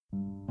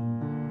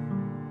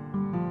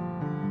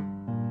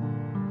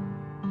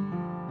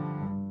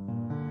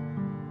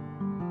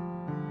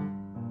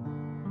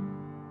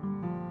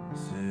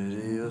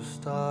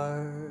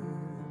stars?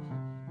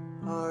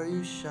 Are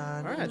you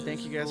shining? All right, thank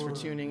just you guys for a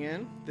tuning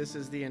in. This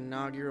is the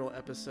inaugural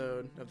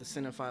episode of the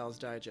Cinephiles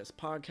Digest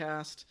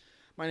podcast.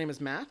 My name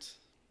is Matt.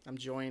 I'm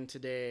joined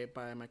today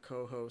by my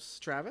co-hosts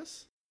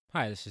Travis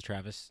Hi, this is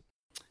Travis.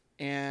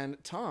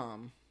 and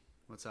Tom.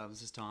 What's up?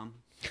 This is Tom.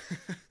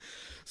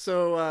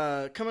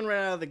 So coming right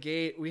out of the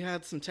gate, we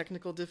had some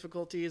technical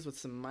difficulties with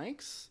some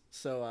mics.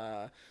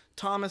 So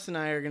Thomas and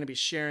I are going to be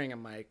sharing a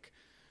mic.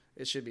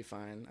 It should be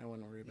fine. I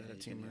wouldn't worry about it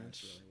too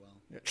much. Really well.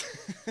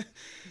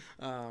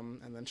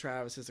 And then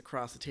Travis is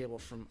across the table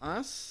from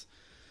us.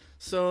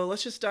 So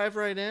let's just dive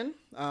right in.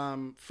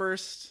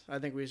 First, I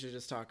think we should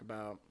just talk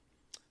about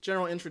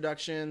general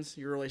introductions,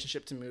 your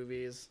relationship to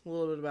movies, a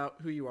little bit about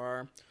who you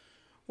are,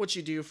 what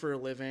you do for a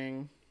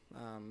living,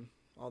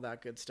 all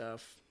that good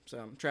stuff.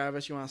 So,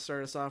 Travis, you want to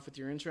start us off with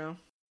your intro?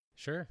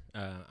 Sure.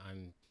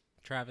 I'm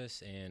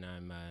Travis, and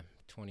I'm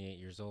 28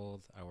 years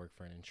old. I work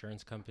for an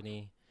insurance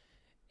company,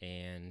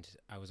 and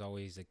I was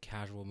always a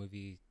casual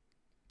movie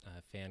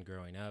fan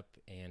growing up.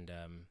 And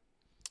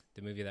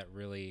the movie that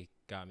really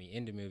got me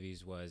into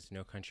movies was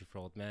No Country for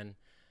Old Men.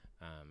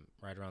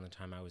 Right around the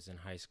time I was in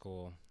high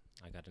school,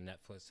 I got a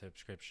Netflix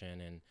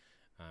subscription and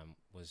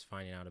was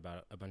finding out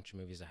about a bunch of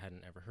movies I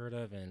hadn't ever heard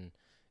of, and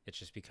it's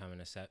just become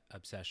an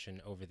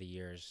obsession over the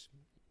years,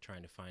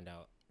 trying to find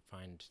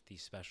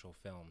these special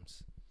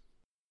films.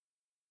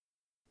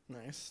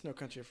 Nice. No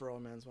Country for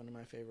Old Men is one of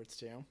my favorites,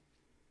 too.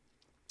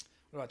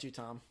 What about you,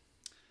 Tom?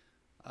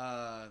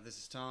 This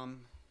is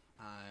Tom.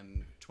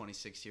 I'm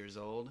 26 years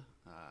old.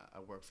 I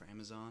work for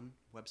Amazon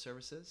Web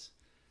Services.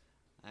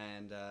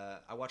 And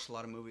I watched a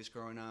lot of movies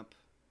growing up,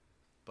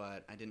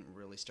 but I didn't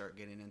really start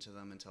getting into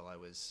them until I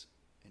was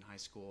in high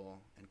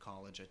school and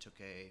college. I took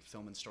a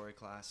film and story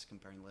class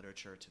comparing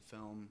literature to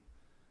film.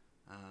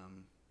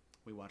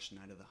 We watched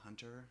Night of the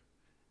Hunter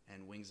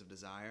and Wings of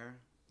Desire.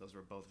 Those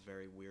were both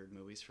very weird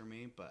movies for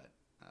me, but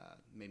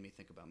made me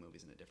think about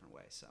movies in a different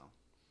way. So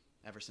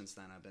ever since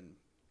then, I've been,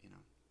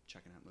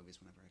 checking out movies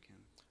whenever I can.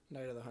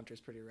 Night of the Hunter is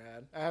pretty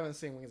rad. I haven't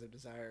seen Wings of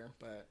Desire,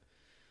 but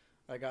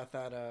I got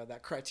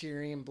that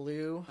Criterion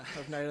Blue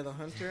of Night of the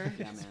Hunter.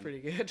 Yeah, it's man. pretty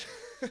good.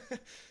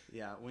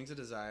 Yeah, Wings of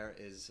Desire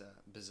is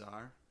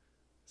bizarre.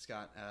 It's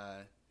got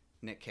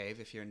Nick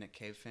Cave. If you're a Nick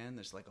Cave fan,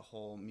 there's like a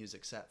whole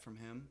music set from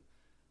him.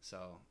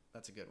 So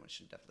that's a good one. You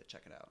should definitely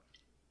check it out.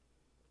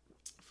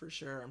 For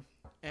sure.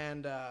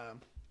 And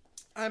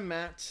I'm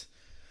Matt.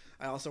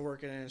 I also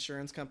work at an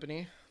insurance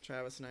company.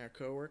 Travis and I are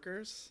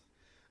co-workers.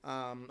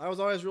 I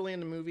was always really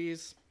into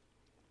movies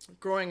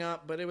growing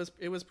up, but it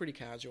was pretty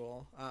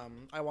casual.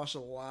 I watched a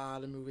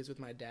lot of movies with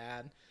my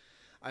dad.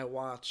 I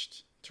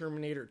watched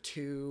Terminator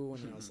 2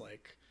 when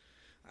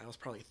I was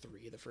probably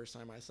 3 the first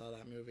time I saw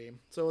that movie.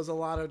 So it was a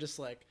lot of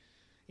just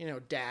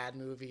dad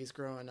movies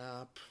growing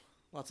up.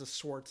 Lots of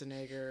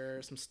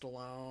Schwarzenegger, some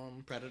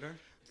Stallone. Predator?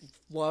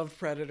 Loved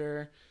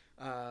Predator.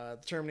 The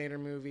Terminator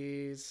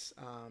movies.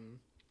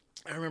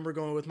 I remember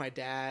going with my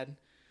dad.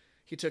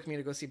 He took me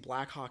to go see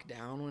Black Hawk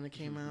Down when it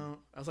came out.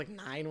 I was like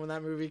 9 when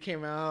that movie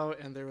came out,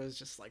 and there was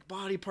just like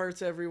body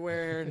parts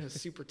everywhere, and it was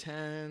super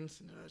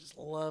tense, and I was just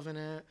loving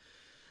it.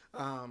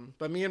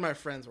 But me and my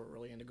friends were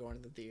really into going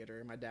to the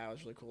theater. My dad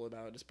was really cool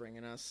about just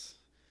bringing us.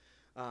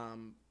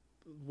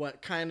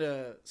 What kind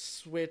of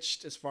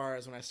switched as far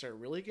as when I started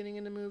really getting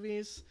into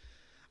movies,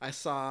 I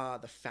saw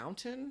The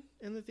Fountain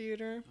in the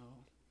theater.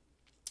 Oh.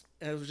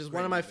 And it was just Great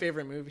one of my movie.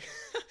 favorite movies.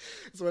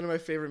 It's one of my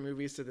favorite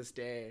movies to this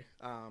day.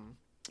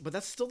 But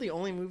that's still the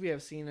only movie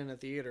I've seen in a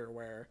theater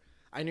where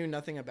I knew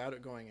nothing about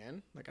it going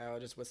in. Like I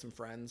was just with some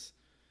friends,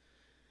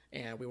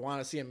 and we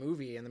wanted to see a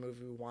movie, and the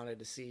movie we wanted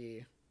to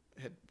see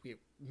we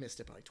missed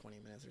it by like 20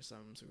 minutes or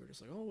something. So we were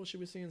just like, oh, what should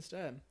we see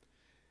instead?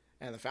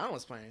 And The Fountain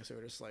was playing, so we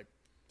were just like,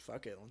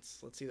 fuck it,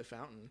 let's see The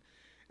Fountain.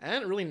 And I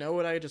didn't really know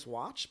what I had just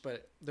watched,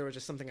 but there was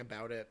just something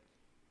about it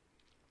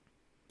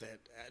that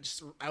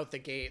just out the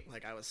gate,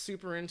 like I was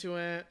super into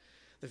it.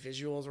 The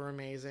visuals were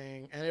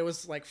amazing, and it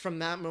was like from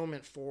that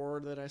moment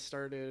forward that I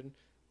started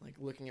like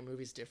looking at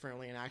movies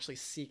differently and actually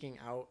seeking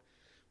out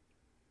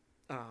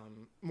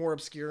more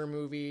obscure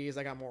movies.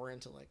 I got more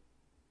into like,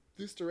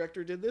 this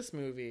director did this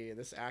movie,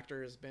 this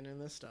actor has been in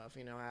this stuff.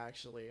 I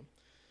actually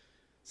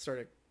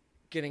started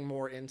getting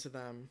more into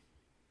them.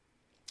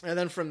 And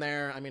then from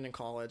there, in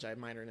college, I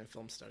minored in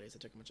film studies. I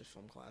took a bunch of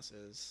film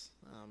classes.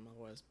 I've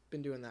always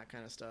been doing that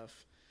kind of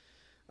stuff.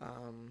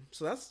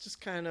 So that's just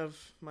kind of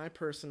my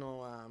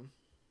personal,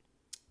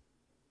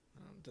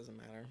 doesn't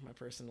matter, my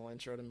personal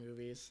intro to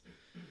movies.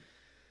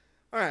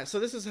 All right, so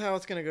this is how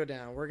it's going to go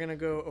down. We're going to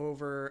go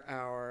over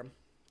our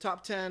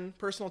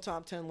personal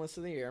top 10 list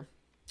of the year.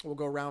 We'll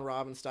go round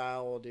robin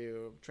style. We'll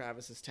do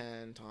Travis's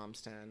 10,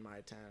 Tom's 10, my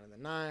 10, and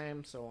then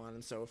 9, so on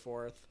and so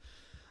forth.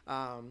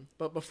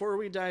 But before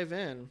we dive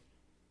in,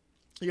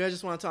 you guys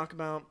just want to talk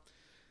about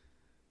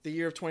the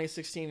year of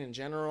 2016 in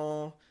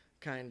general,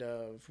 kind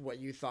of what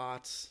you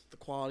thought, the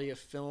quality of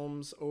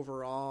films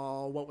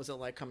overall. What was it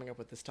like coming up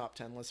with this top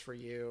 10 list for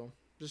you?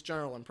 Just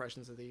general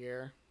impressions of the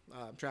year.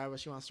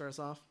 Travis, you want to start us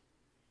off?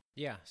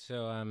 Yeah,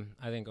 so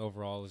I think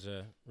overall it was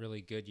a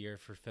really good year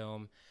for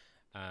film.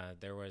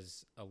 There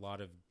was a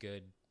lot of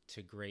good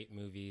to great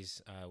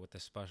movies with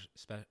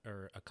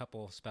a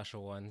couple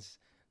special ones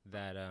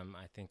that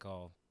I think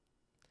I'll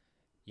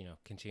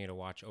continue to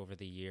watch over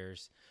the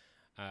years.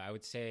 I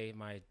would say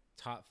my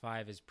top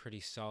 5 is pretty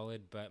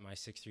solid, but my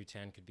 6 through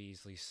 10 could be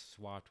easily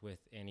swapped with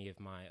any of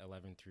my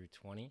 11 through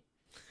 20.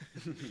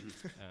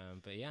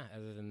 But yeah,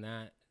 other than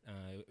that,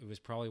 it was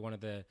probably one of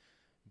the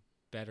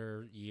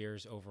better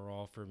years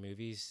overall for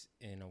movies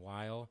in a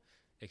while,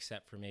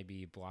 except for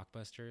maybe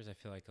blockbusters. I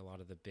feel like a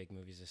lot of the big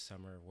movies this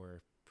summer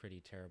were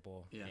pretty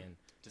terrible, and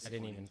I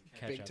didn't even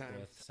catch up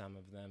with some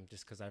of them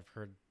just because I've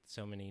heard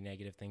so many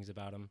negative things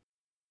about them.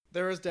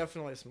 There was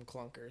definitely some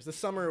clunkers. The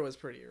summer was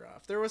pretty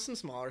rough. There was some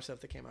smaller stuff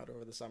that came out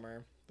over the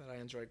summer that I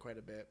enjoyed quite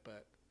a bit,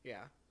 but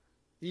yeah,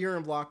 the year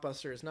in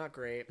blockbuster is not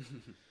great.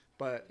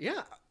 But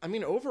yeah, I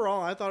mean,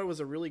 overall, I thought it was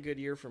a really good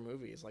year for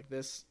movies. Like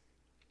this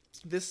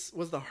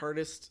was the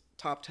hardest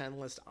top 10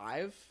 list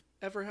I've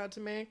ever had to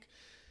make.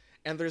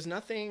 And there's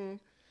nothing,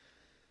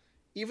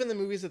 even the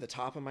movies at the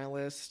top of my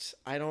list,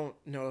 I don't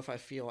know if I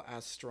feel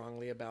as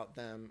strongly about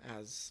them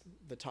as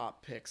the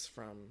top picks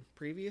from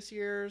previous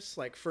years.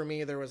 Like for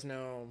me, there was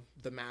no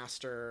The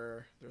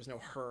Master, there was no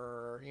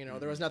Her,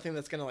 there was nothing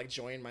that's going to like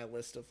join my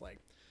list of like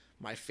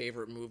my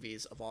favorite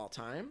movies of all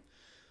time.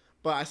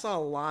 But I saw a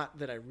lot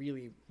that I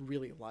really,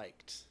 really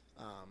liked.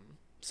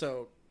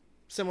 So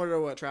similar to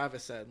what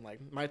Travis said, like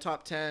my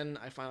top 10,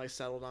 I finally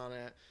settled on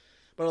it.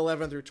 But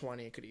 11 through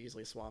 20 could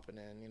easily swap it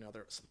in.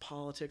 There was some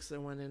politics that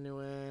went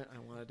into it. I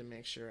wanted to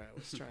make sure I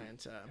was trying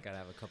to... Gotta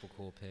have a couple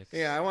cool picks.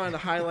 Yeah, I wanted to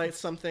highlight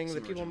something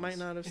that people might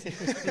not have seen.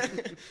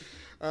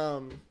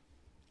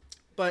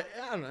 But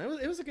I don't know.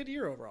 It was a good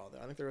year overall,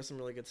 though. I think there was some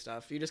really good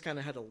stuff. You just kind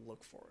of had to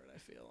look for it, I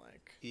feel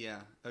like. Yeah,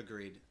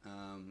 agreed.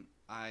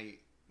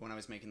 When I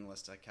was making the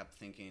list, I kept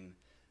thinking,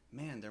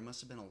 man, there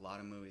must have been a lot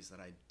of movies that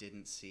I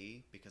didn't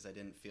see because I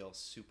didn't feel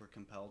super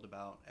compelled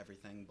about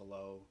everything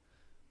below,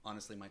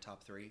 honestly, my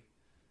top 3.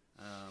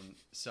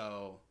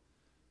 So,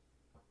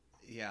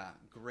 yeah,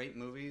 great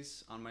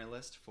movies on my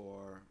list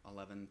for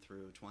 11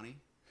 through 20.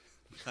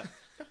 But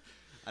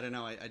I don't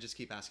know. I just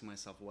keep asking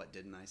myself, what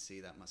didn't I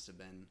see that must have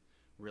been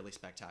really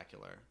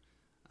spectacular?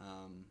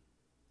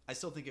 I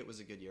still think it was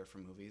a good year for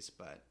movies,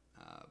 but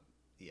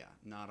yeah,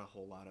 not a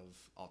whole lot of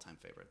all-time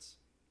favorites.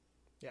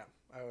 Yeah,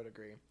 I would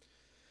agree.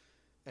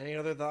 Any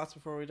other thoughts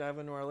before we dive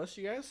into our list,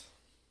 you guys?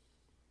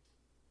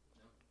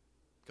 No.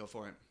 Go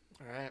for it.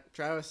 All right,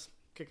 Travis,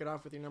 kick it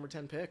off with your number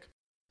 10 pick.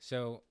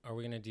 So, are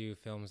we going to do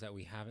films that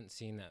we haven't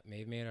seen that may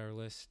have made our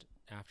list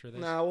after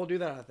this? No, we'll do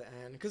that at the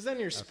end, because then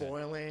you're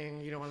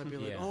spoiling. You don't want to be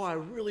like, oh, I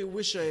really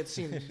wish I had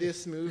seen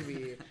this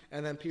movie.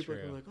 And then people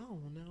are like, oh,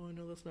 well, now I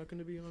know that's not going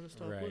to be on his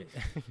top list.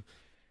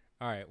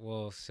 All right,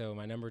 well, so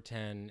my number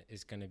 10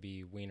 is going to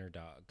be Wiener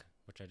Dog,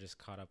 which I just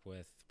caught up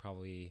with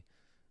probably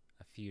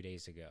a few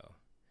days ago.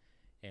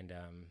 And,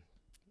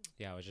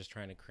 I was just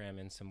trying to cram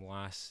in some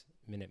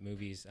last-minute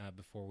movies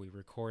before we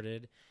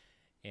recorded.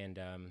 And,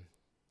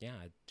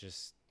 I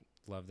just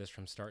love this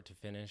from start to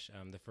finish.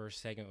 The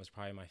first segment was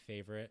probably my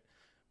favorite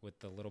with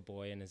the little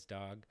boy and his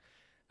dog.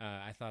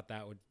 I thought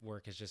that would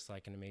work as just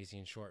like an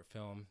amazing short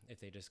film if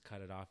they just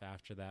cut it off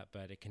after that,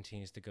 but it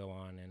continues to go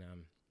on, and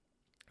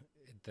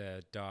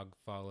the dog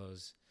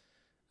follows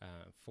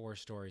 4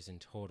 stories in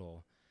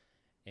total.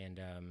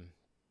 And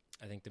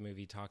I think the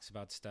movie talks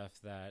about stuff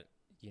that,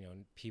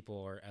 people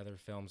or other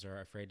films are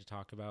afraid to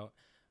talk about,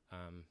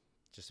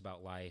 just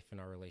about life and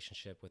our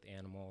relationship with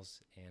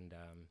animals. And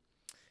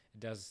it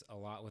does a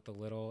lot with the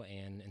little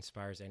and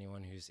inspires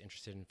anyone who's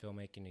interested in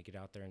filmmaking to get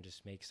out there and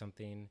just make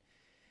something.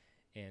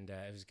 And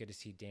it was good to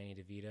see Danny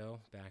DeVito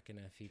back in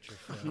a feature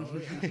film. Oh,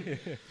 yeah.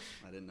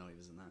 I didn't know he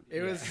was in that.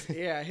 It was,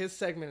 his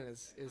segment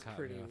is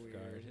pretty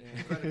weird.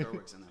 Yeah. Greta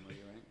Gerwig's in that movie,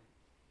 right?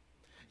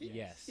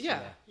 Yes.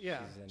 Yeah.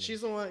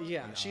 She's the one.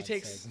 Yeah, she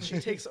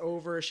takes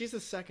over. She's the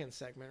second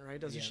segment, right?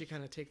 Doesn't she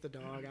kind of take the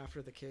dog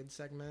after the kid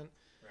segment?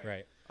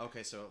 Right.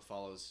 Okay, so it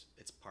follows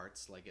its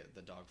parts, like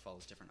the dog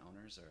follows different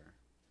owners, or?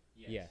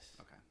 Yes.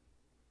 Okay.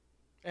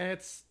 And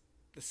it's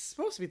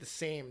supposed to be the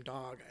same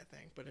dog, I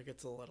think, but it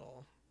gets a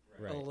little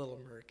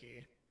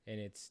murky. And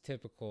it's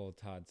typical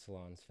Todd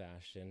Solondz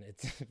fashion.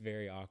 It's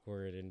very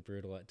awkward and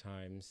brutal at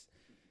times.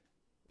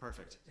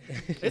 Perfect.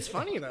 It's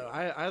funny though.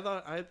 I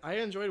thought I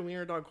enjoyed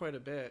Wiener Dog quite a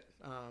bit.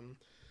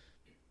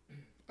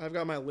 I've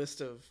got my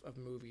list of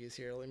movies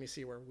here. Let me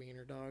see where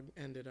Wiener Dog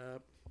ended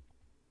up.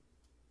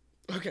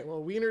 Okay,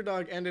 well, Wiener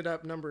Dog ended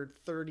up numbered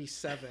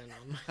 37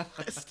 on my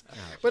list.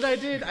 But I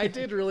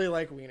did really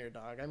like Wiener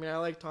Dog. I mean, I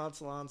like Todd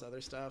Solondz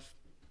other stuff.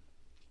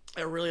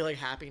 I really like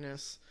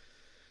Happiness.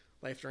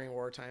 Life During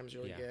Wartime is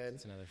really good.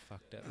 It's another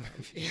fucked up.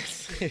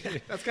 Yes.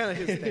 That's kind of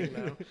his thing,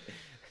 though.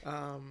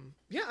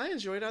 I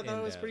enjoyed it. I thought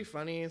it was pretty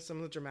funny. Some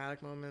of the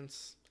dramatic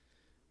moments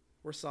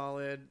were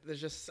solid.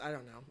 There's just, I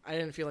don't know. I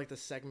didn't feel like the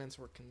segments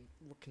were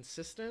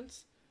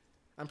consistent.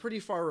 I'm pretty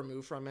far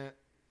removed from it,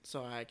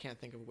 so I can't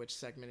think of which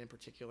segment in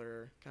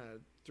particular kind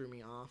of threw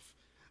me off.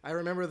 I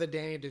remember the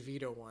Danny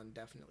DeVito one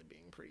definitely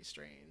being pretty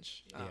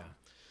strange.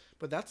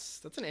 But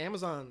that's an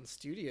Amazon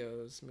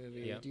Studios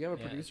movie. Yep, Do you have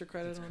a yeah, producer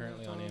credit It's on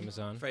currently that, on Tom?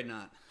 Amazon. Afraid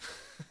not,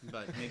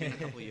 but maybe in a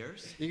couple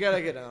years. You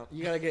gotta get on.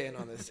 You gotta get in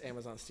on this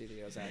Amazon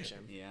Studios action.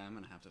 Yeah, I'm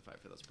gonna have to fight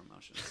for those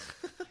promotions.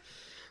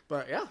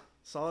 But yeah,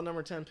 solid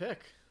number 10 pick.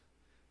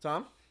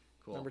 Tom,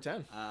 Cool. number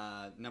 10.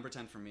 Number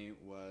 10 for me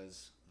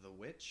was The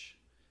Witch.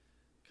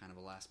 Kind of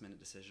a last minute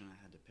decision.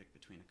 I had to pick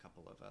between a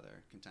couple of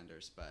other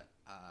contenders, but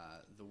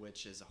The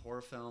Witch is a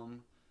horror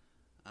film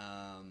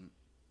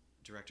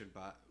directed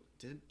by.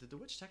 Did The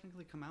Witch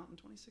technically come out in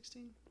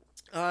 2016?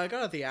 I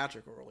got a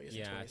theatrical release in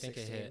Yeah, I think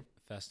 2016. it hit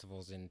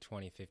festivals in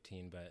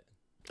 2015, but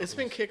It's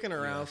been kicking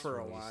around US for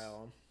a release.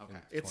 while. Okay.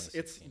 Its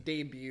 2016.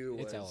 debut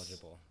was it's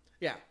eligible.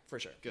 Yeah, for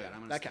sure. Good. Yeah,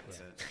 I'm gonna that stick counts.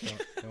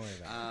 with it. Don't worry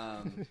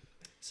about it.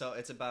 So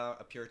it's about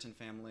a Puritan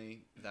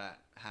family that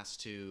has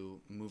to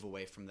move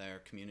away from their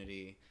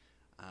community.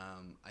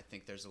 I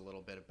think there's a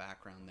little bit of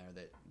background there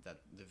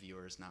that the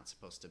viewer is not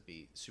supposed to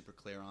be super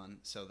clear on.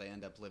 So they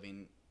end up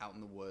living out in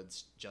the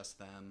woods, just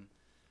them.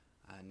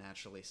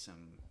 Naturally,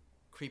 some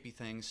creepy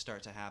things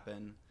start to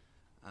happen.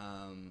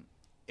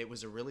 It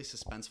was a really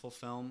suspenseful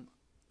film.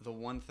 The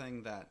one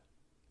thing that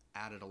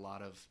added a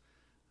lot of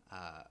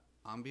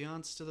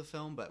ambiance to the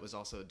film, but was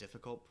also a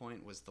difficult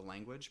point, was the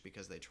language,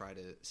 because they try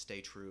to stay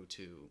true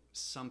to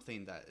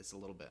something that is a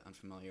little bit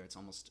unfamiliar. It's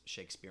almost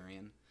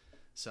Shakespearean.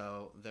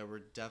 So there were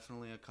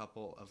definitely a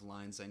couple of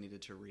lines I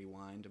needed to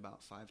rewind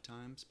about 5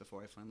 times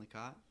before I finally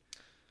caught.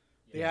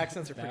 The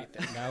accents are pretty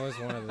thick. That was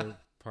one of the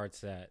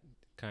parts that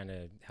kind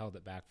of held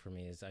it back for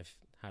me, is I've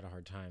had a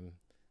hard time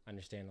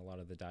understanding a lot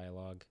of the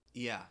dialogue.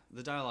 Yeah,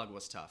 the dialogue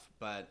was tough,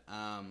 but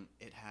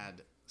it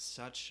had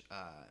such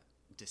a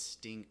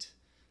distinct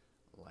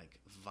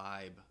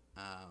vibe,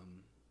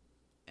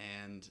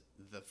 and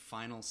the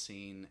final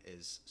scene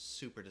is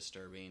super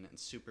disturbing and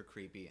super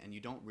creepy, and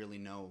you don't really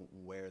know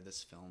where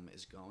this film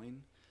is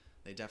going.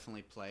 They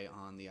definitely play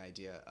on the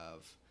idea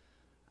of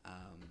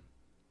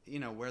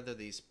whether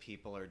these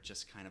people are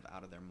just kind of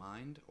out of their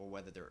mind or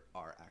whether there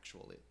are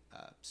actually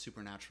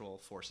supernatural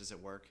forces at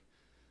work.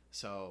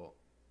 So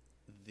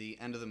the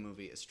end of the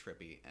movie is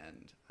trippy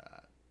and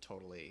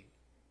totally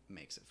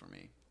makes it for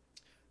me.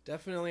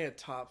 Definitely a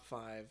top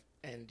 5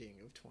 ending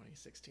of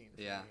 2016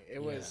 for Yeah. me.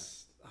 It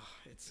was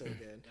it's so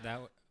good.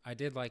 I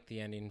did like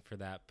the ending for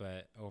that,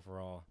 but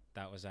overall,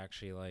 that was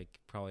actually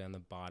probably on the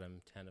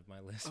bottom 10 of my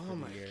list for Oh the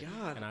my year.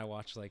 God. And I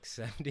watched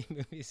 70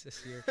 movies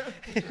this year.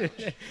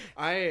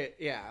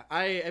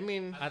 I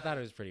mean, I thought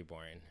it was pretty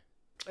boring.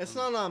 it's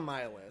not on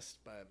my list,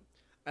 but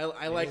I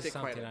It liked is it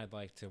quite a something bit. I'd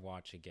like to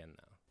watch again,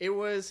 though. It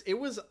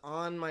was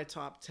on my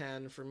top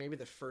 10 for maybe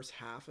the first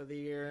half of the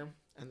year,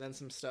 and then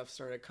some stuff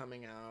started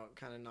coming out,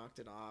 kind of knocked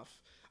it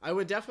off. I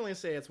would definitely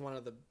say it's one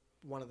of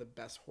the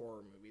best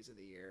horror movies of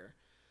the year.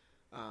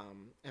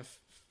 And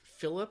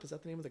Philip, is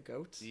that the name of the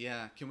goat?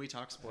 Yeah, can we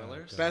talk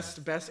spoilers?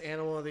 Best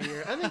animal of the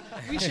year. I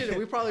think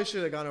we probably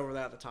should have gone over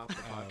that at the top of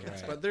the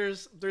podcast. right. But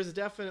there's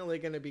definitely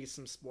going to be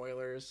some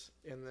spoilers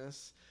in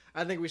this.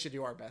 I think we should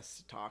do our best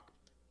to talk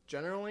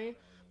generally,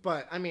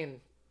 but I mean,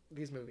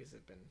 these movies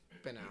have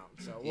been out,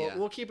 so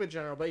we'll keep it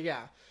general. But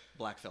yeah,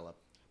 Black Phillip.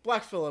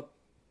 Black Phillip,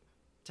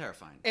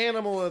 Terrifying.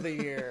 animal of the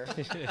year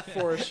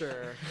for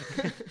sure.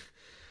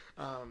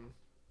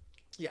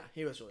 Yeah,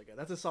 he was really good.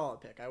 That's a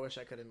solid pick. I wish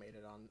I could have made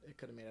it on. It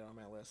could have made it on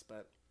my list,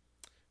 but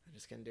I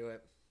just couldn't do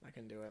it. I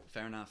couldn't do it.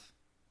 Fair enough.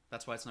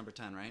 That's why it's number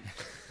 10, right?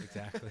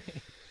 Exactly.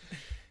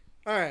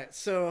 All right,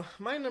 so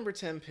my number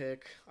 10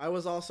 pick, I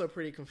was also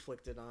pretty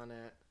conflicted on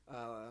it.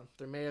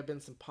 There may have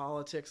been some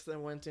politics that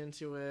went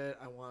into it.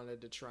 I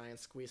wanted to try and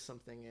squeeze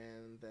something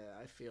in that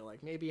I feel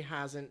like maybe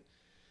hasn't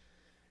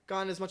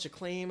gotten as much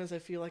acclaim as I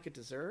feel like it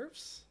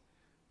deserves.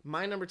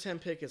 My number 10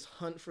 pick is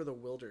Hunt for the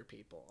Wilder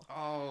People.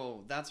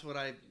 Oh, that's what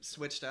I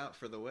switched out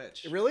for The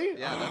Witch. Really?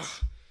 Yeah,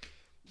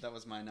 that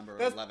was my number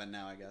That's- 11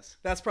 now, I guess.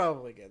 That's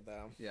probably good,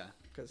 though, Yeah.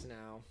 because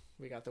now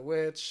we got The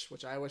Witch,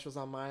 which I wish was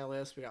on my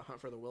list. We got Hunt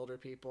for the Wilder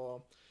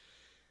People.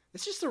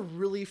 It's just a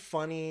really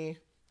funny,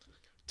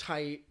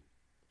 tight,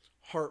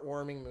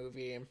 heartwarming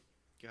movie.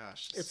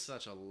 Gosh, it's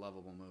such a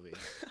lovable movie.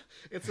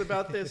 It's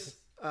about this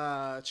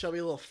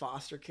chubby little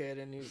foster kid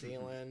in New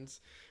Zealand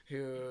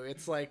who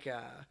it's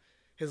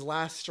his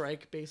last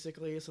strike,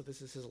 basically. So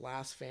this is his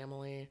last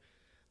family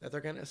that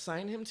they're going to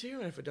assign him to.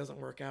 And if it doesn't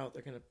work out,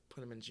 they're going to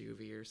put him in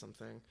juvie or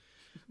something.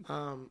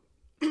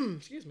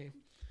 Excuse me.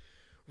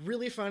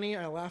 Really funny.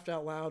 I laughed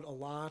out loud a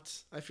lot.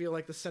 I feel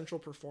like the central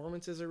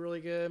performances are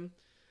really good.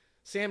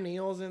 Sam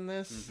Neill's in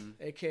this,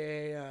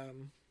 a.k.a.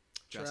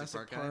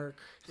 Jurassic Park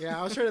guy? Yeah,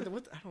 I was trying to...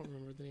 I don't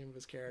remember the name of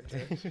his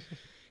character.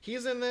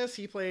 He's in this.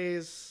 He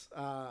plays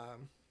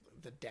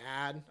the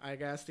dad, I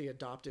guess, the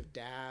adoptive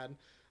dad.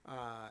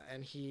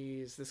 And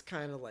he's this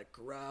kind of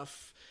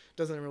gruff,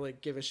 doesn't really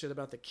give a shit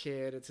about the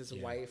kid. It's his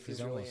wife who's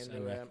He's really almost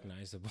into it.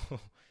 unrecognizable.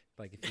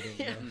 If you didn't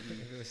know,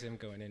 if it was him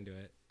going into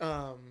it.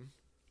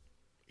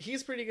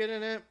 He's pretty good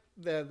in it.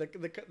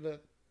 The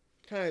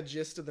kind of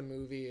gist of the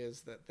movie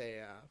is that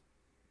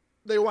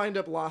they wind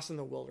up lost in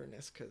the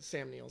wilderness because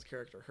Sam Neill's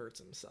character hurts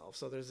himself.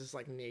 So there's this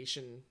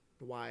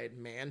nationwide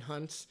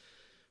manhunt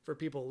for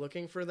people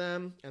looking for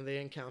them, and they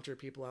encounter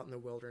people out in the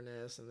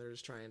wilderness, and they're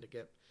just trying to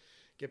get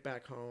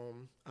back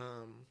home.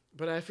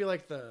 But I feel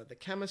like the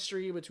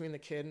chemistry between the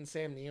kid and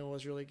Sam Neill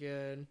was really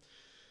good.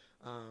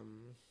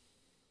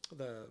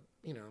 The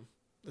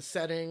the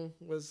setting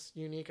was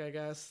unique, I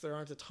guess. There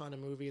aren't a ton of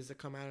movies that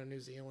come out of New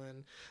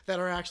Zealand that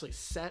are actually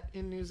set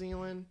in New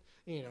Zealand.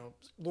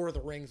 Lord of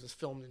the Rings was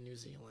filmed in New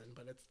Zealand,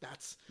 but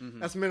that's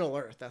Middle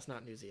Earth. That's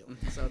not New Zealand,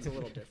 so it's a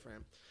little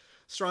different.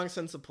 Strong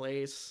sense of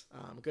place,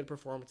 good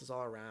performances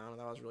all around.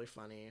 That was really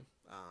funny.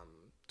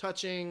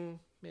 Touching,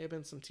 may have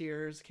been some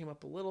tears, came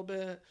up a little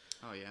bit.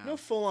 Oh yeah. No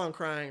full on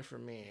crying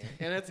from me,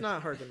 and it's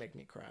not hard to make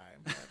me cry.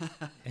 But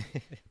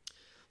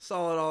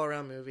solid all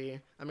around movie.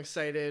 I'm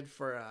excited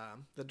for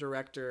the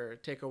director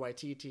Taika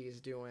Waititi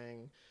is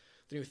doing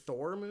the new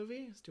Thor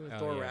movie. He's doing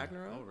Thor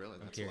Ragnarok. Oh really?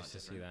 I'm curious to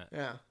see that.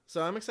 Yeah,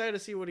 so I'm excited to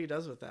see what he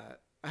does with that.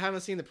 I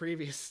haven't seen the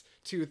previous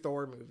 2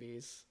 Thor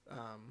movies.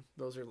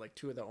 Those are like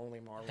 2 of the only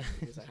Marvel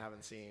movies I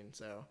haven't seen.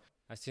 So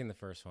I've seen the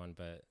first one,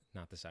 but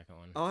not the second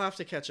one. I'll have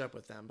to catch up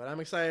with them. But I'm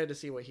excited to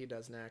see what he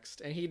does next.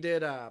 And he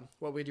did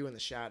What We Do in the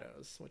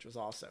Shadows, which was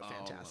also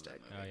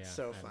fantastic. Oh yeah,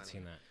 so I haven't funny.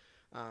 seen that.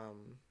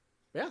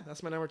 Yeah,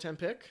 that's my number 10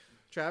 pick.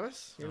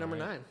 Travis, your number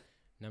 9.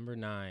 Number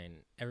 9.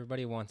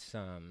 Everybody wants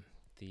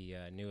the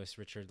newest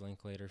Richard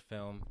Linklater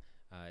film.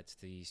 It's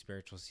the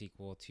spiritual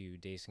sequel to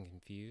Dazed and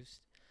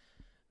Confused.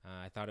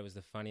 I thought it was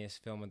the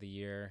funniest film of the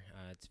year.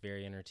 It's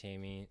very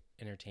entertaining.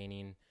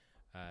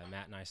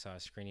 Matt and I saw a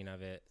screening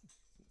of it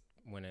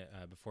when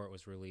before it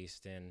was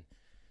released, and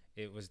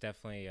it was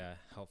definitely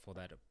helpful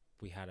that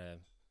we had a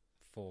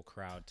full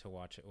crowd to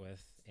watch it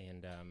with.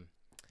 And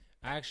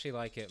I actually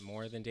like it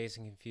more than Dazed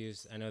and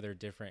Confused. I know they're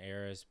different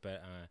eras,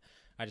 but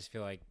I just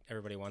feel like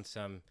Everybody Wants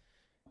Some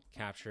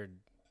captured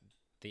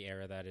the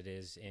era that it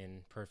is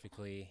in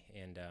perfectly,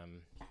 and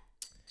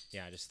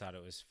I just thought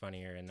it was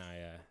funnier, and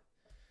I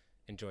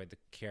enjoyed the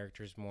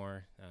characters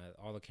more.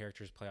 All the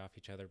characters play off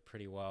each other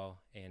pretty well,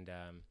 and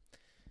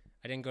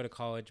I didn't go to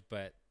college,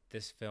 but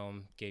this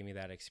film gave me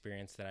that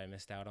experience that I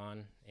missed out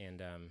on,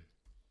 and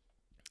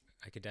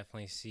I could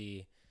definitely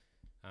see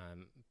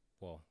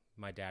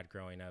my dad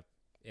growing up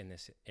in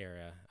this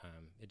era.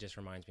 It just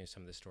reminds me of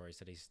some of the stories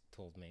that he's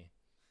told me.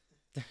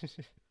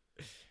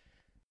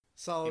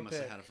 Solid You must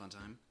pick. have had a fun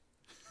time.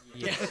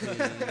 Yeah,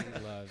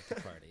 he loved the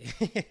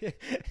party.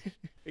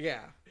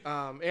 Yeah.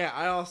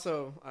 I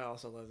also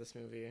love this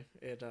movie.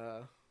 It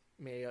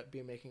may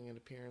be making an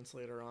appearance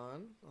later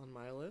on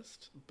my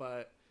list,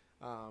 but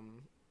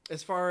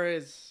as far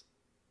as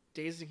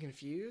Dazed and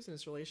Confused and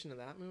its relation to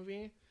that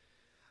movie,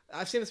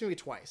 I've seen this movie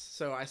twice.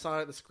 So I saw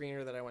it at the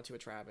screener that I went to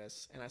with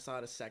Travis, and I saw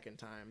it a second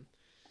time.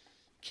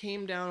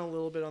 Came down a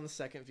little bit on the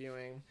second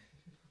viewing.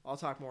 I'll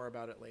talk more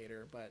about it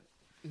later, but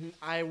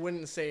I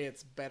wouldn't say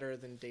it's better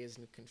than Dazed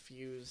and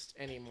Confused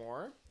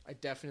anymore. I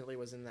definitely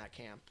was in that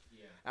camp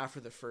after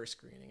the first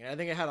screening. And I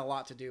think it had a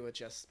lot to do with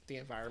just the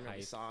environment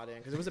we saw it in,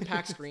 because it was a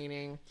packed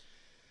screening.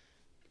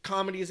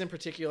 Comedies in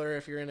particular,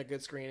 if you're in a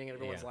good screening and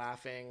everyone's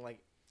laughing, like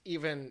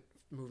even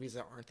movies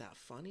that aren't that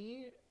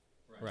funny,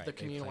 Right, the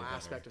communal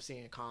aspect of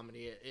seeing a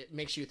comedy, it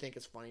makes you think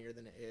it's funnier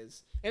than it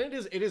is. And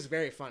it is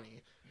very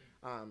funny.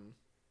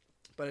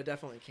 But it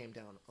definitely came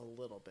down a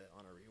little bit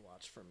on a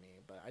rewatch for me.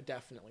 But I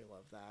definitely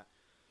love that.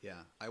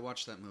 Yeah, I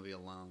watched that movie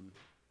alone,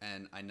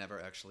 and I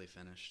never actually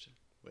finished.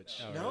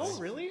 Which No,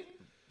 really?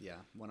 yeah,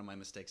 one of my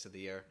mistakes of the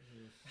year.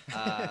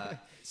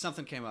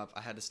 Something came up.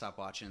 I had to stop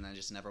watching, and I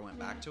just never went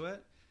back to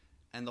it.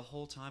 And the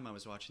whole time I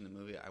was watching the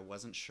movie, I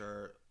wasn't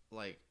sure.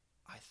 Like,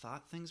 I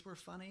thought things were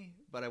funny,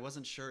 but I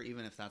wasn't sure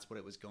even if that's what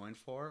it was going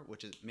for.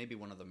 Which is maybe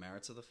one of the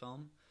merits of the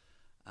film,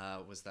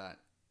 was that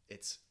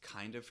it's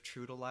kind of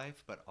true to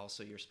life, but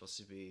also you're supposed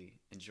to be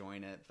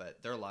enjoying it.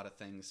 But there are a lot of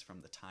things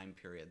from the time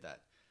period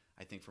that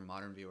I think for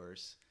modern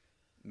viewers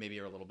maybe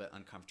are a little bit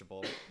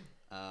uncomfortable.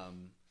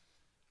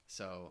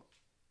 So,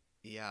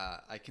 yeah,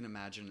 I can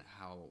imagine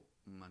how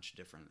much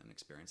different an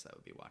experience that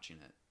would be watching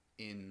it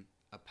in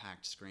a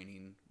packed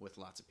screening with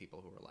lots of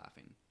people who are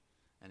laughing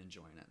and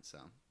enjoying it. So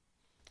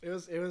It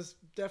was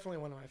definitely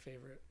one of my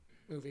favorite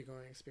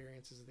movie-going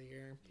experiences of the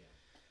year.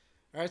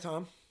 Yeah. All right,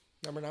 Tom.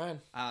 Number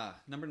 9.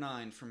 Number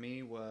 9 for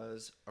me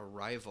was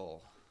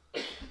Arrival.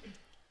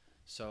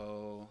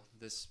 So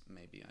this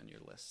may be on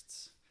your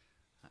lists.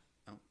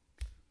 Oh,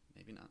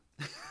 maybe not.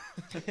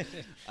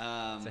 It's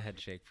a head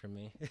shake from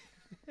me.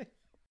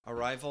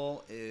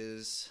 Arrival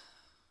is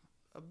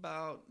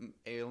about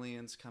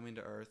aliens coming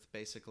to Earth,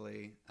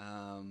 basically.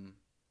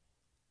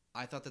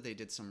 I thought that they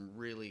did some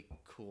really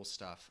cool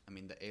stuff. I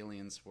mean, the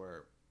aliens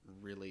were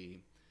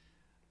really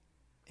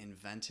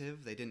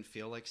inventive. They didn't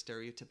feel like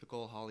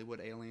stereotypical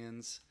Hollywood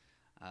aliens.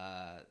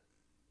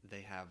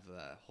 They have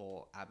the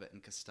whole Abbott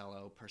and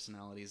Costello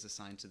personalities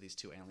assigned to these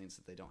 2 aliens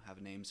that they don't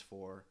have names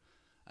for.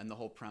 And the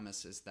whole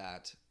premise is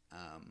that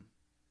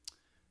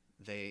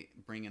they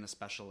bring in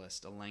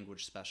a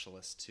language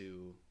specialist,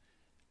 to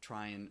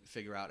try and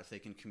figure out if they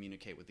can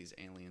communicate with these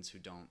aliens who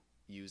don't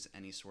use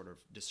any sort of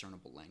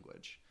discernible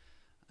language.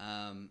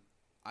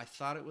 I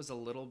thought it was a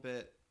little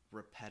bit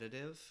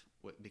repetitive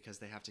because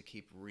they have to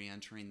keep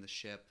re-entering the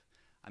ship.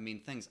 I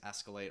mean, things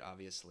escalate.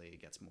 Obviously,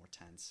 it gets more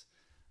tense.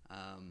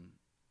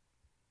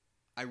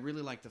 I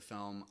really liked the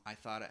film. I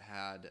thought it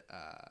had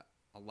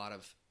a lot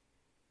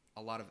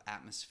of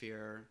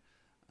atmosphere.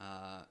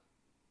 I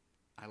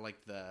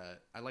liked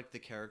the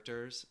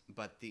characters,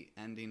 but the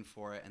ending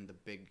for it and the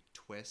big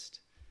twist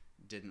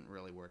didn't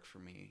really work for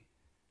me.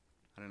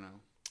 I don't know.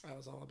 I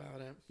was all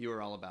about it. You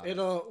were all about it.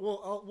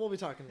 We'll be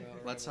talking about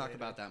it. Let's talk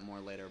about that more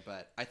later.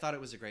 But I thought it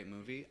was a great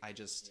movie.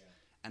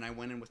 And I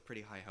went in with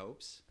pretty high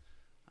hopes.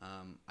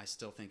 I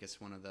still think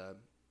it's one of the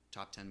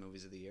top 10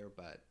 movies of the year,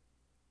 but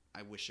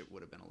I wish it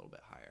would have been a little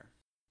bit higher.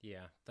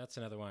 Yeah, that's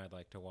another one I'd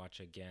like to watch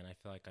again. I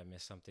feel like I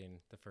missed something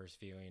the first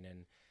viewing,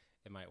 and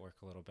it might work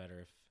a little better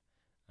if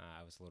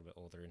I was a little bit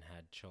older and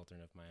had children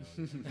of my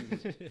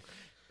own.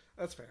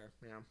 That's fair,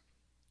 yeah.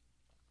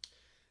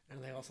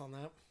 Anything else on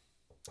that?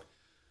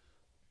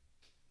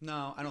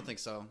 No, I don't think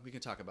so. We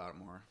can talk about it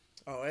more.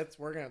 Oh,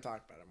 we're going to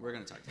talk about it more. We're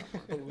going to talk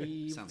about it more.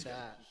 Believe Sounds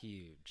that. good.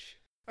 Huge.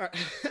 All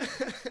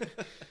right.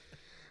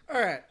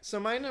 All right, so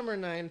my number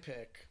 9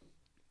 pick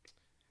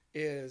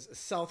is a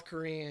South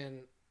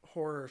Korean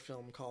horror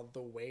film called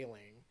The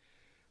Wailing.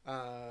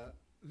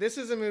 This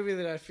is a movie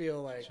that I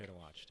feel like Should have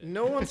watched it.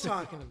 no one's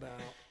talking about,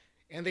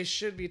 and they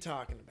should be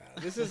talking about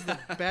it. This is the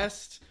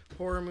best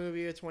horror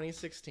movie of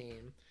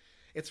 2016.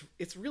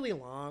 It's really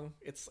long.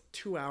 It's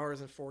 2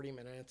 hours and 40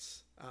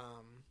 minutes.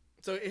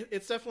 So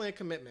it's definitely a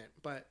commitment,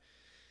 but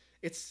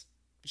it's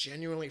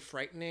genuinely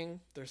frightening.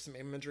 There's some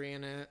imagery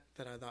in it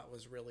that I thought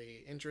was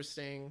really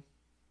interesting,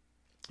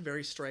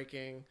 very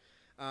striking.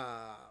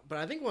 But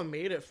I think what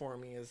made it for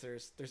me is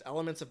there's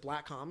elements of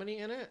black comedy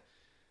in it,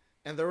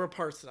 and there were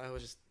parts that I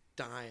was just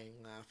dying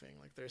laughing.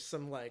 Like there's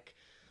some like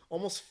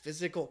almost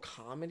physical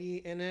comedy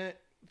in it.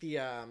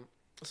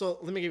 So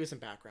let me give you some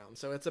background.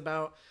 So it's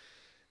about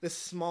this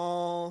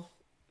small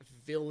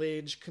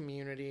village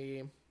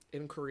community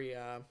in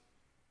Korea,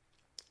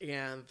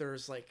 and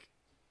there's like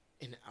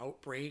an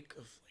outbreak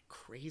of like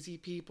crazy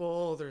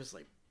people. There's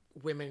like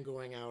women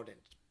going out and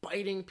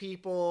biting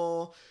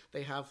people.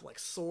 They have like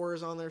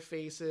sores on their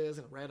faces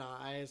and red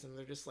eyes, and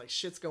they're just like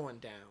shit's going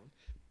down.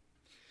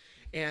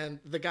 And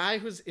the guy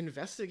who's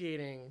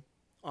investigating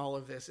all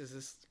of this is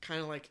this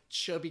kind of like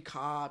chubby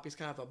cop. He's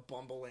kind of a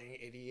bumbling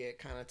idiot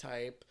kind of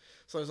type.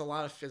 So there's a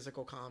lot of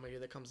physical comedy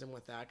that comes in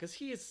with that because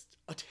he is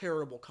a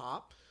terrible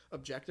cop,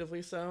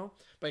 objectively so.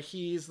 But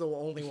he's the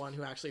only one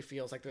who actually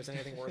feels like there's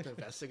anything worth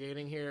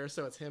investigating here.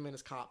 So it's him and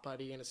his cop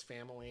buddy and his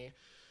family.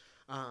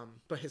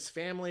 But his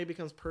family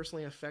becomes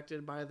personally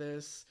affected by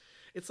this.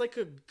 It's like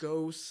a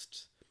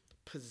ghost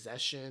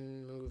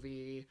possession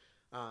movie.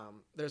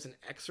 There's an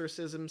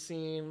exorcism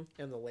scene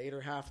in the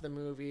later half of the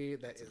movie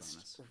that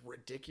is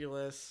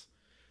ridiculous.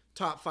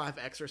 Top 5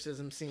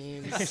 exorcism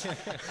scenes.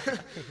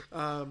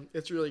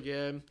 It's really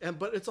good.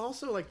 But it's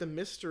also like the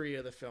mystery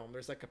of the film.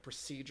 There's like a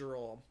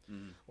procedural,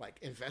 like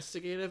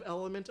investigative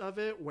element of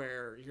it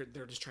where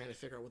they're just trying to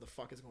figure out what the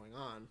fuck is going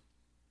on.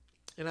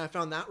 And I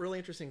found that really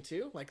interesting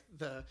too. Like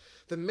the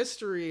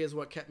mystery is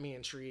what kept me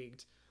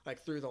intrigued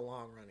like through the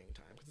long running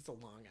time because it's a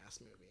long ass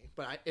movie.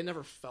 But it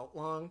never felt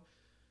long.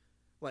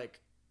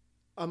 Like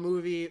a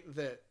movie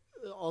that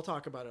I'll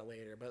talk about it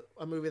later, but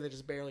a movie that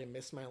just barely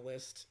missed my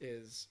list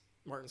is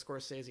Martin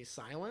Scorsese's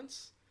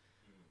Silence.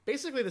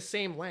 Basically the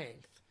same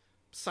length.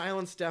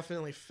 Silence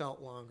definitely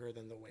felt longer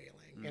than The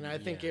Wailing. And I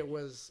think it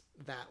was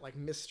that like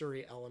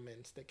mystery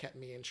element that kept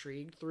me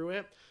intrigued through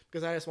it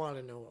because I just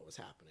wanted to know what was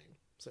happening.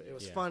 So it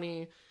was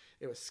funny.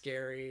 It was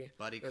scary.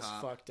 Buddy it was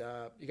cop. fucked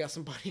up. You got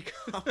some buddy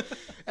cop.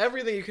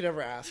 Everything you could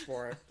ever ask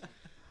for.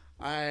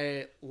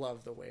 I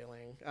love The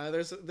Wailing.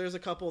 There's a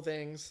couple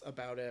things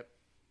about it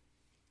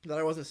that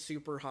I wasn't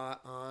super hot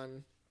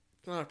on.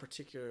 It's not a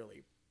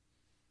particularly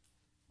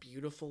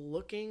beautiful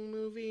looking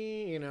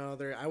movie. You know,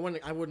 I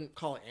wouldn't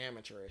call it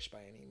amateurish by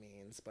any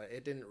means, but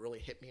it didn't really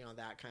hit me on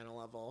that kind of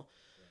level.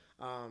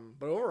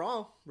 But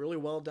overall, really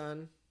well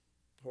done.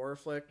 Horror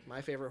flick.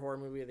 My favorite horror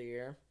movie of the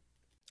year.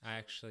 I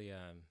actually,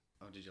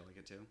 Oh, did you like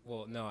it too?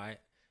 well, no, I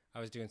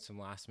was doing some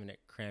last minute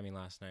cramming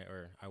last night,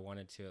 or I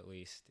wanted to at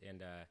least,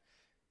 and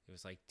it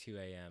was like 2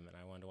 a.m. and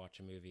I wanted to watch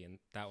a movie, and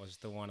that was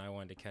the one I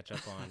wanted to catch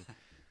up on.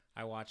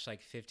 I watched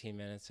like 15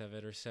 minutes of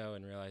it or so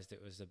and realized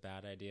it was a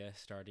bad idea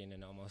starting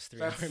an almost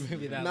 3 hour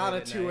movie that not late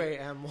a at 2 night.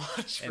 a.m.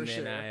 watch for And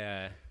sure.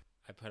 then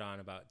I put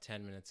on about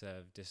 10 minutes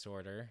of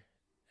Disorder,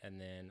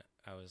 and then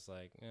I was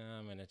like,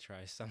 I'm going to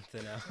try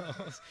something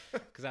else.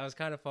 Because I was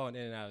kind of falling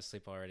in and out of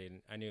sleep already,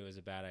 and I knew it was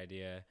a bad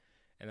idea.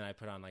 And then I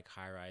put on like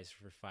High Rise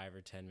for 5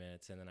 or 10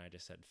 minutes, and then I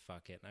just said,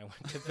 fuck it, and I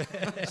went to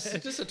bed.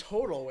 It's just a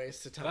total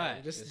waste of time.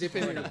 But Just it's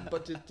dipping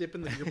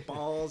funny. your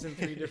balls in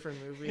 3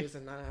 different movies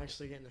and not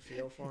actually getting a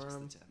feel for Just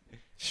them. the tip.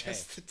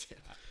 Just the tip.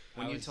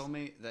 When you was- told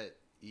me that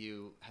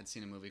you had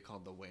seen a movie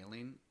called The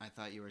Wailing, I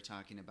thought you were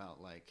talking about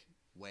like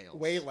whales.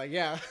 Wait, like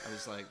yeah, I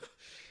was like,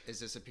 is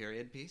this a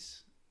period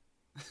piece?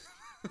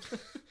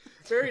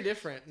 very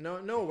different.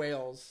 No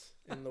whales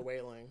in The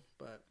Wailing,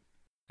 but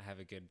I have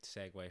a good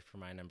segue for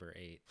my number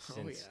 8. oh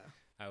Since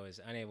yeah. I was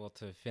unable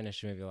to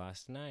finish a movie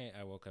last night,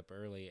 I woke up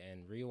early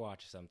and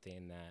rewatched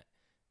something that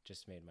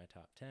just made my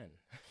top 10.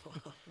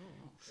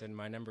 So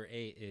my number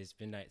 8 is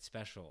Midnight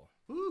Special,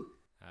 Woo!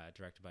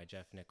 directed by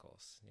Jeff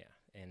Nichols.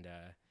 Yeah, and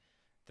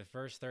the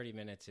first 30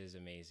 minutes is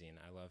amazing.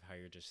 I love how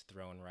you're just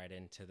thrown right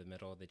into the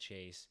middle of the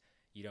chase.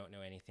 You don't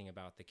know anything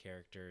about the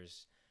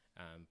characters,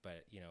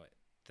 but you know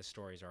the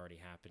story's already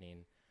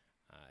happening.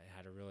 It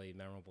had a really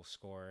memorable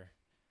score.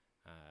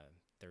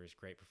 There was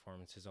great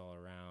performances all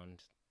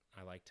around.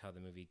 I liked how the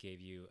movie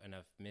gave you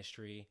enough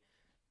mystery,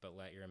 but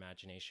let your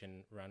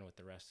imagination run with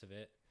the rest of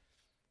it.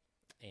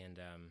 And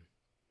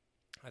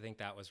I think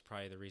that was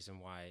probably the reason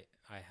why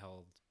I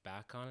held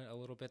back on it a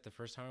little bit the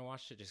first time I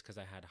watched it, just because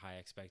I had high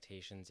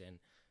expectations and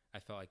I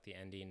felt like the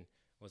ending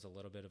was a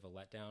little bit of a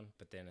letdown.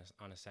 But then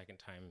on a second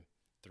time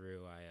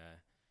through, I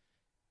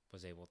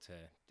was able to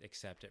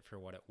accept it for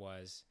what it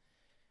was.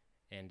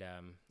 And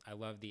I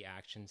love the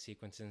action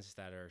sequences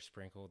that are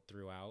sprinkled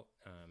throughout.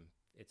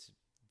 It's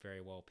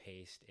very well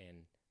paced, and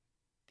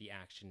the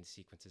action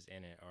sequences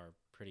in it are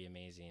pretty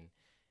amazing.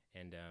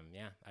 And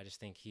yeah, I just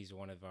think he's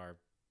one of our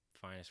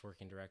finest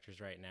working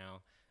directors right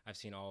now. I've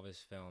seen all of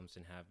his films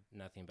and have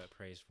nothing but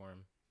praise for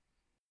him.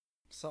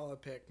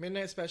 Solid pick.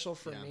 Midnight Special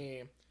for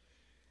me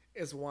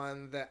is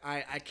one that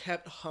I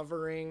kept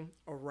hovering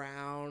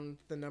around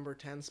the number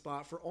 10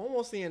 spot for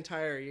almost the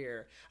entire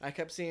year. I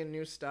kept seeing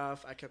new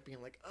stuff. I kept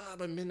being like,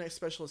 but Midnight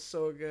Special is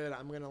so good,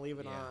 I'm going to leave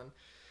it on.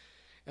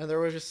 And there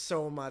was just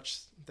so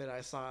much that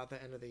I saw at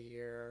the end of the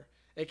year.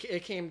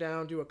 It came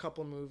down to a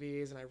couple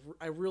movies, and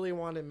I really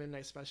wanted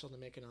Midnight Special to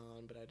make it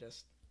on, but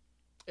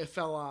it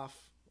fell off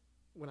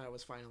when I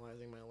was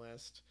finalizing my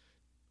list.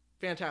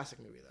 Fantastic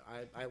movie,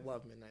 though. I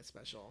love Midnight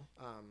Special.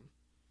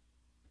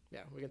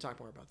 Yeah, we can talk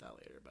more about that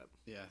later, but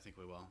Yeah, I think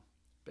we will.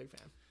 big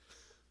fan.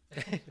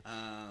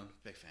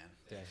 Big fan.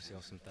 Did I steal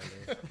some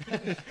thunder?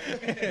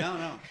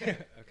 No. Okay.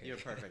 You're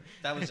perfect.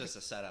 That was just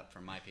a setup for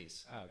my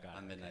piece Oh, got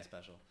on it. Midnight Okay.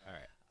 Special. All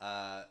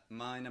right.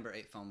 My number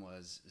 8 film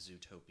was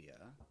Zootopia.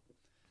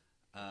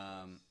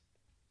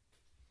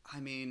 I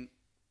mean,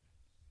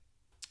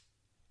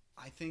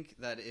 I think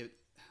that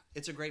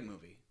it's a great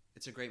movie.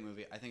 It's a great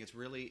movie. I think it's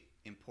really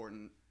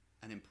important,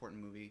 an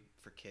important movie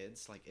for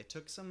kids. Like, it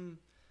took some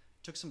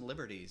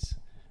liberties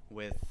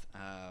with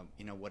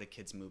what a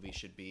kid's movie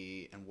should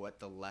be and what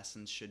the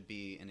lessons should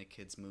be in a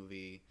kid's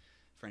movie.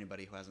 For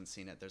anybody who hasn't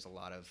seen it, there's a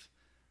lot of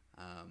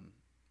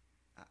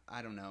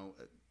I don't know,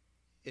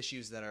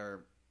 issues that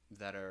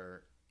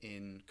are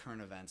in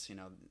current events,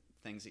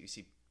 things that you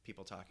see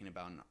people talking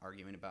about and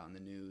arguing about in the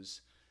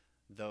news.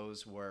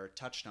 Those were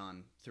touched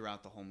on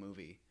throughout the whole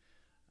movie.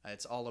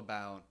 It's all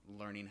about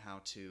learning how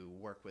to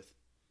work with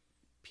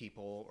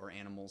people, or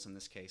animals in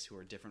this case, who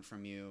are different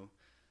from you,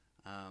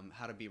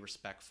 how to be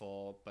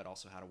respectful, but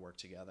also how to work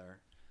together.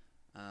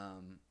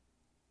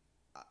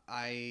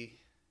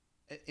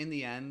 In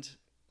the end,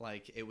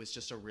 like, it was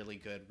just a really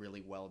good,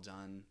 really well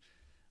done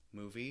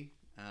movie.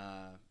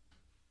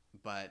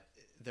 But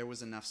there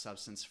was enough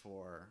substance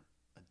for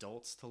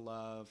adults to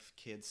love,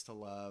 kids to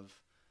love.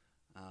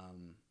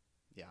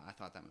 Yeah, I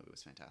thought that movie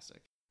was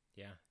fantastic.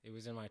 Yeah, it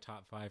was in my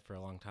top 5 for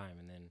a long time,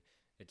 and then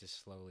it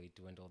just slowly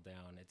dwindled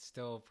down. It's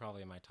still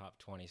probably in my top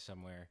 20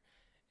 somewhere.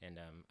 And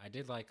I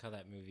did like how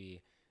that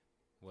movie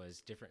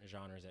was different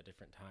genres at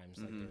different times.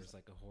 Like, there was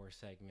like a horror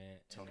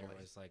segment, and there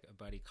was like a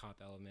buddy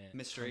cop element,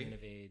 Mystery. coming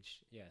of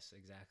age. Yes,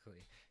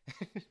 exactly.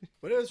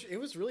 But it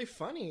was really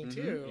funny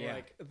too. Yeah.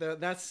 Like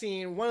that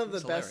scene, one of the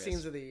It's best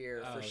hilarious. scenes of the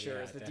year for Oh, sure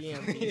yeah, is the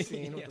definitely. DMV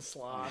scene with Yeah. the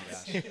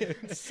sloths. Oh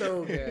my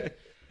So good.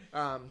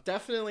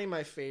 Definitely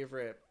my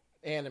favorite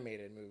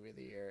animated movie of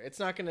the year. It's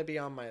not going to be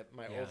on my Yeah,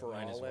 mine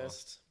overall as well.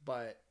 list,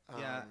 but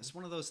Yeah, it's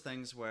one of those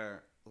things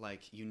where,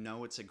 like,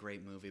 it's a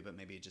great movie, but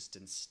maybe it just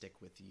didn't stick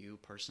with you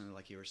personally.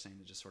 Like you were saying,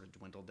 it just sort of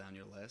dwindled down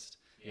your list.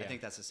 I Yeah.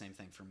 think that's the same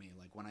thing for me.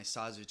 Like, when I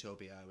saw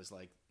Zootopia, I was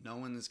like,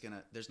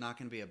 there's not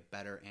going to be a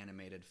better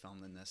animated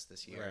film than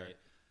this year.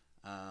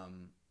 Right.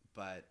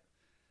 But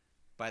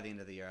by the end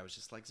of the year, I was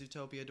just like,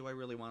 Zootopia, do I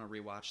really want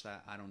to rewatch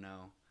that? I don't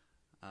know.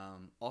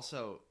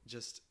 Also,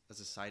 just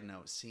as a side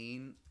note,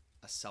 seeing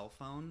a cell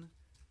phone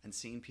and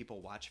seeing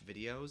people watch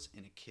videos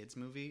in a kid's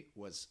movie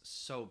was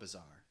so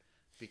bizarre,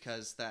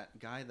 because that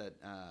guy that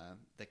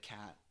the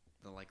cat,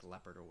 the like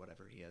leopard or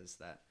whatever he is,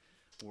 that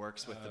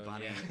works with the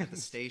bunny yeah. at the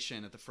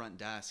station at the front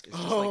desk, is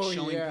just Oh, like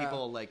showing yeah.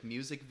 people like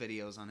music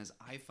videos on his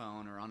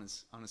iPhone or on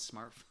his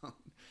smartphone.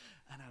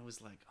 And I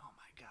was like, oh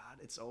my God,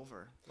 it's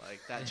over. Like,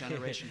 that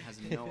generation has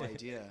no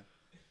idea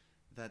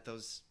that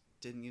those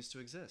didn't used to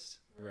exist.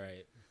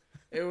 Right.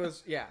 it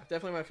was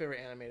definitely my favorite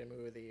animated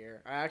movie of the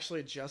year. I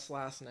actually just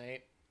last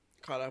night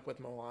caught up with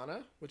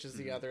Moana, which is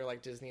the other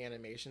like Disney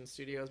Animation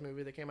Studios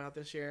movie that came out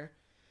this year.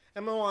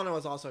 And Moana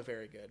was also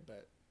very good,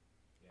 but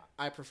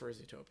I prefer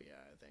Zootopia,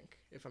 I think,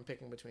 if I'm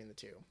picking between the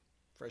two,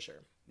 for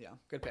sure. Yeah.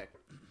 Good pick.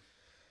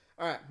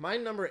 All right, my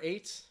number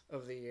 8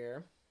 of the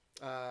year,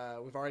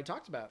 we've already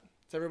talked about.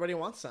 It's Everybody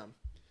Wants Some.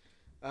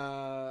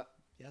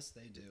 Yes,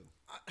 they do.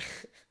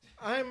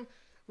 I'm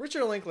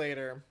Richard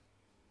Linklater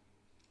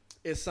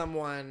is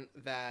someone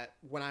that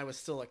when I was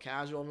still a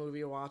casual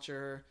movie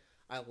watcher,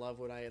 I love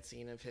what I had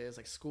seen of his.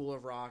 Like School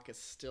of Rock is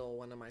still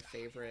one of my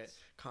favorite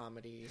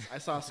comedies. I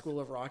saw School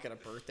of Rock at a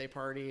birthday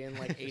party in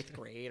like 8th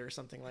grade or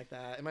something like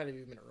that. It might have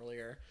even been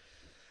earlier.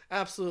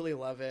 Absolutely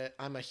love it.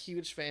 I'm a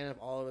huge fan of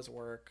all of his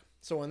work.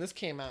 So when this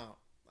came out,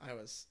 I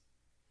was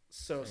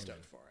so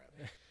stoked for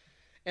it.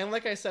 And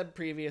like I said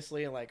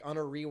previously, like on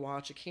a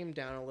rewatch, it came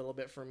down a little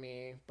bit for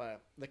me,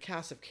 but the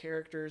cast of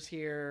characters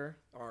here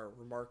are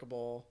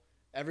remarkable.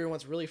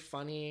 Everyone's really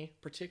funny,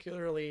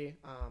 particularly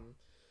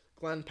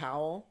Glenn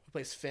Powell, who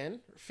plays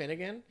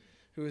Finnegan,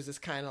 who is this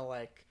kind of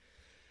like,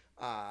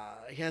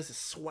 he has a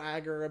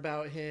swagger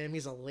about him.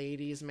 He's a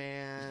ladies'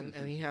 man,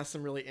 and he has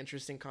some really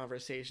interesting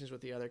conversations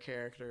with the other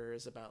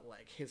characters about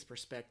like his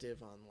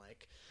perspective on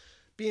like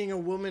being a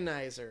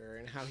womanizer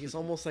and how he's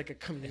almost like a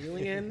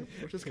chameleon,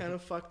 which is kind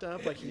of fucked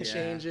up. Like he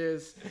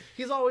changes.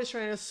 He's always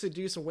trying to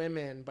seduce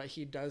women, but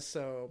he does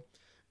so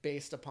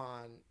based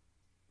upon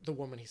the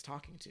woman he's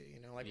talking to, you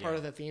know, like part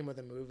of the theme of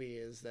the movie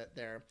is that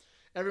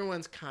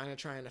everyone's kind of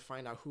trying to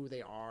find out who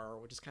they are,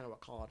 which is kind of what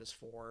Call It is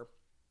for.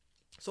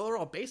 So they're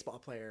all baseball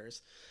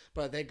players,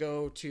 but they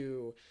go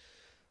to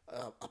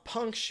a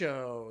punk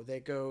show, they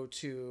go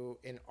to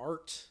an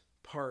art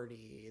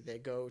party, they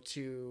go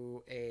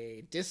to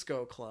a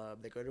disco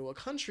club, they go to a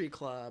country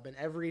club, and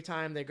every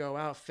time they go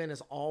out, Finn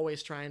is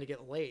always trying to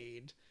get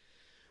laid,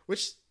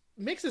 which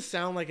makes it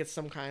sound like it's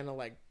some kind of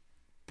like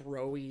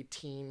bro-y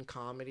teen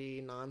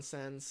comedy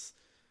nonsense,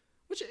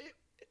 which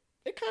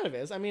it kind of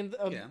is. I mean,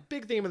 a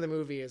big theme of the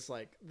movie is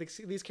like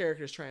these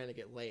characters trying to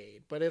get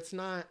laid, but it's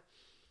not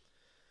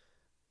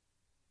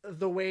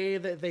the way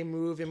that they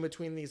move in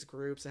between these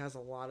groups. It has a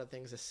lot of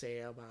things to say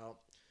about,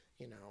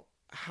 you know,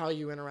 how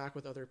you interact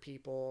with other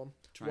people.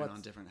 Trying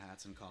on different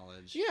hats in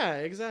college. Yeah,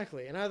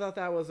 exactly. And I thought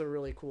that was a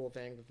really cool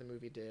thing that the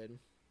movie did.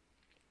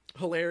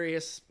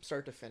 Hilarious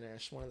start to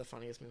finish. One of the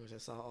funniest movies I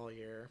saw all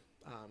year.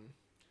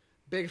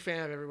 Big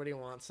fan of Everybody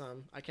Wants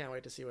Some. I can't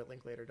wait to see what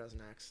Linklater does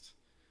next.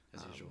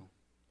 As usual.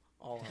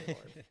 All on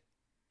board.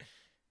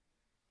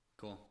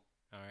 Cool.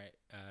 All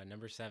right.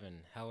 Number 7,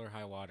 Hell or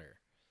High Water.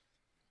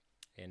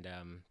 And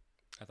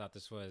I thought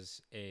this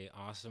was a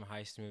awesome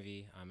heist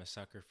movie. I'm a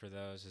sucker for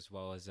those, as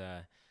well as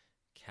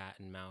cat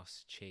and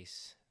mouse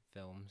chase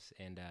films.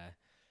 And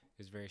it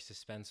was very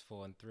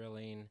suspenseful and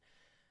thrilling.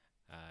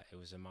 It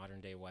was a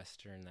modern day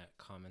Western that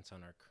comments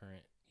on our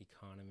current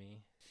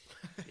economy.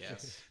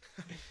 Yes.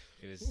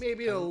 It was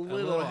maybe a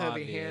little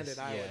heavy-handed,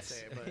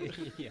 obvious. I would say,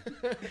 but yeah.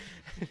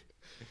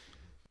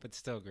 But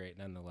still great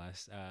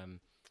nonetheless.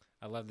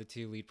 I love the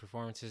 2 lead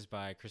performances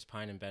by Chris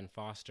Pine and Ben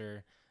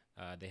Foster.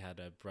 They had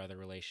a brother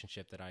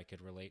relationship that I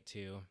could relate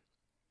to,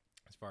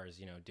 as far as,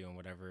 you know, doing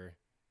whatever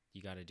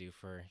you got to do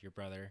for your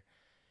brother.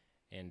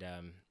 And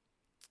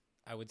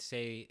I would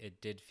say it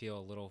did feel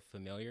a little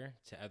familiar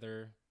to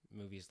other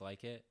movies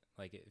like it.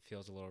 Like it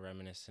feels a little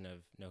reminiscent of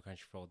No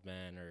Country for Old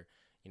Men or,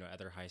 you know,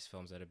 other heist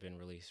films that have been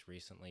released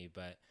recently.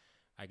 But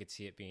I could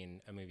see it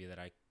being a movie that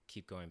I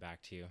keep going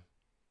back to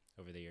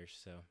over the years.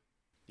 So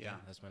yeah,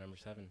 that's my number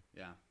 7.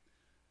 Yeah.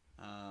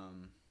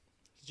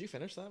 Did you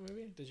finish that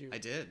movie? Did you? I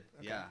did.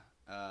 Okay.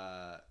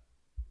 Yeah.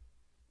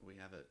 We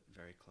have it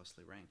very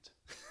closely ranked.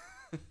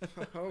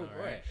 Oh,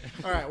 right.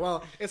 All right.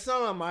 Well, it's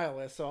not on my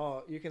list,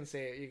 so you can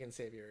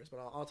save yours, but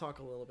I'll talk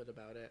a little bit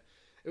about it.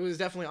 It was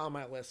definitely on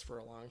my list for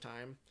a long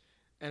time.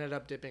 Ended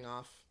up dipping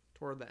off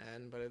toward the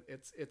end, but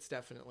it's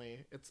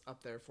definitely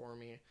up there for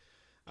me.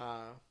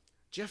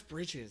 Jeff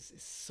Bridges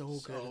is so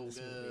good in this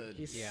movie.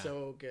 He's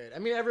so good. I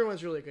mean,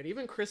 everyone's really good.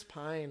 Even Chris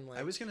Pine. Like,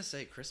 I was gonna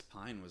say Chris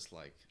Pine was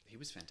like he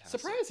was fantastic.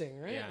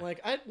 Surprising, right? Yeah.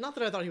 Like, not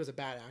that I thought he was a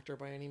bad actor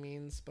by any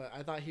means, but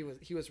I thought he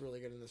was really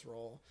good in this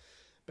role.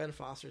 Ben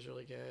Foster's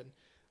really good.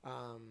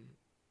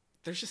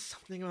 There's just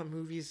something about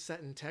movies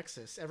set in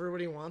Texas.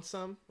 Everybody Wants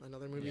Some,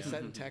 another movie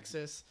set in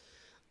Texas.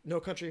 No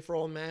Country for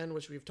Old Men,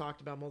 which we've talked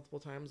about multiple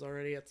times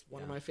already. It's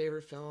one of my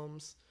favorite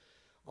films.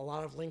 A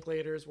lot of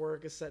Linklater's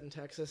work is set in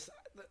Texas.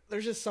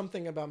 There's just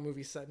something about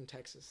movies set in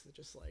Texas that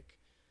just like,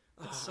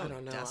 so I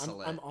don't know.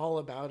 desolate. I'm all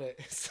about it.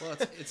 Well,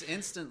 it's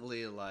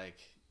instantly like,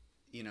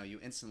 you know, you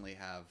instantly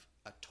have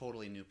a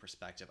totally new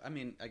perspective. I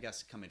mean, I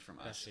guess coming from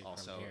us Especially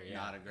also, from here,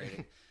 not a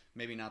great,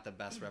 maybe not the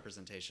best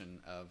representation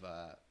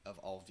of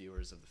all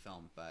viewers of the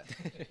film,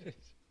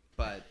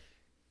 but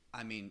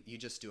I mean, you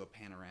just do a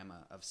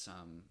panorama of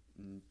some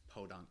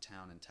podunk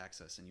town in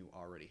Texas, and you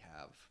already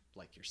have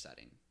like your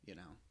setting, you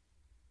know.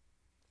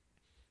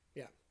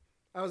 Yeah,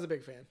 I was a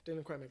big fan.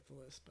 Didn't quite make the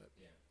list, but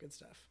good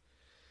stuff.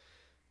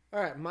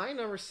 All right, my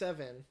number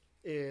 7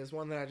 is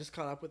one that I just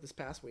caught up with this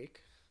past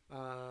week.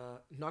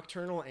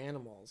 Nocturnal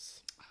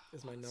Animals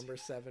is my number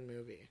 7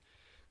 movie.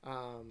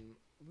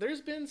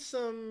 There's been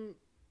some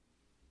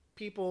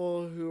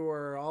people who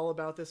are all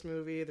about this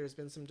movie. There's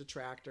been some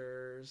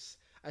detractors.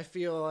 I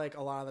feel like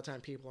a lot of the time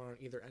people are on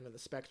either end of the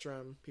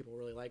spectrum. People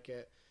really like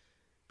it.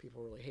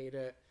 People really hate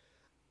it.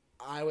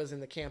 I was in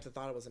the camp that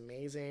thought it was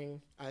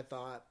amazing. I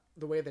thought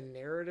the way the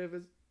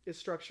narrative is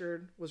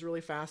structured was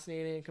really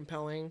fascinating and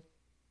compelling.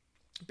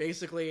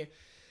 Basically,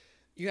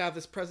 you have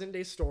this present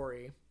day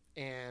story,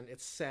 and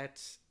it's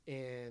set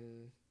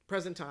in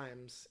present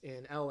times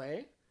in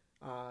LA.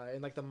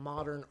 in like the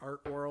modern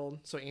art world.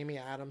 So Amy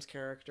Adams'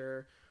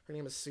 character, her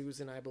name is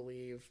Susan, I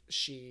believe.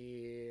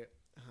 She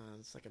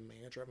is like a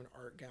manager of an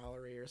art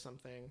gallery or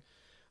something.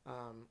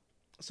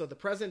 So the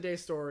present day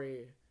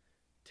story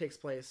takes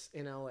place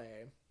in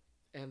LA,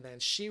 and then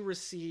she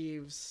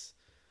receives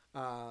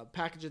a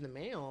package in the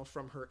mail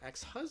from her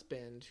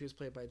ex-husband, who's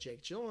played by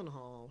Jake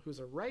Gyllenhaal, who's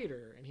a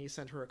writer, and he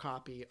sent her a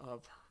copy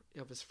of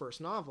his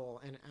first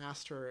novel and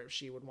asked her if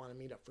she would want to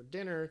meet up for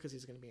dinner because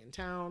he's going to be in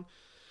town.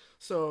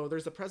 So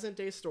there's the present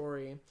day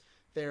story.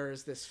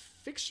 There's this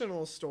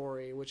fictional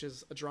story, which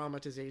is a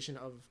dramatization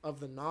of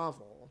the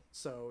novel.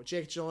 So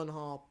Jake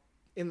Gyllenhaal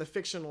in the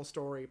fictional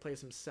story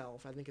plays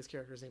himself. I think his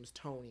character's name is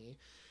Tony.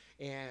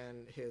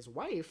 And his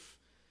wife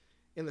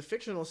in the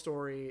fictional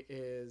story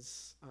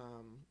is,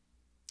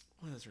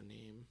 what is her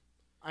name?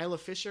 Isla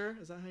Fisher,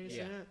 is that how you say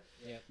it?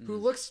 Yeah. Who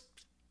looks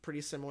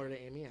pretty similar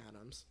to Amy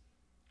Adams.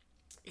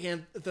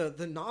 And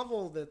the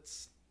novel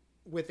that's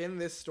within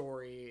this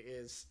story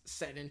is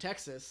set in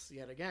Texas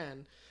yet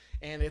again,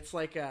 and it's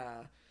like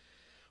a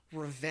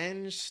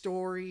revenge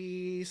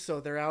story. So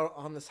they're out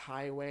on this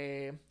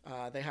highway.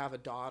 They have a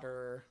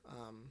daughter,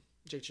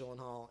 Jake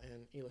Gyllenhaal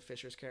and Isla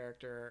Fisher's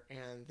character,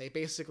 and they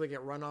basically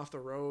get run off the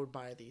road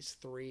by these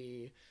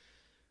three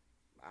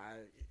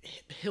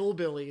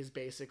hillbillies,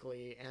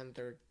 basically, and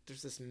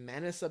there's this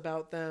menace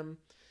about them.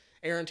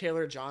 Aaron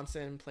Taylor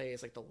Johnson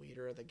plays like the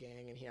leader of the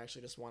gang, and he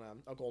actually just won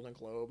a Golden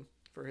Globe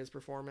for his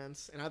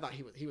performance, and I thought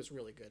he was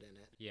really good in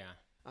it. Yeah,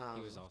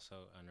 he was also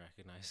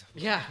unrecognizable.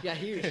 Yeah,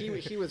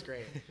 he was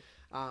great.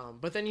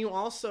 But then you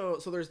also,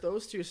 so there's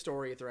those two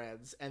story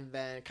threads, and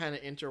then kind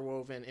of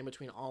interwoven in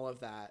between all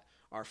of that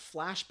are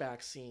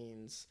flashback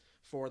scenes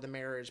for the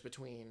marriage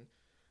between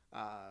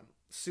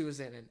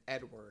Susan and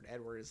Edward.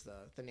 Edward is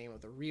the name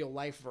of the real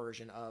life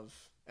version of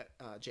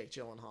Jake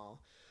Gyllenhaal.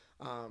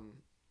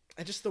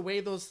 And just the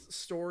way those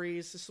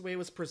stories, just the way it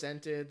was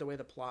presented, the way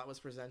the plot was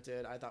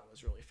presented, I thought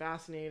was really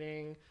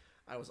fascinating.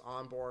 I was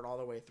on board all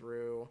the way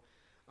through.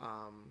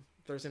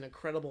 There's an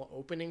incredible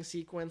opening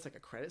sequence, like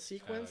a credit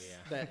sequence,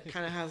 that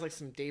kind of has like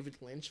some David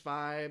Lynch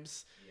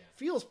vibes. Yeah.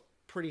 Feels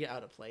pretty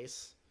out of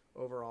place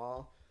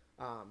overall.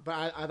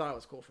 But I thought it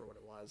was cool for what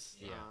it was.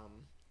 Yeah.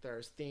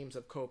 There's themes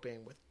of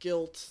coping with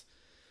guilt,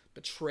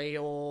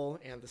 betrayal,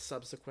 and the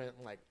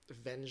subsequent like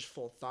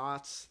vengeful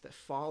thoughts that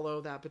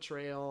follow that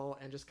betrayal,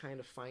 and just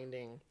kind of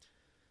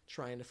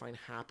trying to find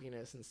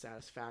happiness and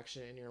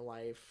satisfaction in your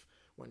life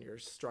when you're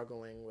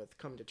struggling with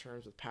coming to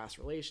terms with past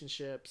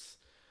relationships.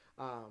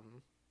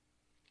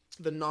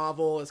 The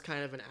novel is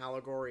kind of an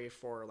allegory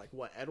for like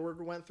what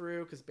Edward went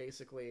through, because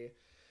basically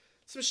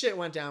some shit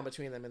went down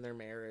between them in their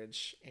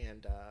marriage,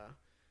 and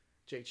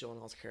Jake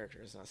Gyllenhaal's character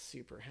is not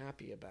super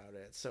happy about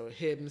it. So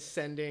him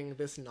sending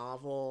this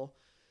novel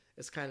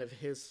is kind of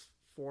his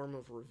form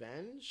of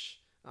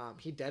revenge.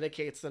 He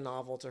dedicates the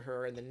novel to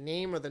her, and the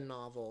name of the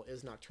novel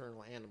is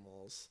Nocturnal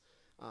Animals,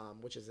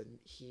 which is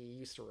he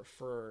used to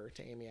refer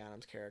to Amy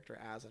Adams' character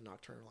as a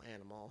nocturnal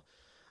animal.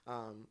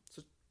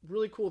 So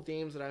really cool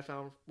themes that I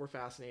found were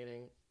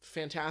fascinating.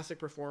 Fantastic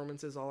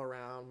performances all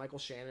around. Michael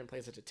Shannon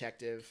plays a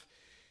detective.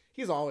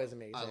 He's always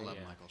amazing. I love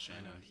Michael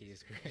Shannon. I know, he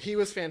is great. He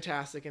was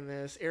fantastic in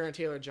this. Aaron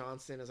Taylor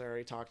Johnson, as I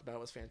already talked about,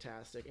 was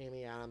fantastic.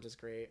 Amy Adams is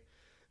great.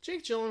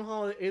 Jake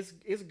Gyllenhaal is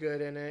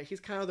good in it. He's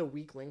kind of the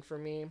weak link for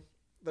me.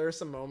 There are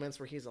some moments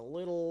where he's a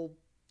little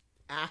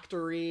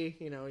actory.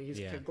 You know, he's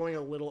going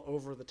a little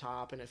over the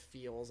top, and it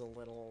feels a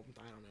little,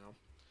 I don't know.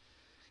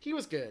 He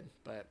was good,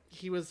 but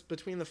he was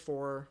between the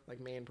four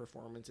like main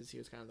performances. He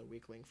was kind of the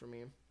weak link for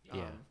me.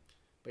 Yeah.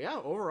 But yeah,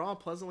 overall,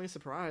 pleasantly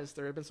surprised.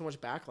 There had been so much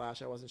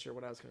backlash, I wasn't sure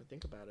what I was going to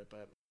think about it,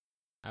 but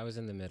I was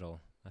in the middle.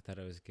 I thought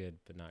it was good,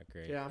 but not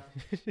great. Yeah.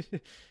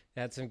 It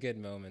had some good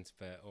moments,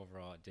 but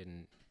overall it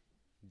didn't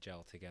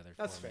gel together.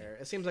 That's for fair.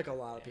 me. It seems like a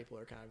lot of people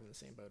are kind of in the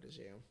same boat as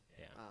you.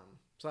 Yeah.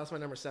 So that's my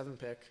number 7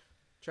 pick.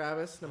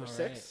 Travis, number All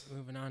 6. right,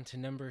 moving on to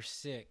number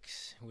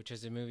 6, which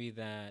is a movie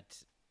that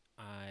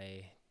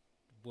I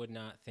would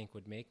not think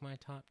would make my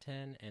top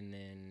 10, and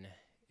then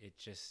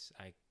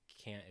I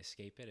can't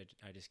escape it.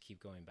 I just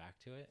keep going back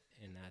to it,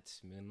 and that's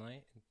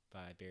Moonlight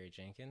by Barry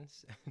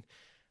Jenkins.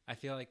 I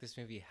feel like this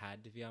movie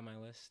had to be on my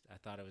list. I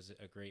thought it was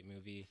a great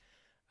movie.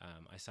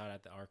 I saw it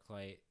at the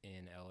ArcLight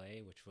in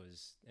LA, which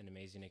was an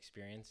amazing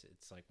experience.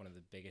 It's like one of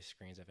the biggest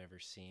screens I've ever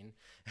seen.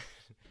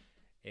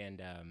 And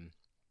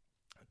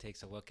it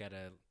takes a look at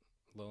a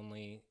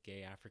lonely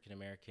gay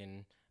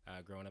African-American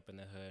growing up in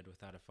the hood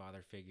without a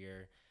father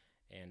figure,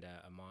 and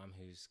a mom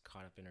who's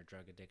caught up in her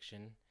drug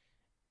addiction.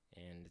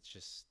 And it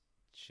just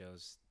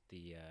shows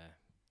the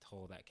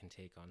toll that can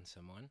take on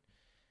someone.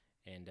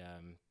 And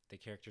the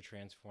character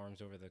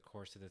transforms over the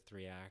course of the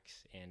 3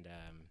 acts, and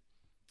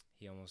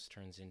he almost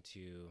turns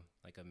into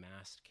like a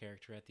masked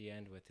character at the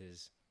end with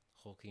his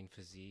hulking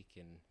physique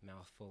and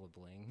mouth full of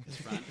bling.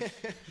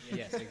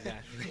 Yes,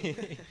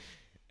 exactly.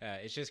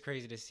 It's just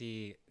crazy to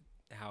see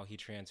how he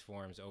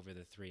transforms over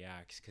the 3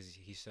 acts, because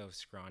he's so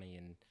scrawny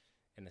in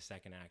the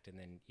second act, and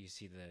then you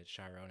see the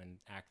Chiron in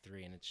Act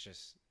 3, and it's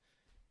just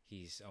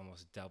he's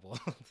almost doubled.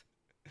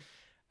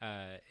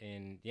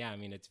 And yeah, I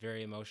mean, it's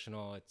very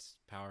emotional. It's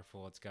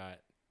powerful. It's got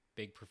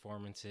big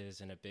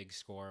performances and a big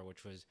score,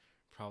 which was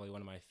probably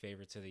one of my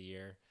favorites of the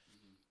year.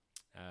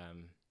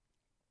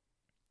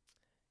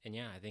 And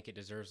yeah, I think it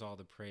deserves all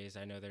the praise.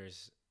 I know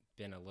there's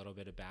been a little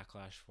bit of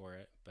backlash for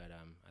it, but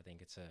I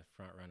think it's a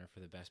front runner for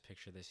the best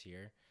picture this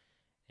year.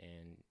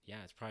 And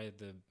yeah, it's probably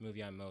the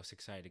movie I'm most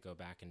excited to go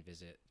back and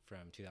visit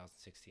from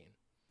 2016.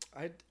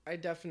 I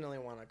definitely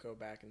want to go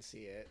back and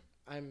see it.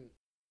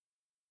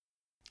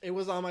 It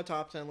was on my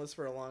top 10 list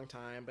for a long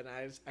time, but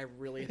I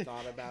really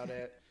thought about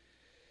it,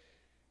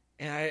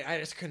 and I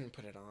just couldn't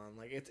put it on.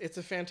 Like it's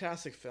a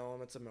fantastic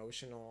film. It's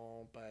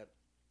emotional, but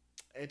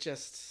it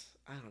just,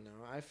 I don't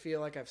know. I feel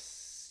like I've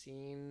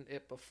seen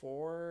it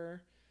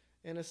before,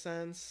 in a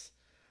sense.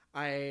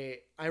 I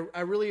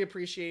really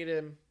appreciate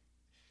him.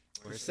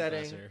 The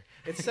setting.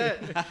 It's set.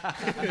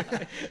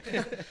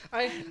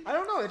 I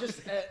don't know. It just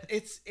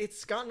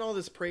it's gotten all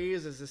this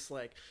praise as this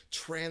like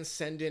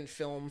transcendent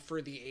film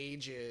for the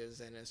ages,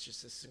 and it's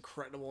just this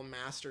incredible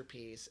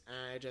masterpiece.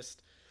 And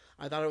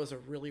I thought it was a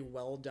really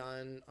well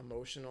done,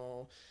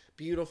 emotional,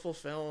 beautiful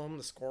film.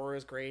 The score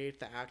is great.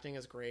 The acting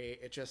is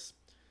great. It just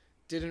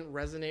didn't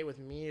resonate with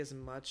me as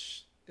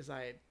much as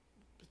I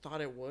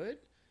thought it would.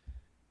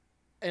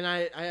 And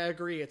I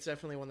agree, it's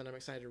definitely one that I'm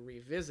excited to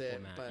revisit.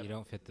 Well, Matt, but you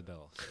don't fit the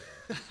bill.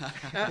 So.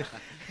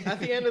 at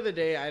the end of the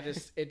day,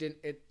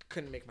 it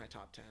couldn't make my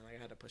top 10. Like,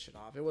 I had to push it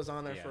off. It was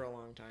on there for a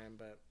long time,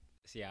 but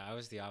So yeah, I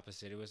was the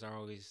opposite. It was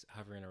always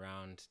hovering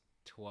around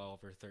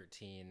 12 or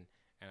 13,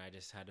 and I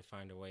just had to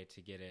find a way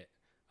to get it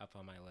up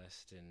on my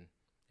list, and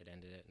it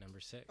ended at number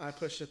 6. I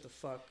pushed it the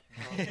fuck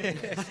off the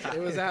list.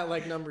 It was at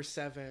like number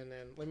 7,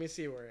 and let me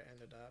see where it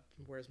ended up.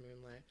 Where's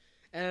Moonlight?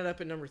 Ended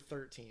up at number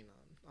 13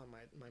 on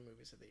my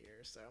movies of the year.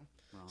 So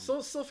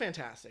still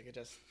fantastic. It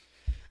just,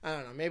 I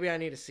don't know, maybe I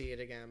need to see it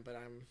again, but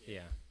I'm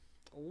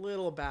a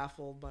little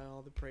baffled by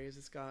all the praise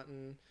it's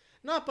gotten.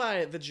 Not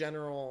by the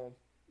general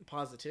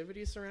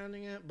positivity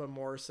surrounding it, but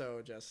more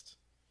so just,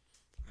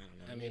 I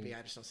don't know, maybe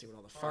I just don't see what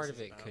all the fuss part is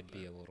of it about, could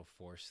be a little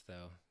forced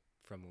though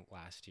from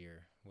last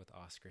year with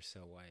Oscar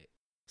So White.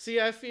 See,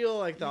 I feel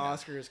like the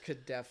Oscars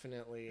could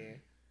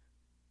definitely,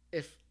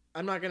 if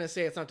I'm not going to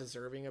say it's not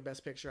deserving of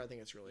Best Picture. I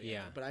think it's really good.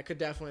 But I could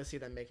definitely see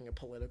them making a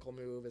political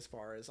move as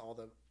far as all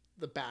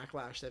the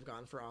backlash they've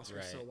gotten for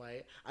Oscar So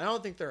White. I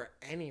don't think there are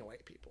any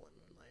white people in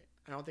Moonlight.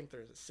 I don't think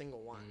there's a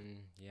single one.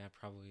 Yeah,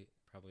 probably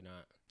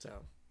not. So,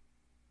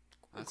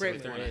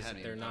 great movie.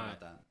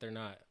 They're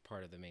not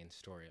part of the main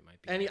story. It might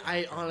be.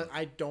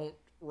 I don't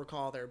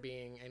recall there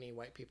being any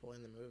white people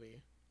in the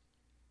movie.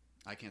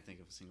 I can't think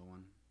of a single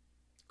one.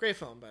 Great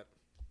film, but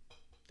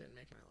didn't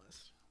make my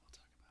list.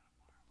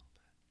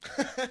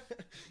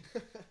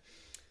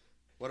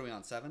 What are we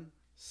on, 7?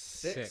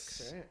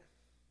 6. Right?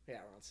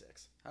 Yeah, we're on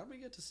 6. How did we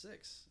get to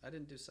 6? I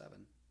didn't do 7.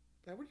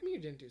 What do you mean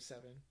you didn't do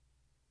 7?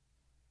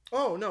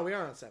 Oh, no, we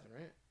are on 7,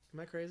 right? Am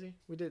I crazy?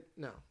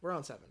 No, we're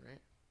on 7, right?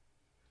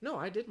 No,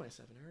 I did my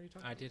 7. I already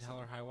talked about it. I did Hell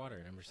or High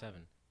Water, number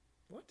 7.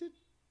 What did...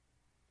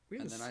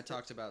 And then I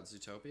talked about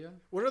Zootopia.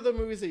 What are the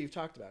movies that you've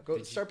talked about?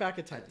 Start back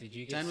at 10. Did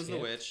you get 10 was skipped?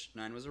 The Witch,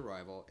 9 was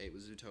Arrival, 8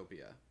 was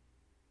Zootopia.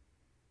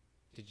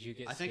 Did you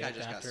get I think I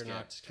just got after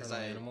skipped because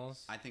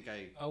Animals? I think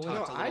I Oh,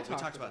 wait. we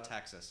talked about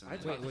Texas.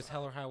 And Wait, was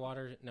Hell or High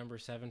Water number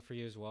 7 for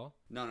you as well?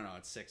 No,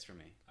 it's 6 for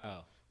me.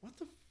 Oh. What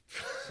the...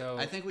 So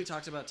I think we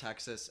talked about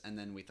Texas, and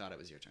then we thought it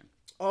was your turn.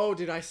 Oh,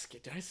 did I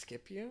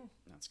skip you?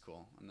 That's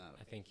cool. I'm not.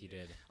 I think you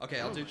did. Okay,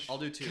 I'll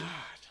do 2. God.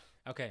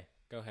 Okay,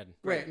 go ahead.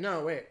 Wait,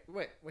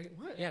 what?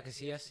 Yeah, because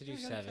he has to do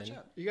 7.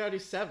 You gotta do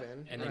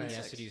 7. And then he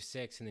has to do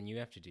 6, and then you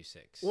have to do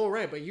 6. Well,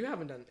 right, but you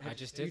haven't done... I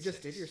just did You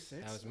just 6. did your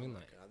 6? That was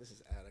Moonlight. Oh, God, this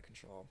is out of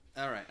control.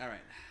 All right.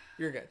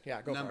 You're good.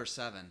 Yeah, go Number for it.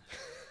 7,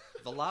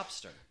 The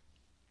Lobster.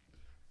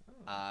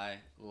 I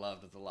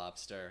loved The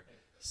Lobster.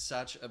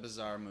 Such a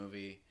bizarre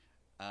movie.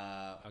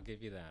 I'll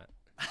give you that.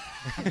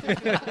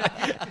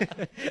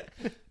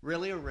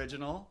 Really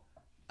original.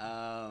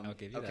 I'll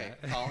give you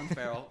that. Colin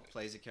Farrell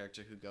plays a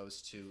character who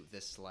goes to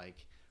this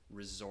like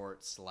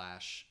resort /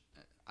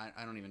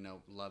 I don't even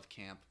know, love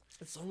camp.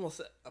 It's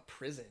almost a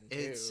prison, too.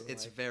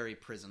 It's very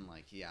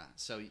prison-like, yeah.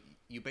 So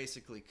you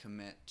basically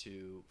commit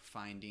to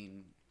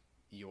finding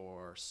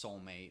your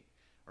soulmate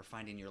or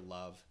finding your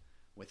love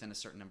within a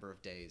certain number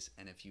of days,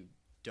 and if you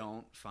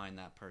don't find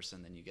that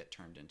person, then you get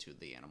turned into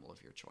the animal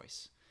of your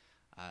choice.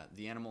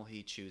 The animal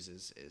he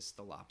chooses is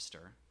the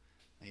lobster.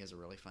 He has a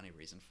really funny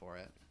reason for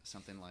it.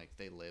 Something like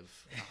they live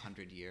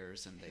 100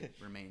 years and they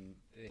remain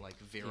like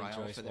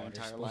virile for their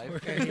entire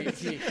life.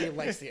 he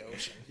likes the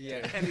ocean.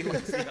 Yeah, and he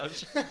likes the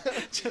ocean.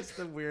 Just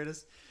the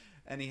weirdest.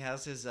 And he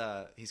has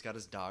he's got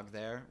his dog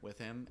there with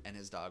him, and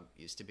his dog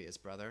used to be his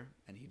brother,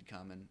 and he'd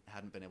come and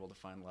hadn't been able to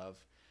find love.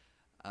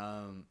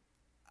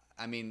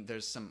 I mean,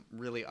 there's some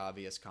really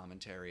obvious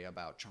commentary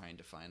about trying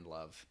to find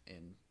love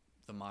in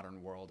the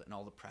modern world and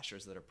all the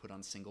pressures that are put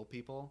on single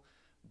people,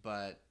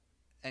 but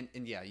and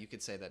yeah, you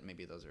could say that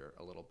maybe those are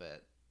a little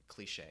bit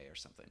cliche or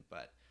something,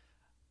 but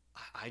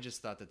I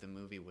just thought that the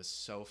movie was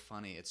so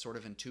funny. It's sort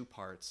of in 2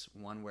 parts,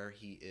 one where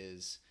he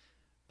is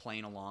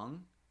playing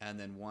along and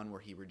then one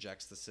where he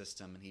rejects the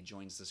system and he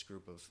joins this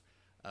group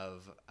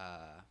of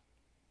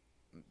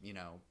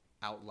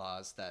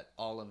outlaws that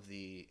all of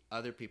the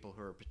other people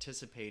who are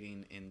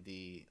participating in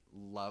the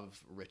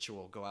love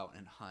ritual go out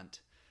and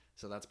hunt.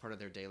 So that's part of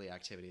their daily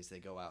activities. They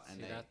go out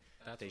and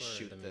they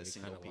shoot the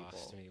single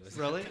people.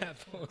 Really?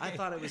 I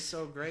thought it was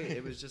so great.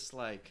 It was just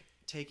like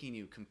taking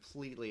you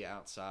completely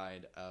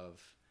outside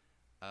of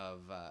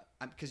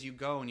because you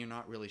go and you're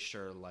not really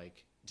sure,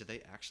 like, do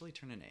they actually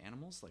turn into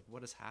animals? Like,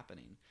 what is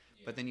happening?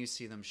 Yeah. But then you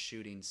see them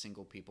shooting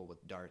single people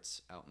with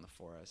darts out in the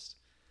forest.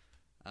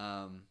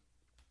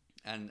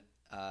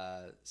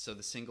 So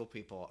the single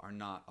people are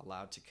not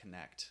allowed to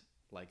connect.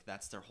 Like,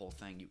 that's their whole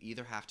thing. You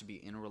either have to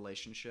be in a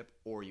relationship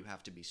or you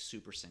have to be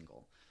super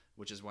single,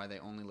 which is why they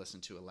only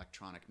listen to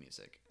electronic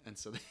music. And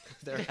so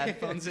their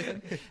headphones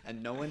in,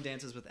 and no one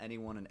dances with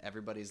anyone, and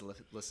everybody's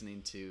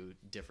listening to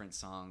different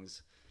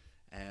songs.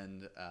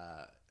 And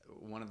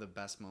one of the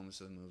best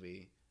moments of the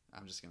movie,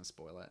 I'm just going to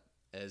spoil it,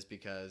 is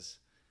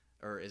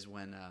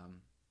when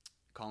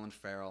Colin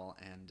Farrell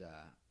and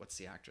what's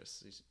the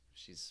actress?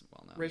 She's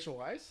well known. Rachel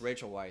Weisz?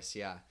 Rachel Weisz,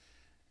 yeah.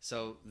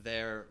 So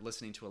they're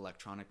listening to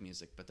electronic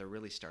music, but they're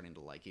really starting to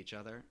like each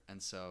other. And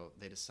so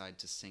they decide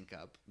to sync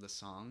up the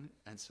song.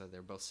 And so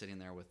they're both sitting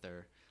there with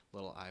their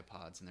little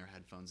iPods and their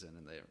headphones in,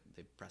 and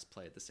they press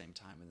play at the same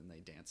time, and then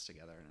they dance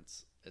together. And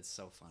it's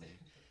so funny.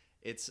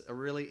 It's a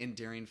really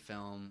endearing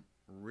film,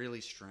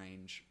 really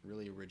strange,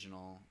 really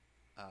original,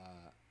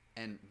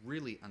 and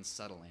really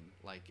unsettling.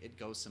 Like, it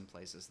goes some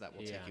places that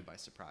will take you by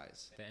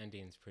surprise. The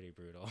ending's pretty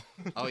brutal.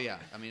 Oh, yeah.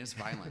 I mean, it's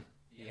violent.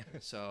 Yeah.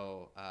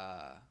 So,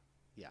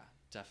 yeah,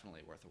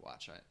 definitely worth a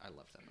watch. I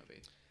love that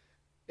movie.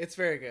 It's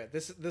very good.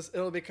 This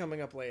it'll be coming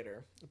up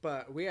later,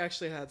 but we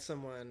actually had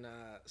someone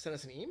send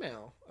us an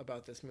email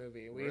about this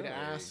movie. We had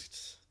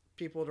asked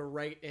people to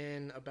write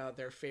in about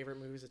their favorite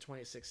movies of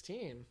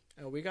 2016.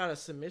 We got a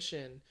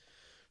submission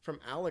from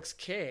Alex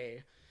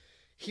K.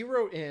 He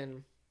wrote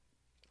in,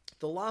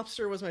 "The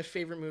Lobster was my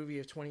favorite movie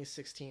of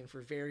 2016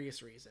 for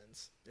various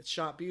reasons. It's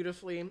shot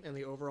beautifully, and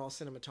the overall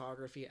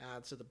cinematography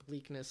adds to the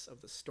bleakness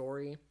of the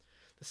story.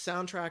 The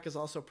soundtrack is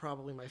also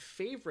probably my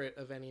favorite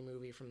of any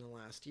movie from the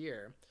last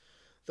year.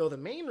 Though the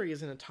main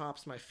reason it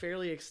tops my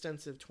fairly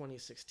extensive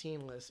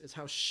 2016 list is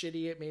how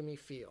shitty it made me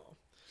feel.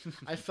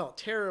 I felt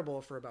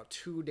terrible for about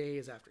 2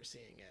 days after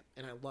seeing it,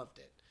 and I loved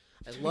it.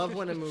 I love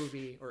when a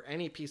movie, or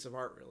any piece of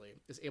art really,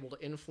 is able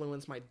to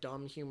influence my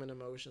dumb human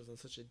emotions on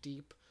such a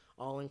deep,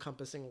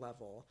 all-encompassing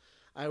level.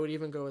 I would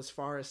even go as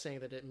far as saying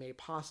that it may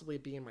possibly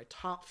be in my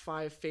top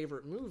 5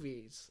 favorite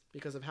movies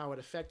because of how it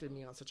affected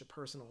me on such a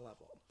personal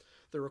level.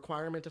 The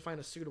requirement to find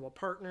a suitable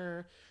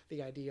partner,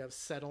 the idea of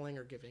settling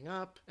or giving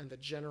up, and the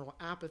general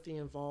apathy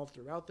involved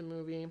throughout the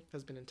movie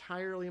has been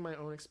entirely my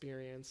own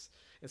experience,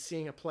 and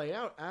seeing it play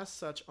out as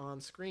such on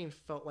screen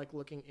felt like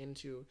looking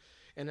into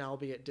an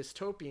albeit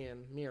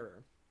dystopian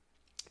mirror.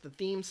 The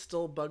themes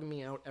still bug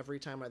me out every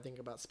time I think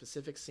about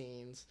specific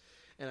scenes,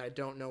 and I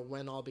don't know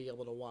when I'll be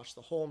able to watch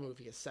the whole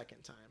movie a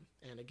second time.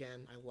 And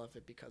again, I love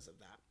it because of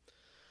that."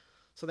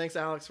 So thanks,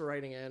 Alex, for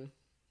writing in.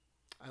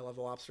 I love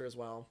The Lobster as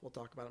well. We'll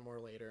talk about it more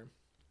later.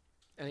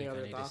 Any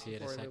other thoughts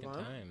before we move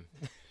on? Time.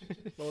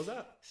 What was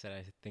that? Said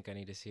I think I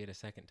need to see it a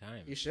second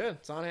time. You should.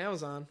 It's on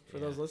Amazon for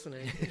those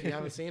listening. If you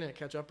haven't seen it,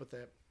 catch up with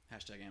it.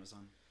 Hashtag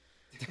Amazon.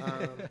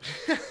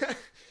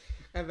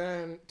 And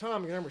then,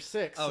 Tom, your number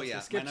 6. Oh,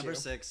 yeah. My number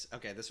 6.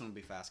 Okay, this one will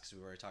be fast because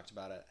we already talked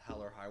about it.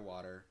 Hell or High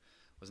Water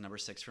was number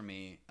 6 for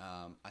me.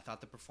 I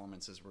thought the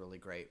performances were really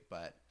great,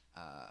 but,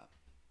 I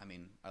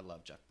mean, I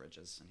love Jeff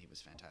Bridges, and he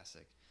was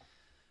fantastic.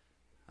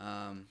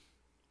 I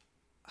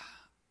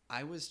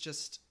was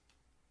just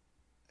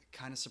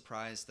kind of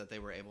surprised that they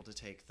were able to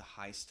take the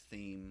heist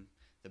theme,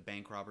 the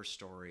bank robber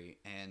story,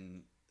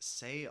 and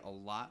say a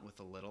lot with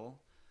a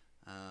little.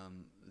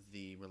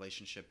 The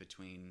relationship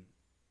between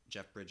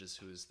Jeff Bridges,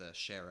 who is the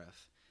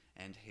sheriff,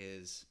 and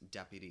his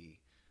deputy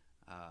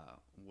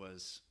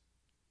was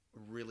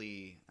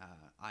really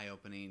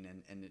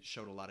eye-opening, and it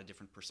showed a lot of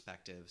different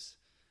perspectives.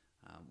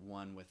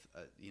 One with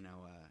a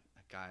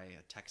guy,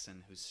 a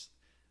Texan, who's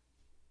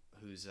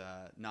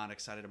not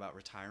excited about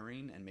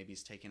retiring, and maybe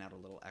he's taking out a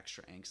little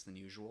extra angst than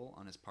usual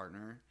on his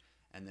partner,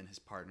 and then his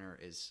partner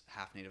is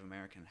half Native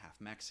American,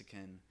 half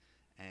Mexican,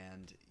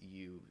 and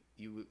you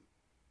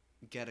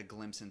get a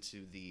glimpse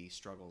into the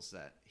struggles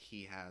that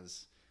he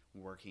has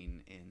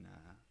working in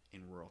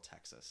rural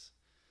Texas.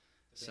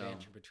 The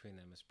banter between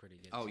them is pretty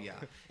good. Oh yeah,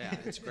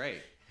 it's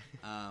great,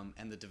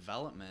 and the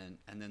development,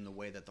 and then the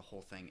way that the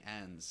whole thing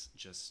ends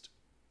just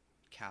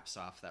caps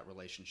off that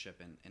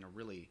relationship in a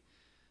really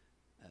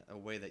a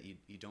way that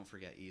you don't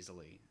forget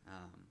easily.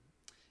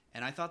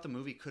 And I thought the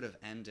movie could have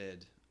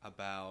ended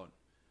about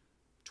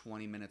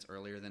 20 minutes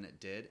earlier than it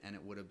did, and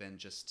it would have been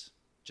just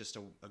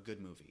a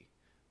good movie.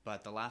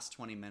 But the last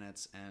 20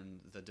 minutes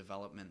and the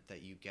development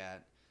that you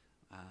get,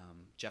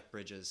 Jeff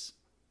Bridges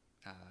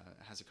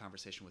has a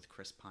conversation with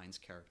Chris Pine's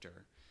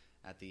character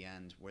at the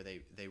end where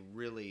they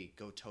really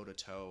go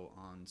toe-to-toe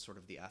on sort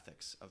of the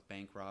ethics of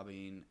bank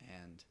robbing,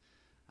 and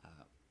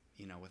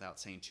without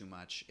saying too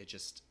much,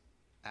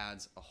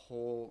 adds a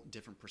whole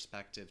different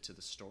perspective to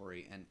the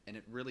story, and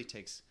it really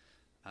takes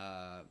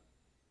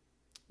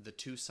the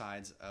two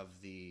sides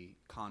of the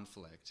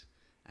conflict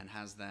and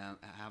has them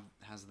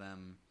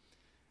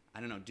I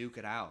don't know, duke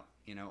it out,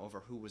 over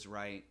who was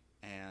right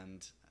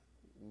and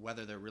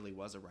whether there really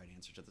was a right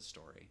answer to the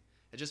story.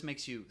 It just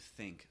makes you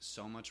think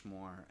so much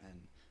more,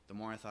 and the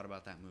more I thought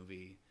about that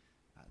movie,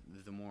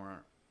 the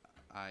more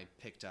I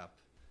picked up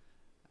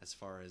as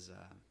far as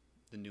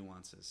the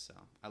nuances. So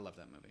I love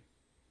that movie.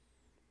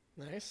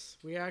 Nice.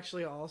 We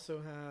actually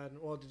also had.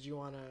 Well, did you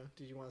wanna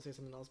say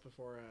something else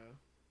before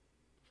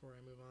I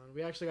move on?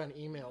 We actually got an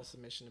email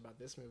submission about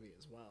this movie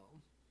as well.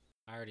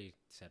 I already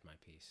said my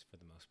piece for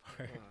the most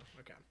part.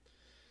 Okay.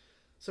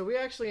 So we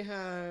actually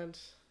had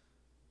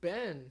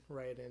Ben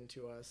write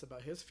into us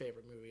about his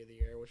favorite movie of the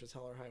year, which was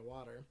Hell or High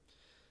Water.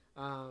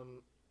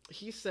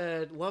 He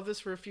said, "Love this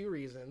for a few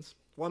reasons.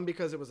 One,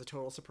 because it was a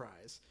total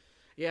surprise.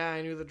 Yeah,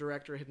 I knew the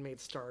director had made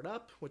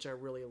Startup, which I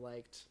really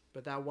liked,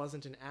 but that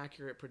wasn't an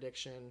accurate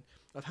prediction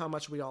of how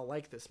much we all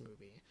like this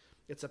movie.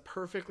 It's a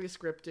perfectly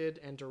scripted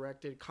and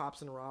directed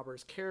cops and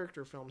robbers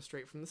character film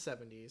straight from the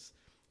 70s,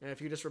 and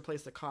if you just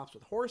replace the cops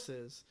with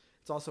horses,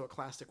 it's also a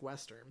classic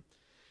Western.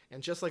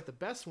 And just like the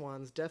best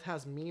ones, death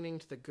has meaning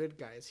to the good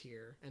guys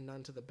here and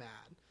none to the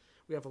bad.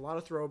 We have a lot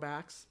of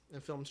throwbacks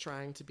and films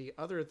trying to be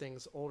other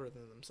things older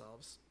than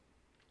themselves.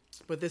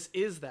 But this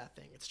is that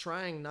thing. It's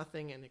trying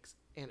nothing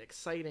and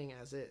exciting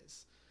as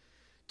is.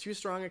 Too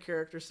strong a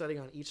character study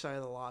on each side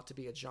of the law to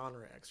be a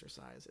genre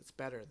exercise. It's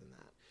better than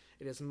that.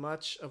 It is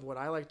much of what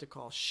I like to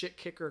call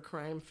shit-kicker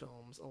crime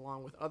films,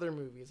 along with other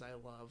movies I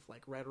love,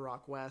 like Red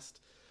Rock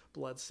West,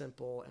 Blood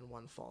Simple, and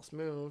One False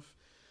Move."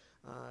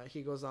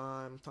 He goes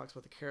on, talks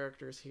about the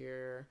characters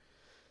here.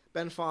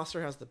 Ben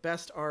Foster has the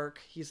best arc.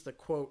 He's the,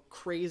 quote,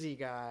 crazy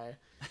guy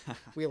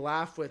we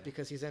laugh with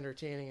because he's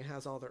entertaining and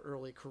has all the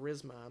early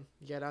charisma.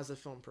 Yet as the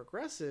film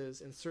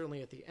progresses, and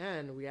certainly at the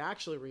end, we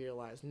actually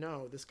realize,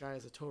 no, this guy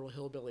is a total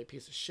hillbilly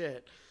piece of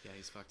shit. Yeah,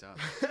 he's fucked up.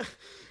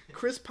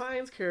 Chris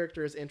Pine's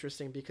character is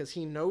interesting because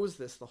he knows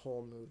this the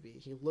whole movie.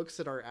 He looks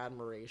at our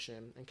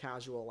admiration and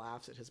casual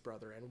laughs at his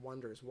brother and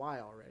wonders why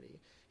already.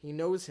 He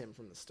knows him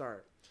from the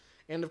start.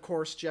 And of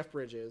course, Jeff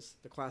Bridges,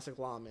 the classic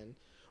lawman.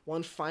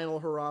 One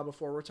final hurrah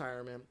before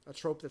retirement, a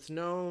trope that's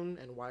known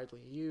and widely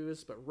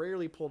used, but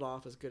rarely pulled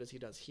off as good as he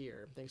does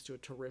here, thanks to a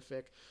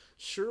terrific,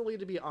 surely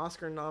to be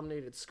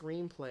Oscar-nominated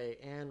screenplay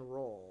and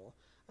role.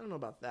 I don't know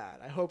about that.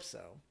 I hope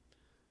so.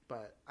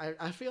 But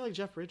I feel like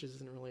Jeff Bridges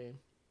isn't really...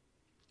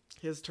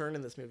 His turn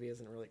in this movie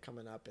isn't really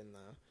coming up in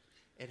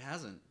the... It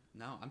hasn't.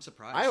 No, I'm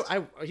surprised.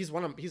 that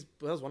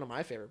was one of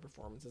my favorite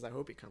performances. I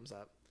hope he comes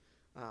up.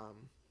 Where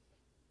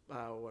did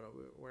I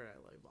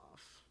leave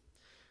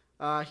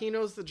off? He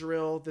knows the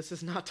drill. This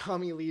is not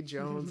Tommy Lee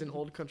Jones in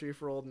Old Country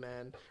for Old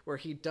Men, where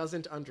he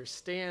doesn't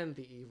understand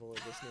the evil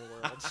of this new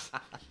world.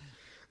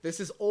 This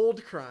is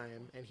old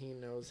crime, and he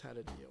knows how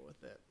to deal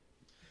with it.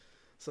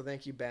 So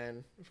thank you,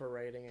 Ben, for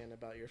writing in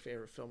about your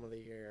favorite film of the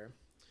year.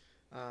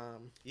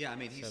 Yeah, I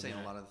mean, he's So saying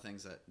then a lot of the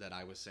things that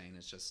I was saying.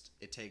 It's just,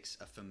 it takes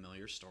a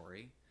familiar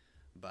story,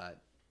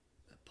 but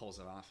it pulls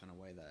it off in a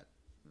way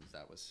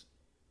that was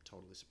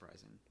totally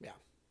surprising. Yeah,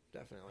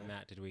 definitely.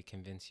 Matt, did we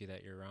convince you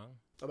that you're wrong?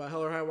 About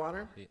Hell or High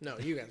Water? No,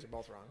 you guys are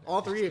both wrong.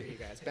 All three of you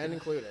guys, Ben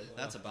included.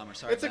 That's a bummer.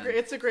 Sorry, It's Ben.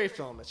 it's a great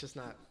film. It's just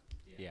not...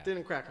 Yeah.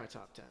 Didn't crack my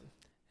top 10.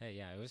 Hey,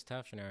 yeah, it was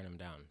tough narrowing them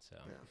down, so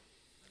Yeah.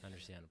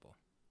 understandable.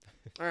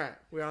 All right,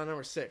 we're on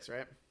number 6,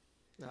 right?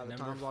 Now that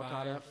Number Tom's all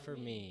caught 5 up. for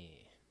me.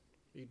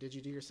 Did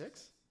you do your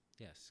 6?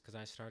 Yes, because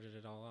I started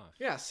it all off.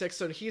 Yeah, 6.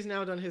 So he's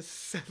now done his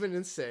 7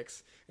 and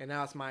 6, and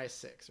now it's my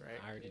 6, right?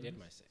 I already did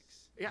my 6.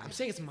 Yeah, I'm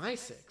saying it's my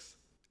 6.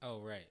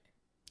 Oh, right.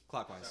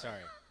 Clockwise.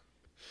 Sorry.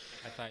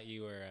 I thought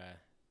you were...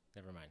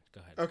 Never mind.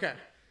 Go ahead. Okay.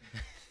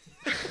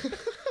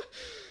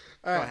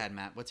 Go ahead,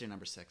 Matt. What's your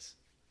number 6?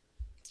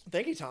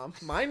 Thank you, Tom.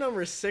 My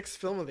number 6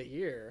 film of the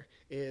year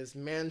is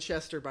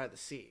Manchester by the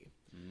Sea,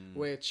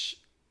 which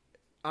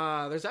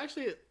there's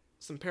actually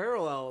some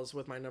parallels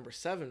with my number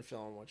 7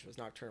 film, which was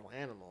Nocturnal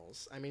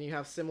Animals. I mean, you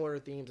have similar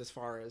themes as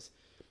far as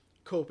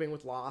coping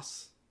with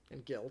loss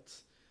and guilt.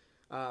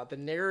 The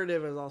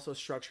narrative is also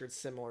structured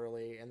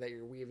similarly in that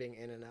you're weaving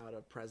in and out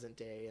of present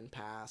day and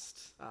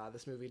past.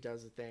 This movie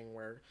does a thing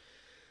where...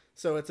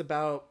 So it's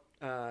about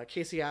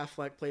Casey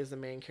Affleck plays the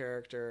main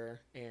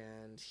character,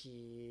 and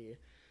he...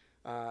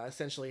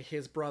 essentially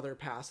his brother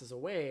passes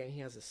away and he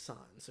has a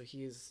son, so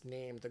he's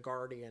named the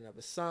guardian of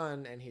his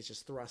son, and he's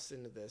just thrust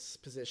into this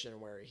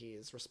position where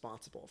he's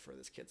responsible for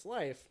this kid's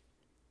life,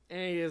 and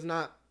he is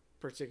not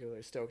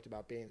particularly stoked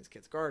about being this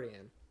kid's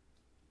guardian.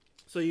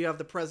 So you have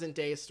the present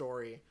day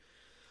story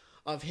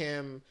of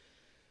him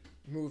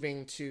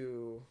moving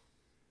to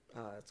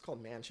it's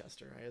called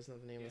Manchester, right? Isn't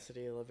that the name of the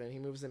city they live in? He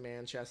moves to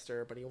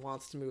Manchester, but he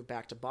wants to move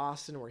back to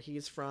Boston, where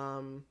he's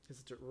from.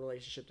 His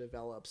relationship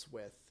develops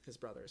with his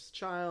brother's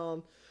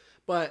child.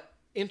 But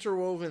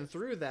interwoven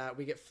through that,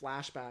 we get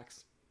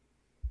flashbacks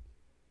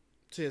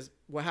to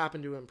what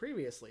happened to him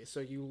previously.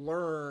 So you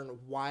learn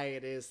why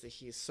it is that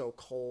he's so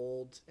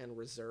cold and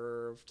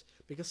reserved,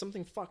 because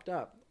something fucked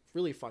up,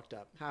 really fucked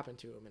up, happened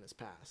to him in his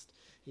past.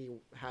 he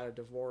had a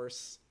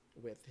divorce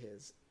with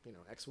his,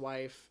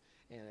 ex-wife,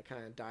 and it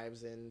kind of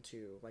dives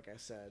into, like I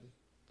said,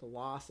 the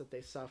loss that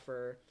they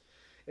suffer.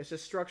 It's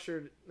just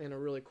structured in a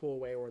really cool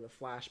way where the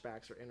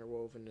flashbacks are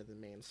interwoven into the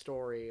main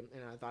story,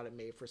 and I thought it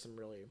made for some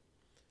really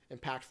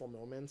impactful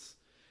moments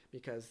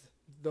because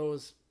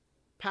those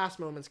past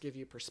moments give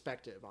you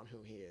perspective on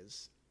who he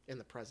is in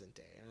the present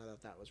day, and I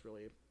thought that was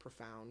really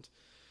profound.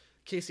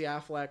 Casey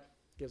Affleck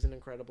gives an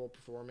incredible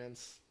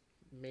performance.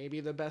 Maybe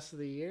the best of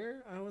the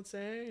year, I would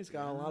say. He's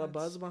got a lot of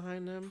buzz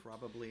behind him.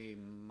 Probably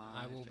my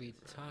I will be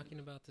favorite. talking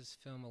about this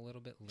film a little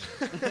bit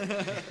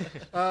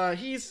later.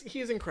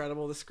 He's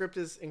incredible. The script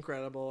is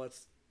incredible.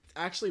 It's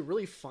actually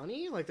really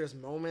funny. Like, there's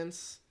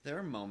moments There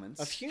are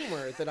moments of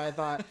humor that I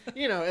thought,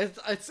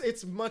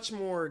 it's much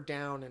more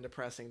down and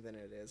depressing than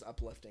it is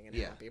uplifting and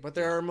happy. But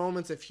there are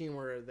moments of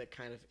humor that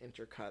kind of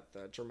intercut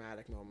the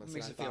dramatic moments. It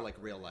makes that it I feel thought like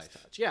were real a nice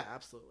life. touch. Yeah,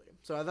 absolutely.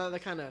 So I thought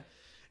that kind of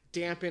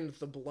dampened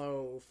the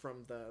blow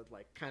from the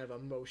kind of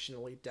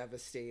emotionally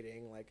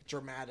devastating,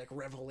 dramatic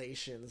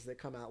revelations that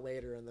come out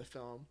later in the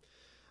film.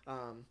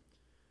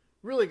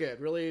 Really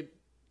good, really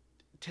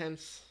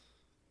tense,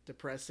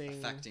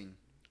 depressing,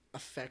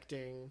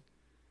 affecting,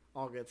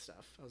 all good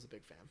stuff. I was a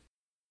big fan.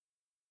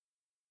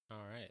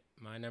 All right.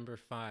 My number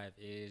 5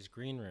 is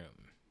Green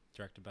Room,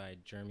 directed by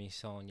Jeremy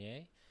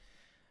Saulnier.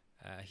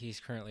 He's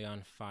currently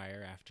on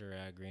fire after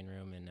Green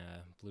Room and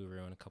Blue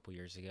Ruin a couple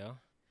years ago.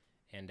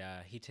 And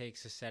he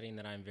takes a setting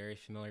that I'm very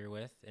familiar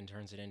with and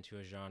turns it into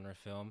a genre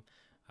film.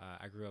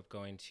 I grew up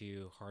going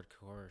to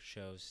hardcore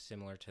shows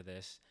similar to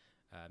this,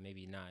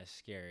 maybe not as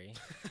scary.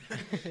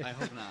 I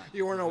hope not.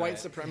 You weren't a white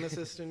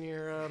supremacist in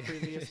your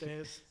previous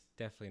days?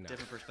 Definitely not.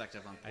 Different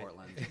perspective on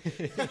Portland.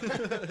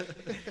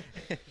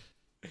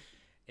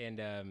 And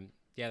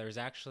there was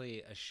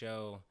actually a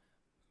show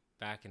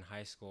back in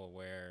high school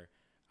where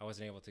I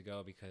wasn't able to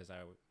go because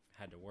I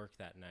had to work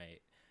that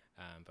night.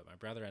 But my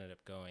brother ended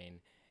up going,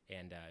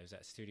 and it was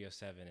at Studio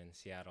 7 in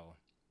Seattle.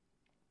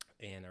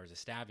 And there was a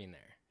stabbing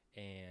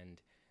there,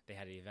 and they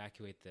had to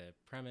evacuate the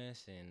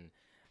premise, and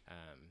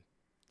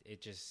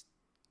it just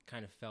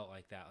kind of felt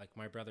like that. Like,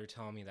 my brother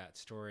telling me that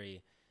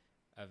story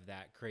of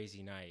that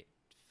crazy night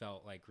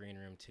felt like Green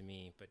Room to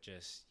me, but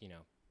just,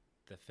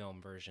 the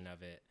film version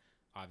of it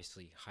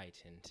obviously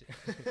heightened.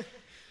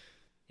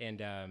 And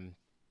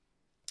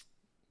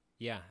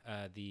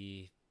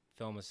the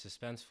film was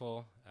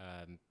suspenseful.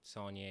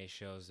 Saulnier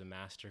shows a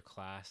master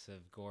class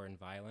of gore and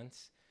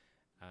violence.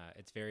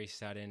 It's very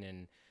sudden,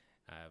 and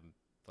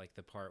like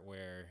the part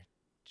where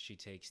she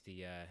takes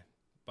the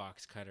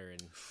box cutter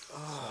and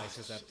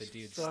slices up the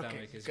dude's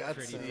stomach is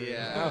pretty brutal.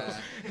 Yeah. That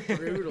was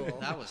brutal.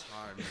 That was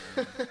hard,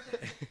 man.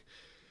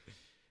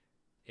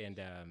 And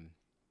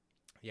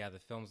the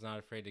film's not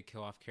afraid to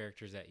kill off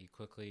characters that you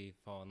quickly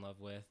fall in love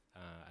with.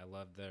 I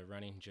love the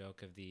running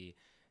joke of the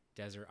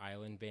Desert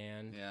Island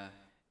Band. Yeah.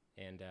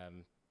 And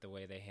the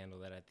way they handle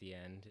that at the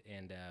end.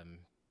 And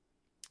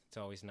it's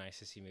always nice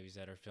to see movies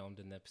that are filmed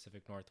in the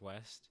Pacific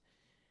Northwest.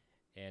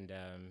 And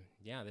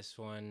this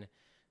one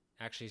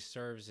actually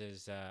serves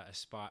as a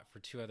spot for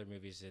 2 other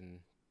movies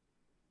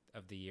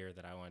of the year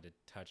that I wanted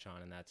to touch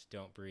on, and that's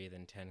Don't Breathe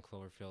and 10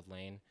 Cloverfield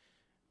Lane,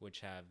 which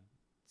have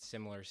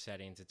similar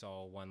settings. It's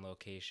all one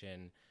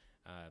location,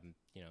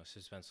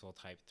 suspenseful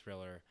type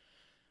thriller.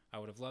 I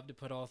would have loved to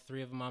put all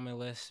 3 of them on my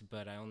list,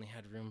 but I only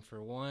had room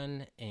for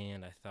 1,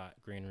 and I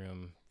thought Green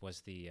Room was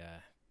the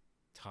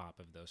top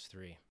of those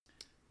 3.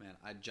 Man,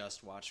 I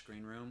just watched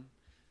Green Room,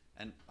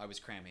 and I was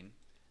cramming.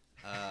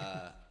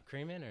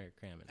 Creamin' or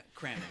cramming?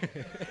 Cramming.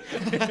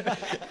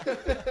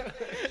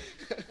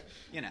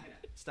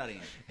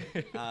 Studying.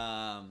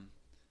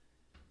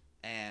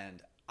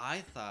 And I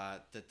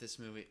thought that this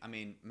movie,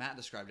 Matt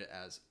described it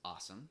as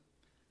awesome.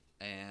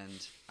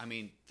 And,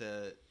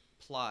 the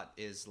plot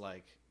is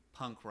like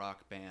punk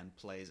rock band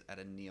plays at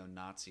a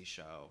neo-Nazi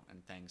show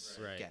and things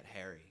get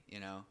hairy,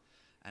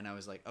 And I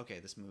was like, okay,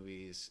 this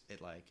movie's,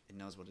 it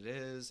knows what it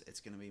is.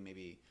 It's going to be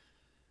maybe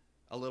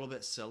a little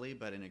bit silly,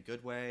 but in a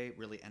good way,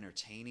 really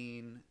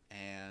entertaining.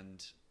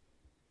 And,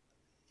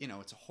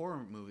 it's a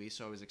horror movie,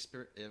 so I was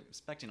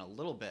expecting a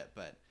little bit,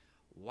 but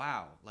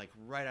wow,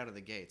 right out of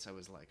the gates, I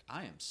was like,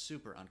 I am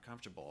super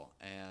uncomfortable.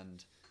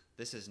 And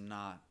this is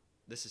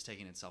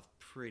taking itself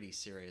pretty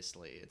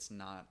seriously. It's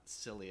not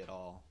silly at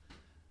all.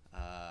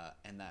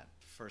 And that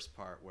first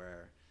part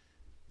where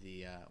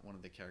the one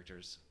of the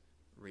characters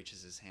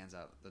reaches his hands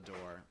out the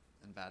door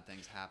and bad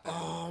things happen.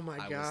 Oh my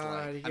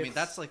God. Was like,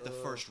 that's like the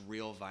first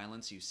real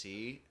violence you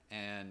see,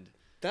 and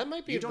that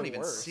might be you don't the even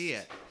worst. see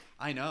it.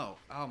 I know.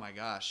 Oh my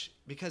gosh.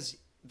 Because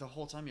the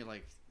whole time you're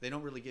like, they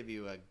don't really give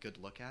you a good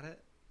look at it.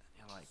 And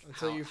you're like,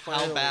 Until you how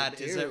finally bad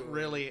do. is it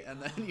really?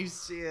 And then you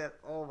see it.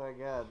 Oh my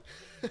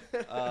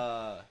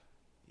God.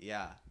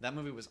 Yeah, that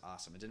movie was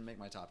awesome. It didn't make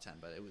my top 10,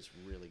 but it was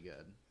really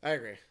good. I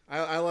agree.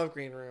 I love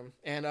Green Room,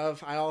 and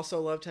I also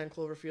love 10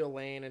 Cloverfield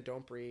Lane and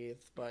Don't Breathe.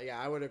 But yeah,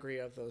 I would agree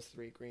of those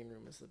 3, Green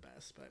Room is the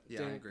best. But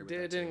yeah, I agree with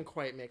that it didn't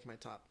quite make my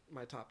top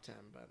 10,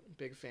 but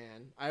big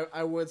fan.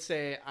 I would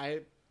say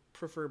I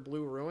prefer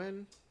Blue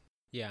Ruin.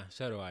 Yeah,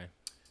 so do I.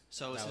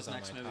 So is That his was on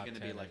next my movie top going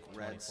to be 10 like of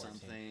Red 2014.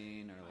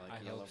 something or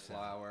like I Yellow hope so.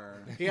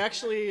 Flower? He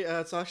actually,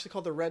 it's actually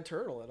called The Red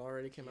Turtle. It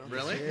already came out.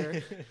 Really?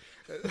 This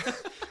year.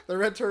 The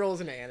Red Turtle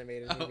is an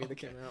animated movie that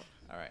came out.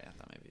 All right, I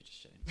thought maybe you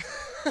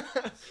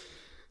just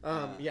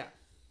shitting. Yeah,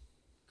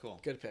 Cool.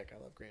 good pick.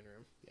 I love Green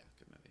Room. Yeah,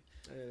 good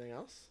movie. Anything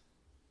else?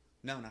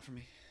 No, not for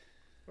me.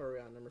 Where are we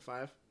on? Number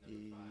 5?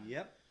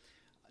 Yep.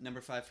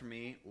 Number 5 for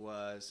me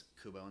was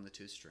Kubo and the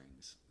Two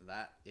Strings.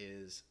 That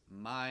is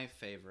my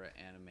favorite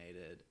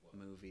animated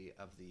movie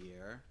of the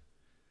year.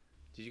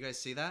 Did you guys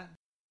see that?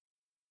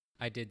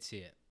 I did see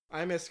it.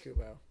 I miss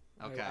Kubo.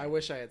 Okay. I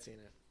wish I had seen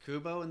it.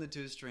 Kubo and the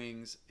Two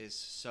Strings is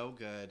so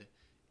good.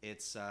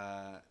 It's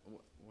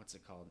what's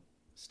it called?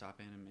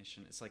 Stop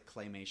animation. It's like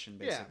claymation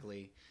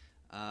basically.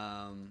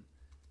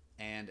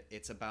 And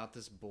it's about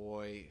this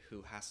boy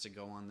who has to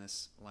go on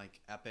this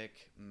like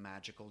epic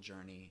magical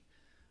journey.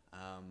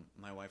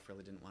 My wife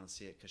really didn't want to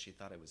see it because she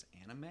thought it was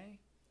anime.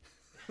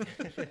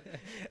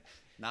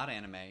 Not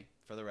anime,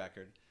 for the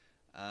record.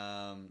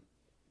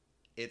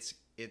 It's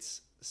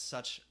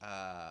such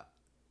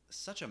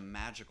a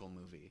magical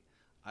movie.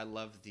 I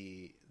love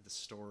the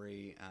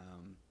story,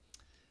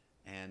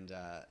 and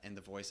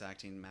the voice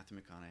acting. Matthew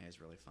McConaughey is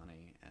really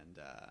funny, and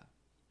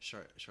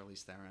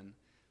Charlize Theron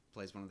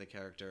plays one of the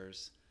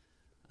characters.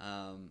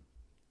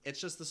 It's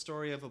just the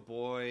story of a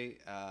boy.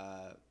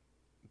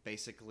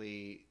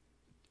 Basically,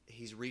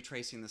 he's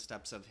retracing the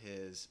steps of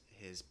his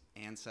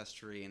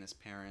ancestry and his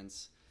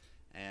parents,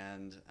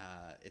 and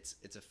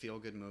it's a feel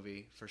good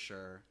movie for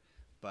sure.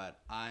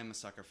 But I'm a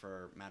sucker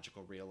for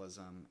magical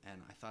realism,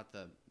 and I thought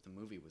the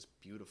movie was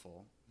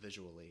beautiful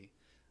visually,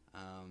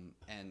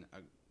 and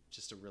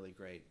just a really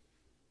great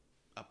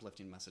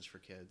uplifting message for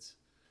kids.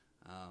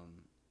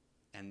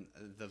 And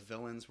the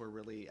villains were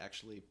really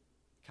actually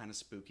kind of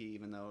spooky,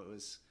 even though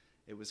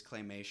it was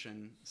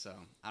claymation. So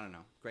I don't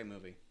know, great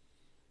movie.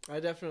 I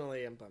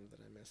definitely am bummed that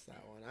I missed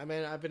that one. I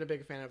mean, I've been a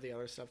big fan of the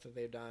other stuff that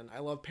they've done. I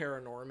love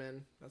Paranorman.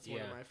 That's one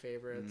of Yeah. my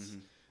favorites. Mm-hmm.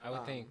 I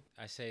would think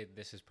I say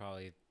this is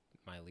probably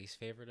my least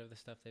favorite of the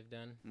stuff they've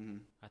done. Mm-hmm.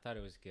 I thought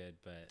it was good,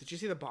 but Did you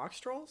see the Box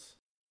Trolls?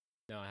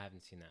 no, I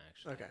haven't seen that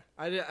actually. Okay,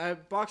 I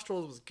Box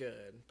Trolls was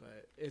good,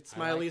 but it's I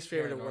my like least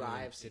favorite of what Paranorman.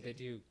 I've seen. Did they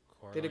do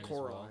Coraline? They did as well?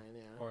 Coraline,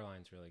 yeah.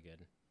 Coraline's really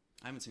good.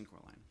 I haven't seen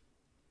Coraline.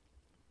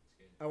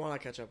 I want to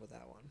catch up with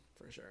that one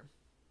for sure.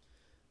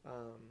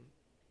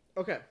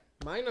 Okay,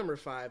 my number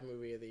 5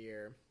 movie of the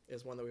year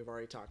is one that we've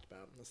already talked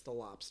about. That's The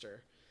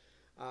Lobster.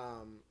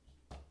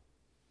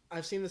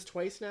 I've seen this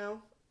twice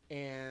now,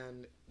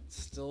 and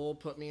still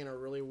put me in a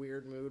really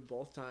weird mood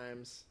both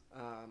times.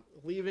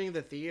 Leaving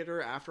the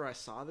theater after I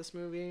saw this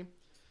movie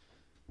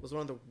was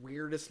one of the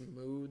weirdest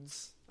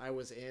moods I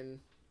was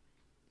in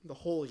the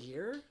whole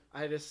year.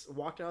 I just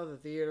walked out of the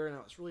theater and I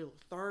was really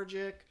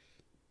lethargic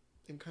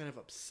and kind of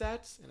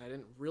upset, and I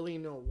didn't really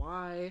know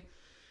why.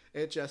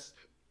 It just,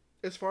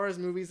 as far as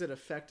movies that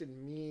affected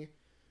me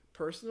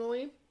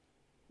personally,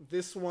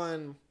 this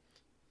one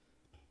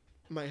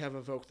might have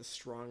evoked the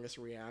strongest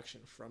reaction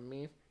from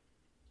me.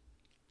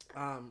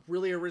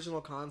 Really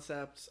original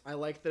concept. I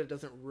like that it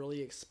doesn't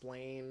really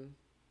explain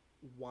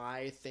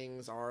why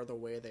things are the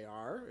way they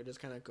are. It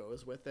just kind of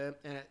goes with it,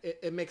 and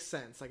it makes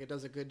sense. Like, it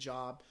does a good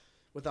job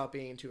without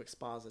being too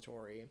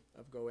expository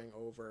of going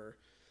over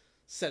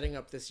setting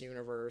up this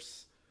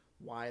universe,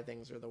 why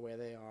things are the way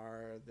they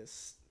are,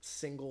 this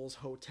singles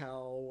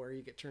hotel where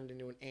you get turned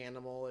into an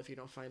animal if you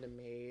don't find a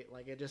mate.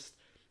 Like, it just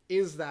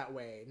is that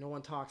way. No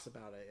one talks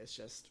about it. It's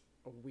just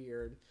a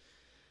weird.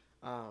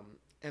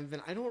 And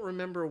then I don't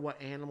remember what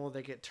animal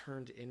they get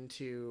turned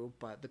into,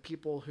 but the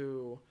people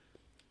who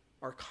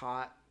are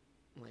caught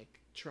like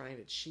trying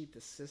to cheat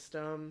the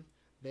system,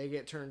 they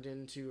get turned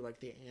into like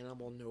the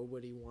animal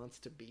nobody wants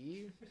to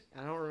be.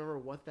 I don't remember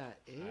what that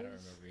is. I don't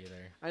remember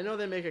either. I know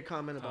they make a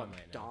comment about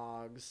might know.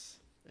 dogs,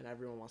 and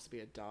everyone wants to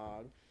be a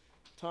dog.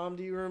 Tom,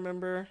 do you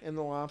remember in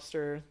The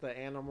Lobster the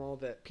animal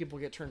that people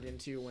get turned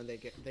into when they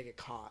get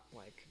caught?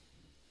 Like,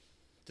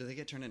 Do they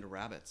get turned into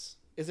rabbits?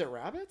 is it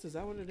rabbits? Is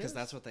that what it is? Because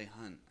that's what they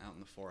hunt out in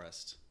the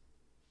forest.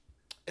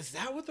 Is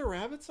that what the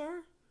rabbits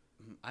are?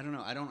 I don't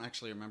know. I don't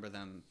actually remember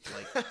them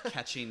like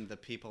catching the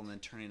people and then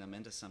turning them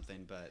into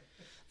something. But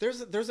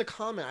There's a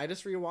comment. I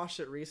just rewatched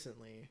it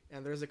recently,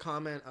 and there's a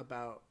comment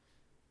about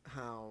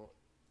how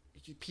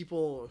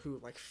people who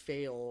like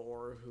fail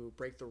or who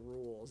break the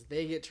rules,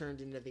 they get turned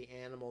into the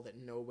animal that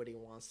nobody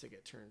wants to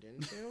get turned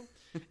into.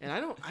 And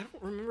I don't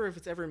remember if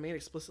it's ever made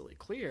explicitly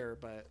clear,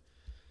 but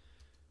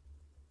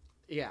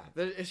yeah,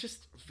 it's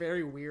just a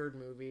very weird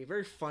movie,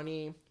 very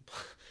funny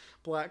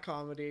black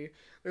comedy.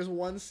 There's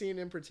one scene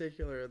in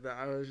particular that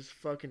I was just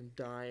fucking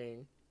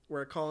dying,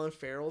 where Colin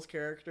Farrell's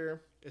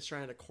character is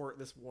trying to court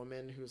this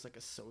woman who's like a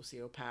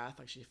sociopath,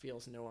 like she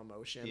feels no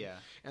emotion. yeah,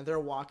 And they're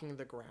walking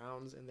the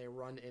grounds, and they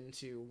run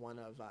into one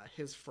of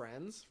his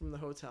friends from the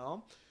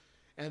hotel,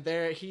 and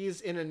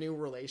he's in a new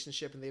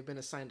relationship, and they've been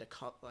assigned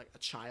a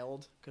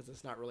child because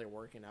it's not really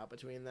working out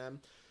between them.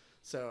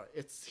 So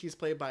he's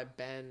played by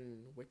Ben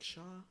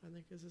Wickshaw, I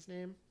think is his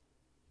name,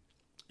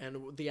 and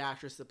the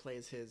actress that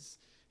plays his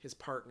his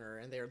partner,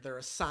 and they're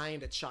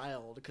assigned a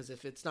child because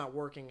if it's not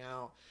working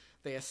out,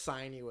 they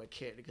assign you a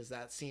kid because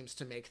that seems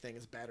to make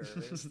things better.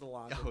 Is the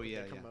logic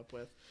they come up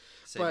with.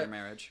 Save your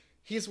marriage.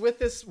 He's with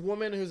this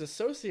woman who's a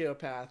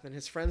sociopath, and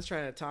his friend's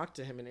trying to talk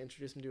to him and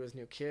introduce him to his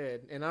new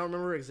kid. And I don't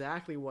remember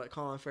exactly what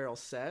Colin Farrell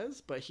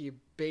says, but he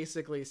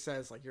basically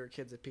says, like, your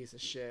kid's a piece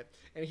of shit.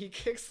 And he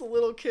kicks the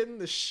little kid in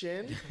the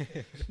shin.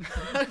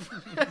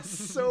 That's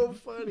so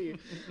funny.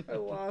 I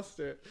lost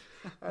it.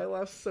 I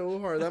laughed so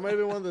hard. That might have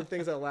been one of the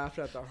things I laughed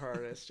at the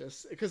hardest,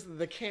 just because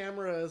the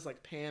camera is,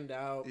 like, panned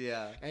out.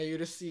 Yeah. And you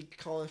just see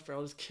Colin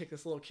Farrell just kick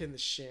this little kid in the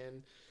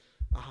shin.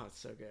 Oh, it's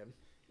so good.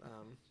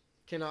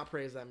 Cannot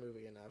praise that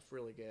movie enough.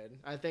 Really good.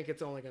 I think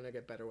it's only going to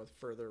get better with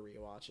further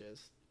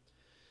rewatches.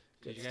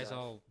 Did you guys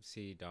all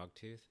see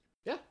Dogtooth?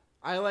 Yeah,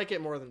 I like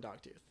it more than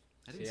Dogtooth.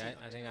 I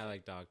think I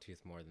like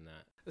Dogtooth more than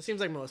that. It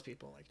seems like most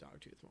people like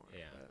Dogtooth more.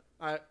 Yeah.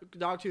 But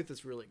Dogtooth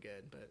is really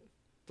good, but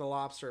The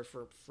Lobster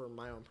for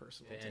my own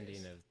personal taste. Ending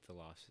of The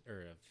Lobster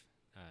or of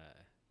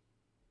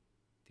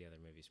the other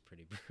movie's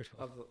pretty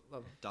brutal.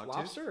 Of Dogtooth?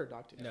 Lobster or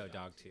Dogtooth? No,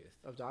 Dogtooth.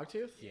 Of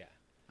Dogtooth? Yeah.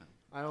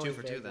 I only 2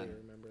 for 2 vaguely then.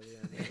 remember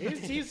the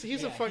ending.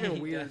 He's a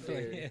fucking weird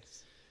dude.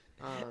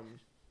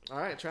 All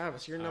right,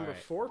 Travis, your number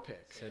 4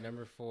 pick. So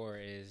number 4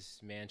 is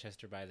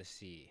Manchester by the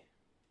Sea,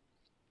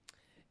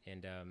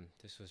 and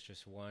this was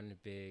just one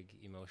big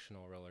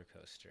emotional roller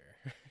coaster.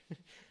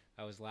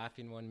 I was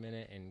laughing one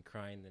minute and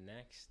crying the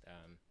next.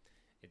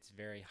 It's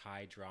very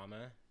high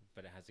drama,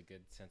 but it has a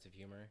good sense of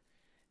humor,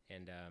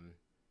 and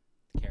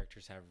the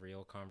characters have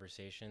real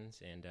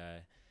conversations, and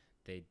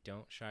they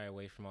don't shy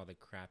away from all the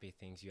crappy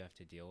things you have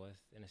to deal with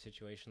in a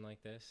situation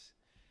like this.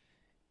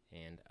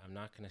 And I'm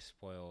not going to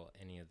spoil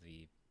any of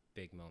the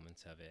big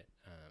moments of it.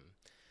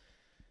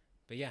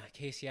 But yeah,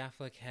 Casey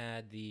Affleck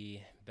had the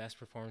best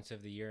performance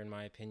of the year, in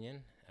my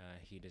opinion.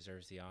 He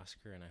deserves the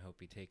Oscar, and I hope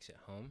he takes it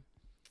home.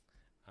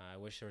 I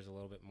wish there was a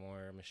little bit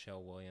more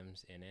Michelle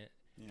Williams in it.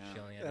 Yeah, she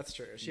only had that's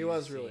true. She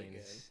was really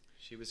good.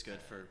 She was good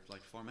for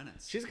like 4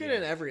 minutes. She's good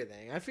in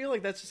everything. I feel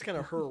like that's just kind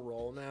of her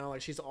role now.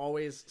 Like, she's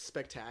always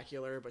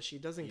spectacular, but she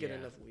doesn't get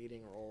enough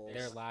leading roles.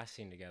 Their last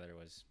scene together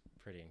was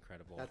pretty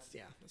incredible. That's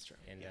true.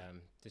 And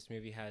this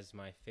movie has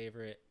my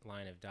favorite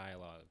line of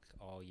dialogue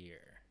all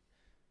year.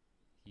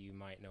 You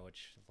might know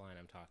which line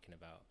I'm talking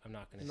about. I'm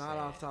not going to say not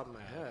off it. the top of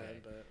my head, Okay.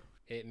 but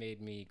It made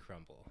me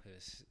crumble. It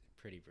was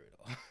pretty brutal.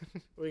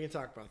 we can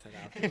talk about that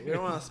after. We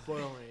don't want to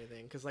spoil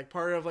anything because, like,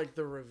 part of like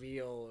the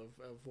reveal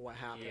of what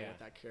happened with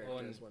that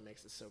character is what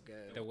makes it so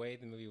good. The way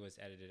the movie was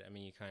edited, I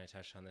mean, you kind of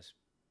touched on this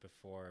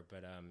before,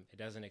 but it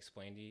doesn't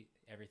explain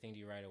everything to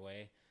you right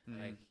away.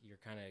 Like, you're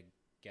kind of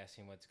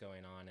guessing what's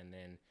going on, and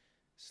then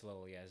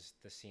slowly, as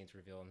the scenes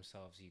reveal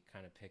themselves, you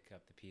kind of pick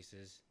up the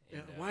pieces.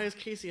 And, why is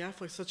Casey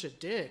Affleck such a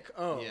dick?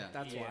 Oh,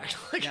 that's why.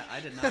 Like, I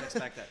did not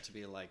expect that to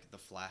be like the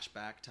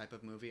flashback type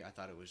of movie. I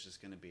thought it was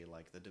just going to be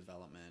like the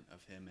development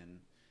of him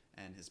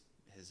and his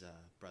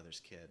brother's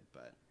kid.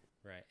 But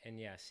right, and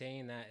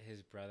saying that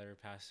his brother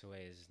passed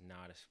away is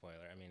not a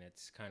spoiler. I mean,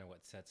 it's kind of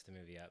what sets the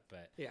movie up,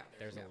 but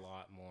there's a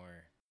lot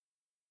more.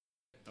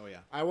 Oh yeah,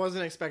 I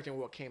wasn't expecting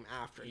what came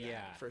after.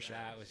 That, for sure.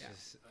 That was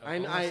just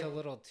almost a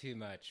little too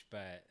much,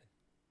 but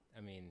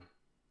I mean,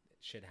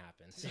 shit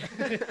happens.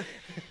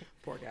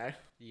 Poor guy.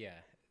 Yeah.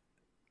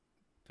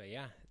 But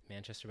yeah,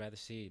 Manchester by the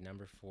Sea,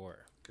 number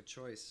 4. good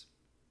choice.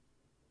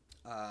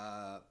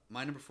 My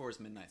number 4 is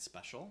Midnight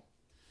Special.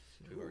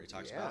 We've already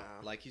talked about.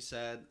 Like you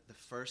said, the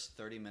first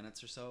 30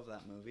 minutes or so of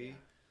that movie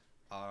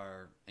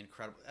are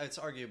incredible. It's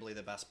arguably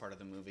the best part of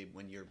the movie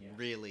when you're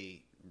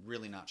really,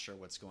 really not sure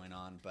what's going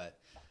on. But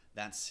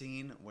that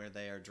scene where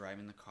they are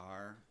driving the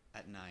car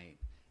at night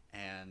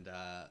and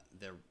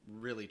they're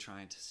really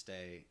trying to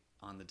stay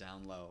on the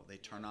down low. They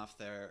turn off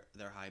their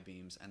high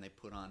beams and they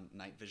put on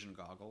night vision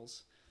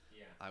goggles.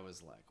 Yeah. I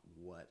was like,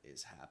 what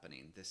is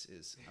happening? This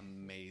is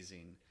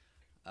amazing.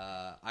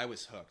 I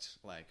was hooked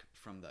like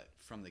from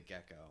the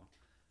get-go.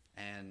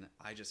 And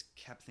I just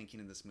kept thinking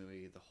of this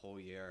movie the whole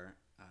year.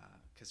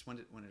 Because when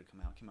did it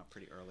come out? It came out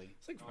pretty early.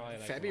 It's like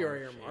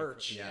February or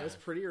March. Yeah. It was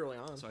pretty early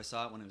on. So I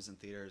saw it when it was in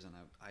theaters, and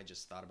I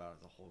just thought about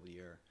it the whole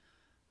year.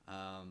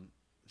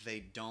 They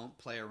don't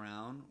play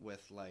around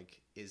with,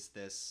 like, is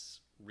this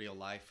real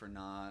life or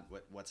not?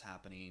 What's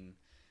happening?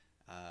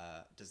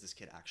 Does this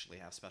kid actually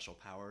have special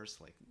powers?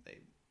 Like, they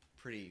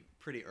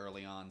pretty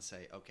early on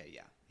say, okay,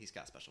 yeah, he's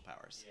got special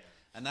powers. Yeah.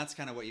 And that's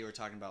kind of what you were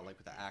talking about, like,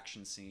 with the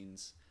action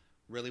scenes.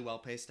 Really well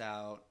paced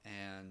out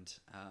and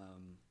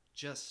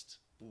just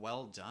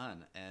well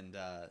done. And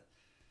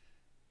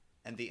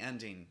the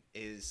ending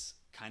is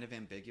kind of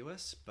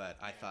ambiguous, but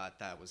I thought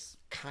that was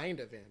kind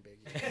of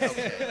ambiguous.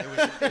 Okay, it was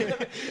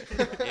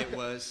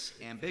ambiguous,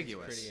 Pretty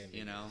ambiguous,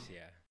 you know.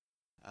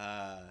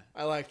 Yeah.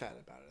 I like that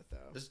about it,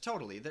 though. There's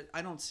totally.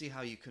 I don't see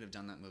how you could have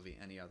done that movie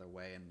any other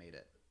way and made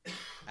it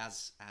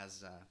as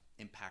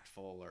impactful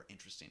or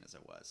interesting as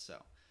it was. So,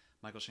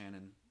 Michael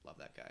Shannon, love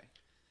that guy.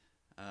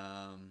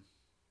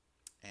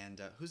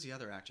 And who's the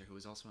other actor who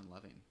was also in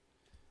Loving?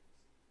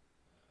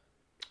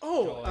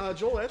 Oh,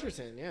 Joel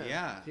Edgerton. Yeah.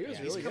 Yeah, He was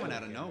he's really coming good.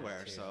 out of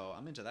nowhere, so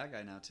I'm into that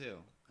guy now too.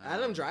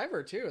 Adam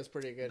Driver too is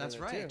pretty good. That's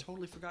in right. It I too.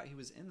 totally forgot he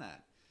was in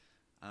that.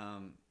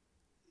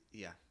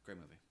 Yeah, great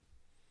movie.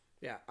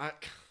 Yeah,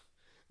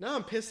 now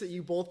I'm pissed that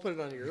you both put it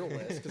on your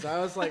list because I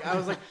was like,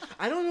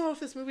 I don't know if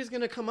this movie's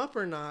gonna come up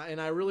or not,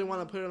 and I really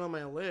want to put it on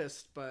my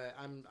list, but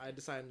I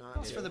decided not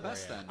That's to. for the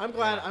best then. I'm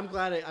glad. I'm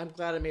glad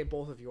I made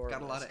both of yours.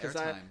 Got a lot of because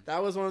airtime.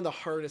 that was one of the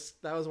hardest.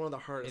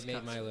 It made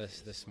cuts my for me.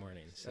 list this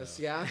morning. So.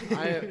 Yeah,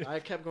 I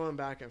kept going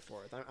back and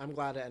forth. I'm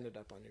glad it ended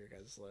up on your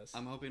guys' list.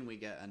 I'm hoping we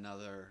get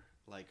another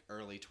like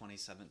early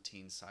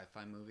 2017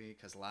 sci-fi movie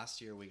because last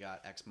year we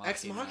got Ex Machina.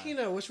 Ex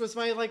Machina, which was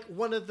my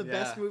one of the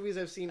best movies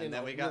I've seen. And in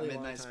then a we got really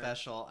long Midnight time.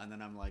 Special, and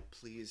then I'm like,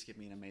 please give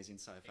me an amazing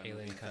sci-fi movie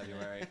Alien in Covenant.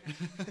 February.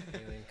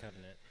 Alien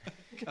Covenant.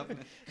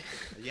 Covenant.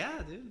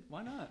 Yeah, dude,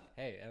 why not?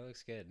 Hey, that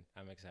looks good.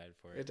 I'm excited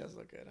for It it. does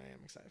look good. I am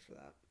excited for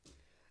that.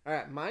 All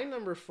right, my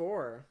number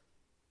 4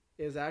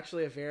 is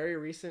actually a very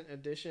recent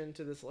addition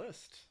to this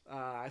list.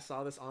 I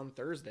saw this on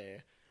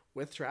Thursday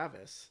with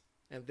Travis,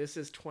 and this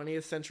is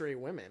 20th Century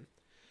Women.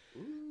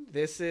 Ooh.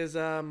 This is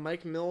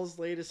Mike Mills'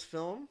 latest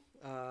film.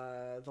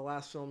 The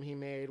last film he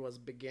made was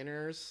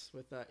Beginners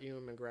with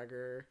Ewan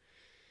McGregor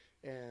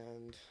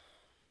and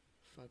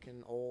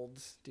fucking old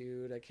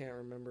dude. I can't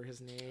remember his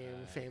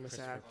name. Famous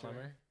Christopher actor.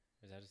 Plummer?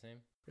 Is that his name?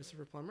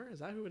 Christopher Plummer? Is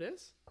that who it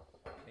is?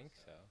 I think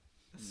so.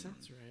 That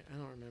sounds right. I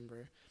don't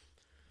remember.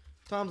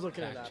 Tom's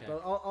looking at Fact that,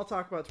 check. but I'll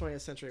talk about 20th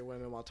Century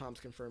Women while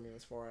Tom's confirming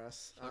this for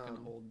us. Fucking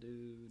old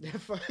dude. Yeah,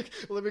 fuck.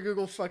 Let me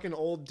Google fucking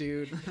old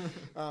dude.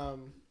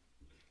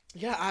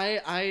 Yeah,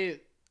 I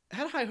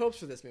had high hopes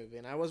for this movie,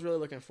 and I was really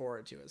looking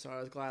forward to it. So I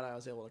was glad I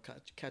was able to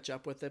catch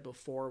up with it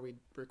before we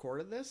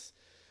recorded this.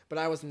 But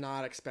I was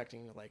not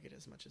expecting to like it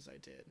as much as I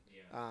did.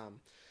 Yeah.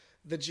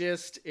 The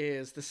gist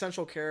is the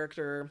central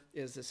character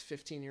is this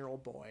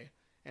 15-year-old boy,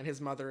 and his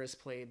mother is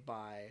played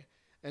by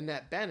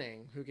Annette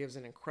Bening, who gives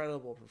an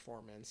incredible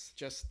performance.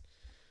 Just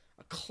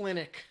a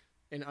clinic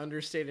in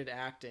understated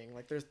acting.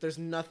 Like there's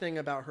nothing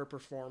about her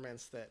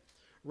performance that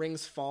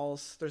rings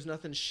false. There's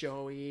nothing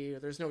showy.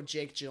 There's no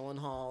Jake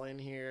Gyllenhaal in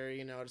here,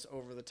 just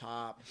over the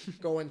top,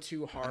 going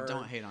too hard.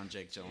 Don't hate on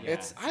Jake Gyllenhaal.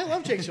 Yeah. I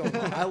love Jake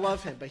Gyllenhaal. I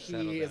love him, but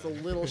Settle he is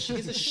down.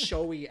 he's a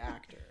showy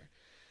actor.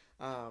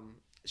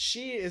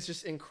 She is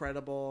just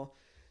incredible.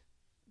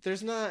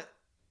 There's not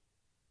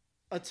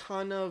a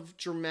ton of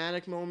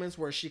dramatic moments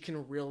where she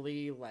can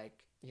really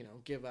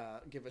give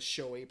a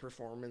showy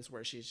performance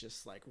where she's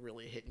just like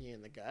really hitting you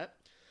in the gut.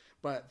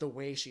 But the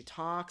way she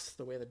talks,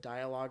 the way the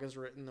dialogue is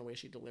written, the way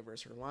she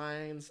delivers her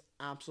lines,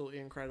 absolutely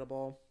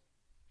incredible.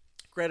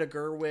 Greta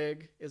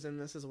Gerwig is in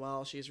this as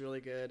well. She's really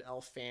good.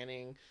 Elle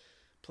Fanning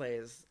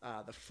plays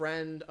the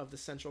friend of the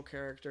central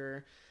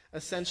character.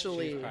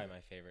 Essentially, She's probably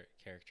my favorite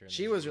character. In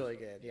she the was movie. really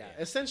good. Yeah.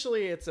 Yeah.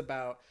 Essentially, it's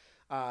about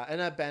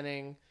Annette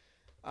Bening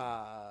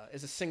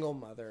is a single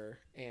mother,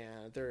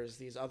 and there's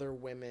these other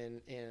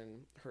women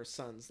in her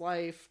son's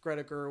life.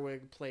 Greta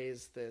Gerwig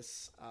plays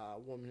this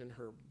woman in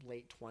her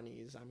late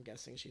 20s. I'm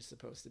guessing she's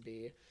supposed to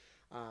be.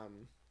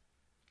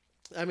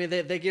 I mean,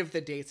 they give the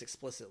dates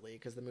explicitly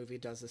because the movie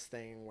does this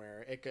thing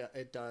where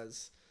it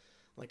does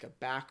like a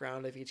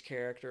background of each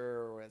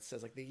character, where it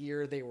says like the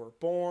year they were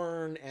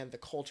born and the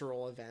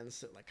cultural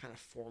events that like kind of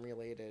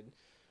formulated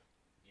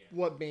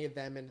what made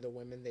them into the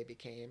women they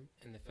became.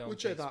 And the film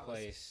Which I takes thought was-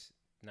 place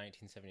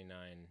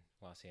 1979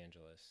 Los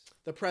Angeles.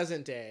 The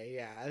present day,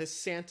 yeah. It's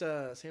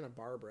Santa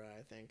Barbara,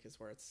 I think, is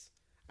where it's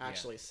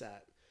actually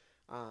set.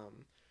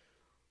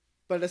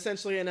 But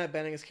essentially, Annette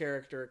Bening's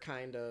character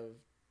kind of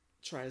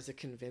tries to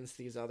convince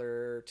these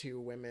other two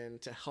women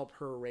to help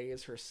her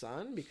raise her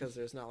son because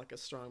there's not like a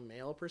strong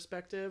male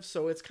perspective.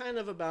 So it's kind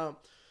of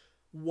about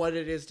what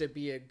it is to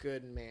be a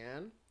good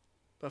man,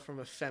 but from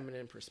a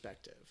feminine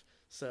perspective.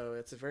 So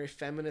it's a very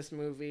feminist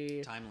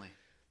movie. Timely.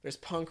 There's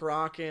punk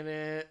rock in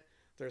it.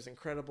 There's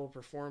incredible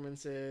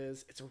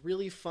performances. It's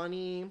really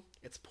funny.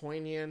 It's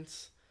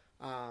poignant.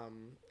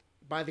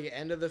 By the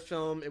end of the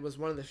film, it was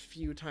one of the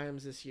few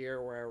times this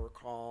year where I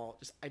recall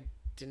I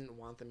didn't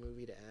want the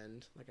movie to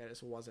end. Like I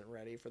just wasn't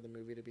ready for the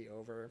movie to be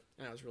over,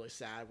 and I was really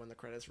sad when the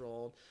credits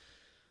rolled.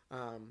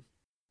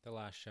 The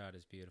last shot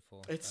is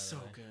beautiful. It's by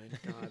so the way.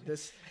 good. God,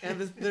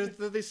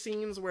 there's the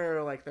scenes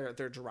where like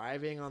they're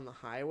driving on the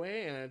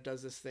highway, and it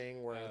does this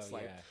thing where it's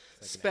like yeah.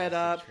 It's like an sped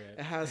acid up. trip.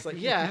 It has like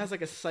it has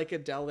like a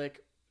psychedelic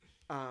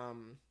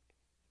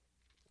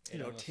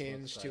It almost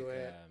tinge looks to like,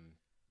 it.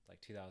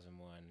 Like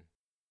 2001.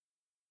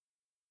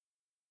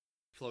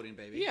 Floating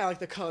baby. Yeah, like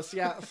the coast.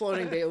 Yeah,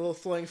 floating a little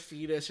floating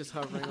fetus just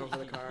hovering over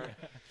the car.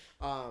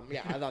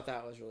 Yeah, I thought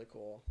that was really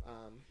cool.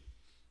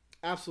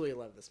 Absolutely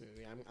love this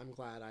movie. I'm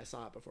glad I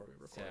saw it before we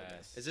recorded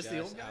this. Is this the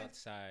just old guy?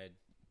 outside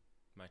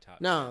my top?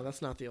 No,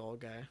 that's not the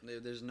old guy.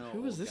 There's no.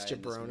 Who is old this guy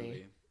in jabroni?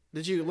 movie.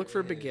 Did you look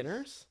for There is.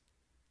 beginners?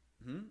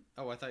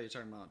 Oh, I thought you were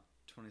talking about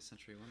 20th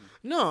Century Women.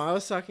 No,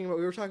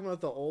 we were talking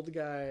about the old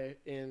guy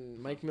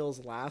in Mike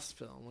Mills' last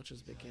film, which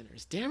was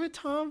Beginners. Damn it,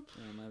 Tom.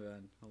 Oh, my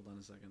bad. Hold on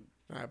a second.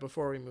 All right,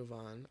 before we move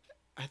on,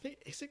 I think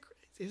is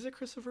it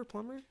Christopher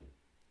Plummer?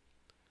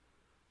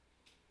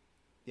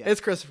 Yeah.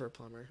 It's Christopher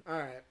Plummer. All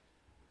right.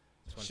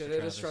 This one's for Should have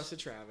Travis. just trusted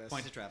Travis.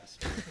 Point to Travis.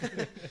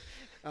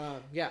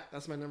 Yeah,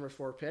 that's my number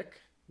 4 pick.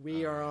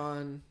 We are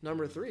on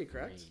number 3,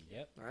 correct?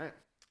 Yep. All right.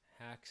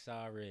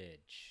 Hacksaw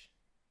Ridge.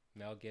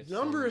 Mel Gibson.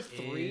 Number is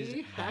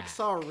 3, back.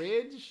 Hacksaw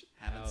Ridge.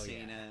 Haven't Oh,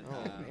 seen yeah. it.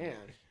 Oh man.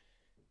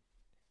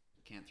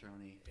 Can't throw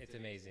any. It's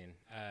amazing.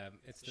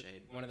 It's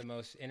Shade. one of the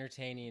most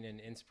entertaining and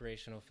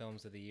inspirational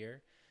films of the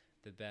year.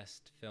 The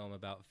best film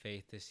about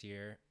faith this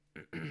year.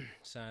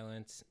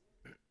 Silence.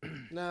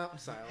 No,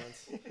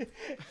 silence.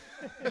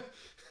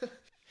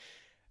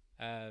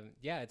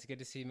 Yeah, it's good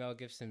to see Mel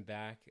Gibson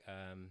back.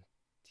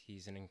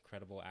 He's an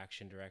incredible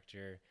action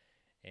director,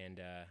 and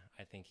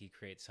I think he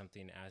creates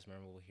something as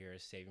memorable here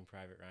as Saving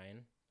Private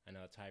Ryan. I know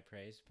it's high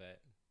praise, but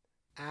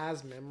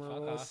As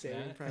memorable Fuck as off, Saving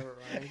Matt. Private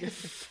Ryan. Get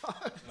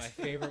fucked. my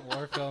favorite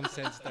war film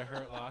since The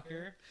Hurt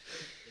Locker.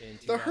 In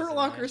The Hurt 2009.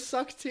 Locker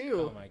sucked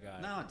too. Oh my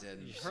god. No, it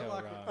didn't. You're Hurt so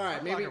Locker, wrong. All right,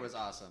 Hurt maybe- Locker was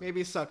awesome.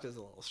 Maybe sucked is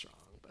a little strong,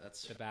 but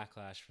That's The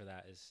backlash for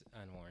that is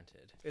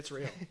unwarranted. it's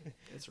real.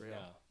 It's real. No.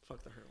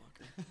 Fuck the Hurt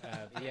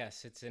Locker. But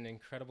yes, it's an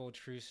incredible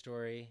true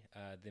story.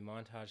 The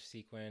montage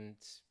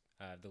sequence,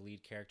 the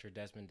lead character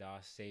Desmond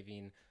Doss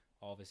saving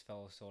all of his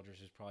fellow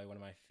soldiers is probably one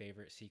of my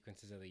favorite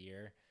sequences of the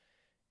year.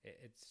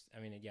 It's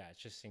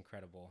just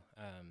incredible.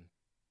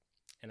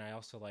 And I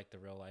also like the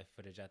real life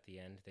footage at the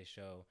end. They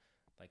show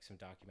like some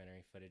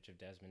documentary footage of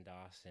Desmond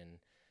Doss and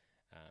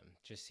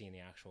just seeing the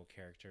actual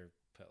character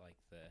put like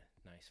the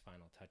nice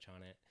final touch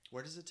on it.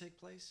 Where does it take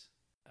place?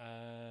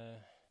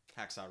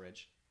 Hacksaw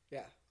Ridge.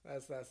 Yeah,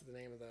 that's the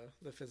name of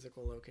the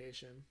physical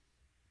location.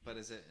 But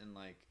is it in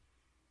like?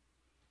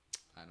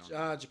 I don't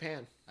know.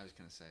 Japan. I was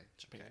gonna say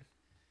Japan. Okay.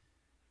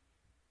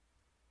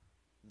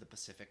 The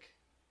Pacific.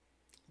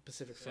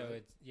 Pacific So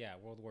Front.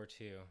 it's World War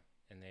II,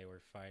 and they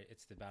were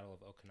It's the Battle of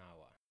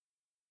Okinawa.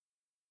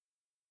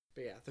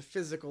 But yeah, the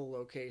physical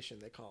location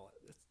they call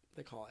it.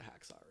 They call it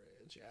Hacksaw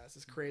Ridge. Yeah, it's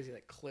this crazy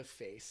like cliff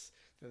face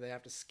that they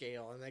have to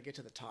scale, and they get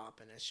to the top,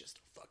 and it's just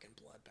a fucking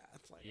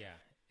bloodbath. Like, Yeah,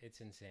 it's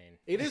insane.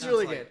 it is Sounds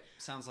really like- good.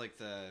 Sounds like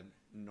the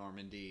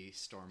Normandy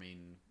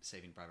storming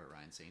Saving Private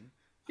Ryan scene.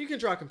 You can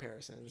draw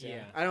comparisons. Yeah,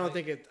 Yeah. I don't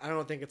think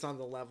it's on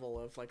the level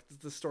of like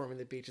the storming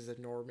the beaches of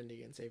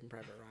Normandy and Saving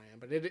Private Ryan,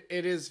 but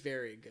it is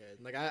very good.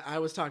 Like I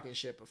was talking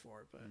shit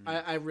before, but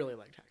I really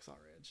liked Hacksaw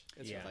Ridge.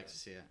 It's Yeah. I'd like to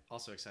see it.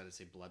 Also excited to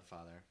see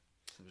Bloodfather.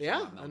 So there's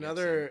Yeah, about Mel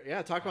another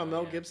Gibson. talk about Oh,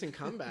 Mel yeah. Gibson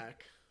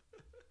comeback.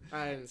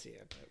 I didn't see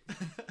it,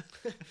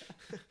 But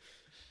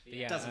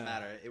yeah, Doesn't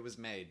matter. It was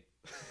made.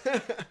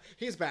 but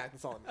he's back.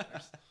 That's all that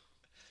matters.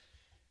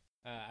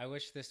 I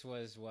wish this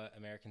was what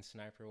American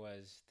Sniper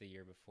was the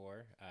year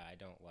before. I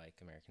don't like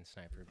American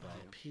Sniper,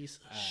 but Piece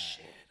of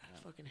shit. I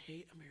fucking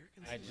hate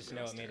Americans. I just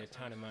know it made a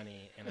ton of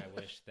money, and I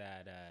wish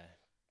that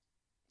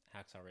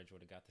Hacksaw Ridge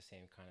would have got the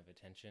same kind of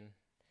attention.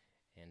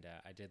 And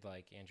I did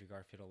like Andrew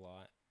Garfield a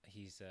lot.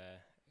 He's a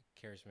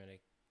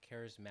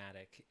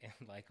charismatic and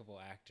likable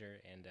actor,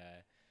 and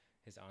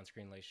his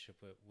on-screen relationship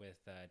with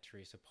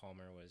Teresa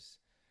Palmer was,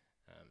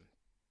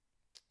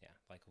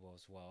 likable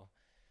as well.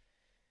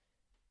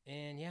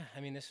 And yeah,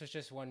 I mean, this was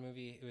just one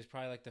movie. It was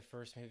probably like the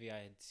first movie I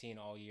had seen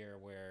all year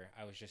where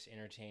I was just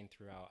entertained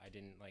throughout. I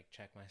didn't like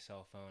check my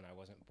cell phone. I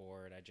wasn't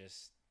bored. I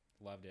just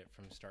loved it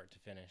from start to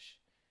finish.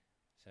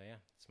 So yeah,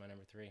 it's my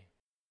number 3.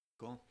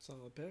 Cool.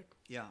 Solid pick.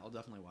 Yeah, I'll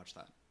definitely watch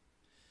that.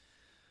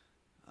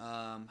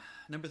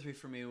 Number 3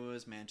 for me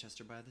was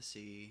Manchester by the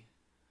Sea.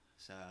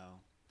 So,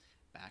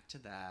 back to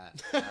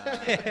that.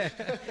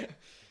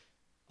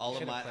 All of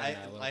Should've my, planned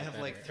that a little I bit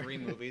have like better. 3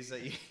 movies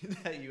that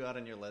you got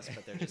on your list,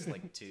 but they're just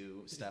like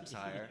 2 steps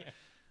higher.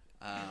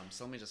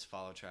 So let me just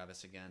follow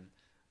Travis again.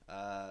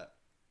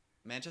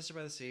 Manchester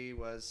by the Sea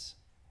was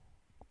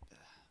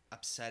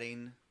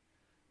upsetting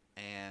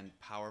and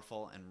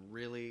powerful and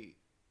really,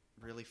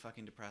 really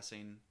fucking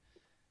depressing,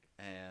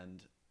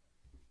 and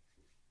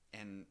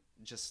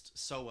just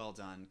so well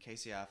done.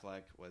 Casey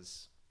Affleck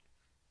was,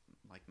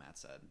 like Matt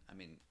said, I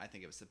mean, I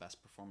think it was the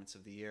best performance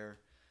of the year.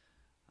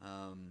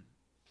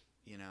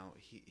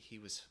 He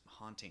was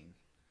haunting,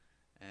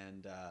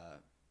 and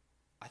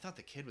I thought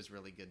the kid was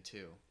really good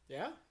too.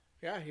 Yeah,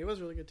 he was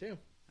really good too.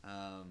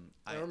 I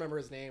I don't remember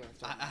his name. off the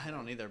top of my I head.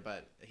 don't either,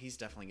 but he's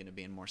definitely going to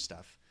be in more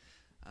stuff.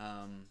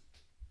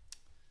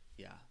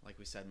 Yeah, like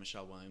we said,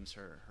 Michelle Williams,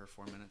 her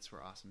 4 minutes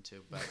were awesome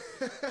too. But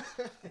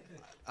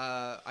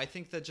I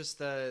think that just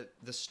the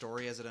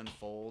story as it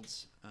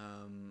unfolds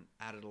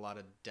added a lot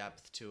of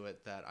depth to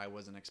it that I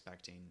wasn't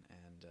expecting,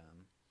 and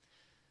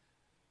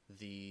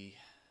the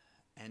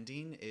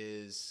ending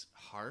is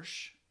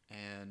harsh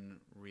and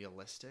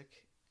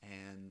realistic,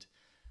 and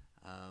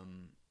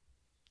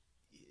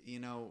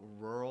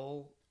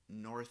rural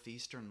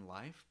northeastern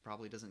life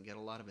probably doesn't get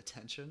a lot of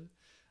attention.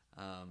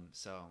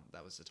 So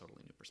that was a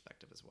totally new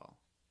perspective as well.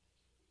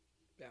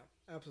 Yeah,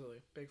 absolutely.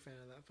 Big fan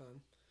of that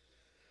film.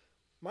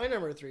 My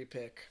number 3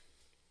 pick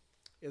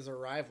is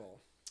Arrival.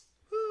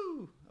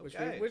 Woo!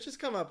 Which has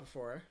come up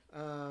before.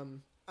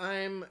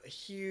 I'm a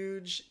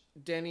huge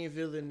Denis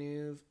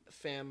Villeneuve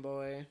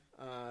fanboy.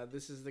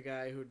 This is the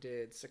guy who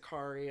did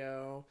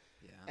Sicario,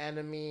 Yeah.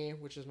 Enemy,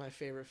 which is my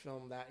favorite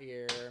film that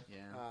year,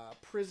 Yeah.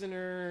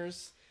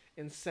 Prisoners,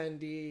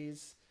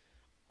 Incendies,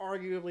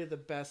 arguably the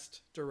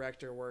best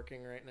director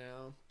working right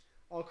now.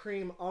 I'll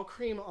cream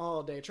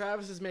all day.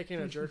 Travis is making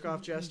a jerk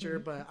off gesture,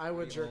 but I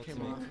would The jerk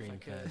him ultimate off if I cream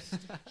could.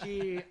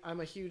 fest. I'm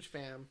a huge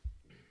fan.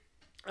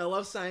 I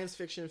love science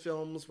fiction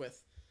films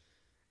with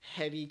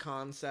heady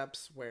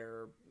concepts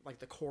where like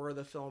the core of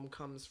the film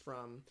comes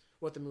from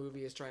what the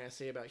movie is trying to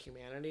say about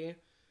humanity.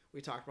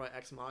 We talked about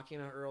Ex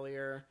Machina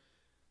earlier.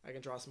 I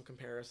can draw some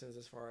comparisons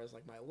as far as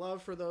like my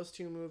love for those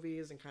two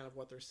movies and kind of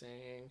what they're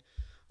saying.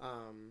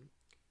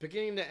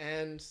 Beginning to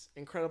end,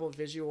 incredible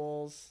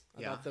visuals.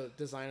 I thought the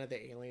design of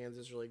the aliens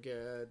is really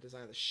good.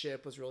 Design of the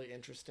ship was really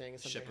interesting.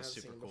 Something Ship I was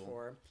haven't super seen cool.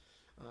 before.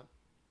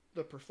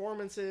 The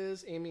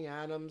performances, Amy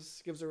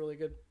Adams gives a really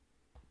good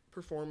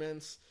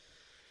performance.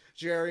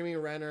 Jeremy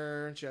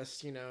Renner,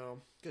 just, you know,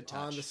 Good touch.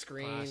 on the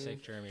screen.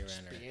 Classic Jeremy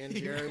Renner. Being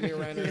Jeremy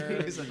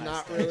Renner. He's a nice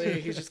Not guy.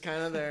 really. He's just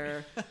kind of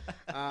there.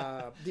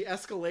 The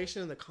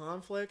escalation in the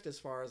conflict as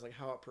far as like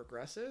how it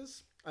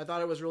progresses, I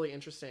thought it was really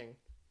interesting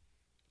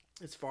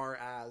as far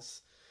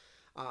as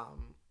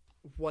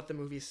what the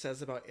movie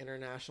says about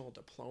international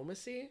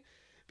diplomacy,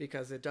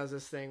 because it does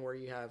this thing where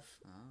you have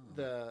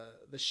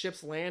the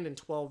ships land in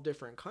 12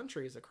 different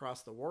countries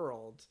across the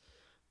world,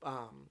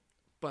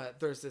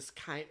 but there's this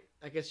kind,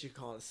 I guess you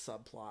call it a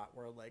subplot,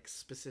 where like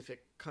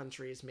specific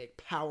countries make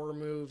power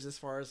moves as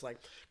far as like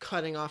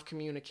cutting off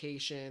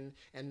communication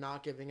and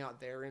not giving out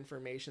their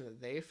information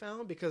that they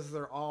found, because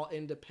they're all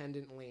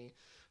independently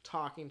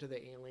talking to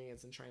the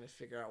aliens and trying to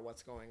figure out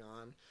what's going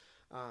on,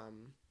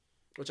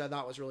 which I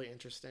thought was really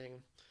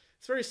interesting.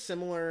 It's very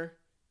similar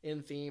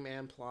in theme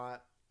and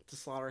plot to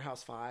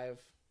Slaughterhouse-5,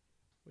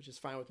 which is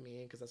fine with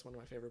me because that's one of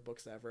my favorite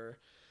books ever.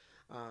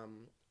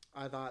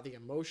 I thought the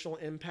emotional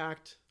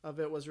impact of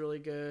it was really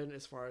good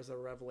as far as the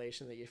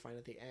revelation that you find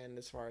at the end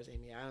as far as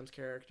Amy Adams'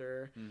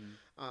 character.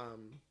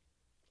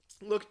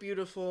 Looked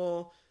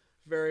beautiful,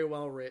 very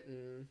well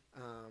written.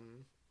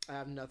 I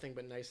have nothing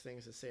but nice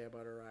things to say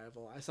about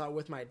Arrival. I saw it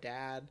with my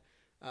dad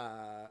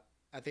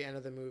at the end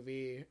of the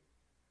movie.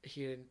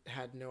 He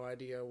had no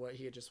idea what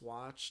he had just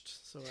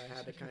watched, so I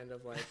had to kind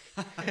of like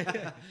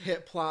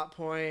hit plot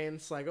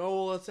points like,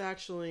 oh, well, it's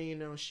actually, you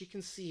know, she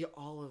can see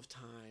all of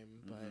time,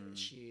 but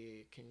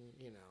she can,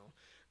 you know,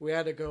 we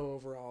had to go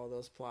over all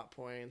those plot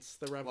points,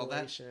 the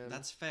revelation. Well,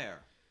 that's fair.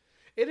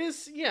 It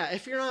is, yeah.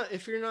 If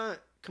you're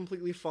not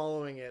completely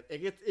following it,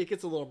 it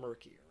gets a little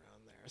murky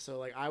around there. So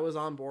like I was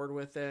on board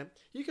with it.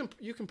 You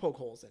can poke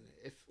holes in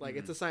it. If like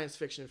it's a science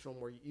fiction film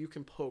where you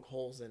can poke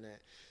holes in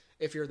it.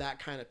 If you're that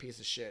kind of piece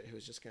of shit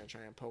who's just going to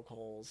try and poke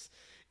holes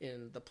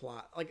in the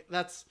plot. Like,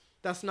 that's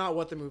not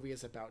what the movie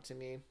is about to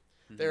me.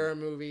 There are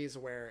movies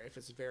where if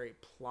it's very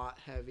plot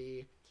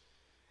heavy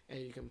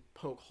and you can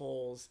poke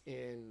holes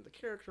in the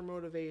character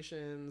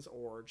motivations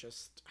or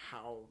just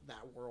how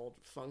that world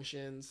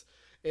functions,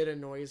 it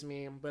annoys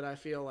me. But I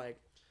feel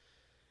like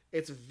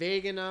it's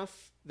vague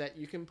enough that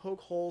you can poke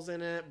holes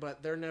in it,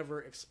 but they're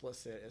never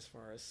explicit as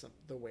far as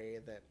the way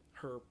that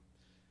her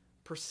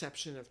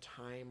perception of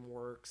time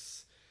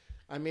works.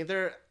 I mean,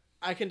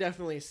 I can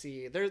definitely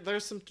see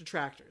there's some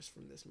detractors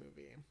from this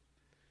movie.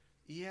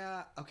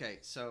 Yeah. Okay.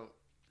 So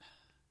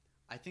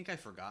I think I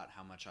forgot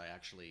how much I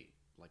actually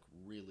like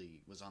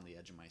really was on the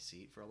edge of my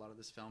seat for a lot of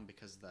this film,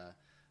 because the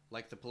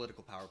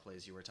political power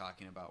plays you were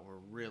talking about were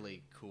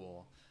really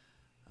cool,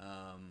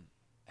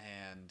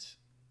 and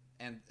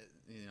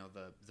you know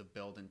the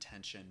build and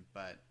tension.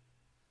 But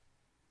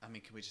I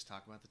mean, can we just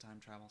talk about the time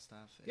travel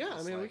stuff? We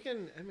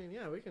can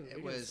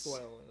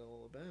spoil it a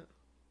little bit.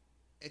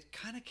 It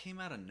kind of came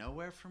out of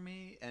nowhere for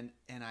me, and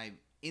I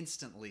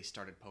instantly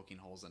started poking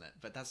holes in it.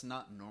 But that's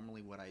not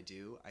normally what I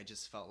do. I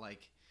just felt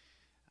like,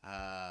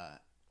 I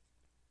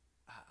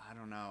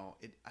don't know,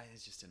 it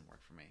just didn't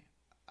work for me.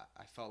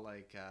 I felt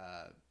like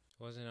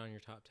Wasn't it on your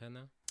top 10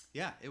 though?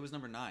 yeah, it was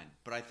number 9.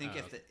 But I think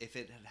okay. if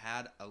it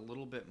had a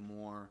little bit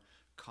more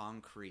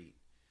concrete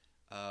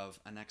of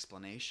an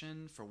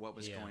explanation for what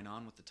was going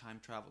on with the time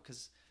travel,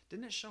 because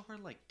didn't it show her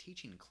like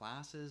teaching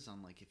classes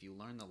on like if you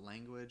learn the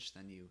language,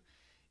 then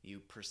you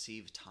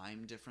perceive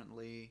time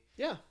differently.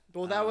 Yeah.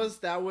 Well, that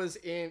was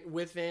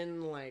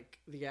within like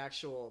the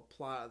actual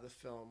plot of the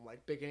film,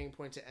 like beginning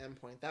point to end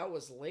point. That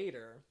was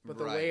later, but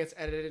the way it's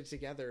edited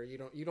together,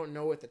 you don't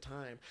know at the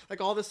time. Like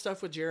all this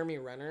stuff with Jeremy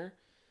Renner.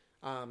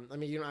 I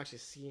mean, you don't actually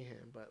see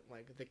him, but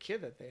like the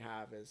kid that they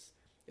have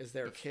is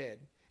their kid.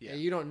 Yeah.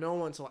 And you don't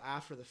know until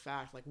after the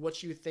fact, like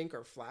what you think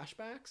are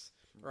flashbacks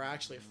or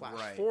actually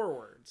flash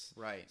forwards.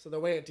 Right. So the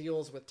way it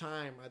deals with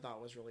time, I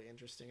thought was really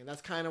interesting. And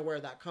that's kind of where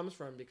that comes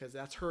from, because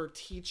that's her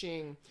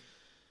teaching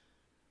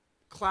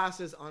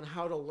classes on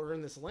how to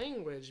learn this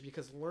language,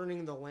 because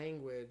learning the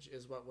language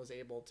is what was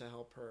able to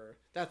help her.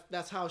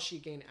 That's how she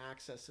gained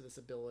access to this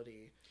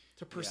ability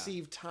to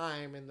perceive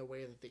time in the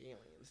way that the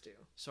aliens do.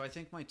 So I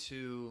think my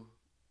two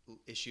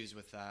issues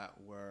with that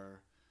were,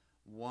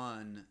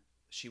 one,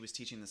 she was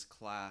teaching this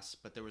class,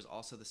 but there was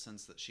also the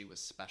sense that she was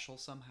special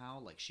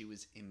somehow, like she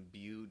was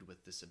imbued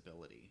with this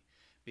ability.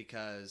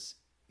 Because,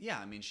 yeah,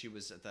 I mean, she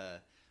was at the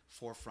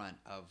forefront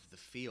of the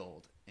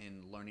field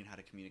in learning how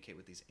to communicate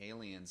with these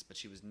aliens, but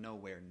she was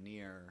nowhere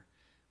near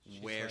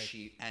where like-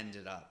 she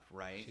ended up,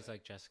 right? She's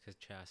like Jessica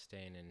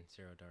Chastain in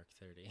Zero Dark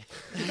 30.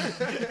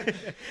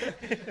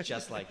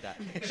 Just like that.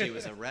 She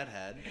was a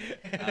redhead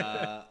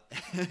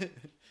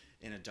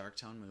in a dark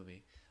tone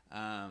movie.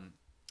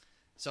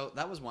 So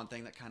that was one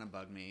thing that kind of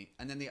bugged me.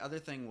 And then the other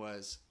thing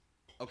was,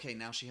 okay,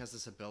 now she has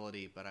this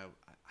ability, but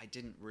I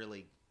didn't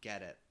really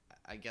get it.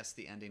 I guess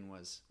the ending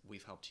was,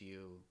 we've helped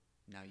you,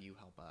 now you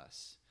help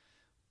us.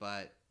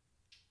 But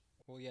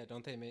Well, yeah,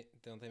 don't they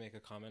make a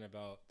comment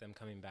about them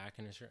coming back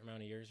in a certain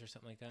amount of years or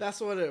something like that?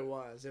 That's what it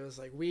was. It was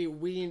like we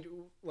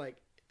like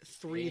They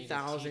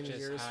 3,000 need to teach us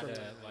years how from to,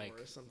 now like,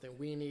 or something.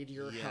 We need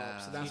your help. Yeah.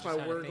 So Teach that's us why how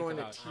to we're think going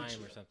to about teach time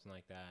you. or something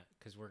like that,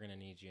 because we're going to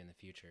need you in the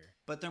future.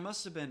 But there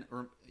must have been,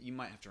 or you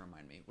might have to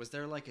remind me, was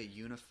there like a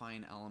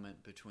unifying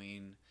element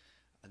between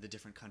the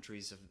different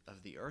countries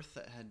of the Earth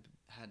that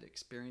had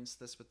experienced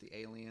this with the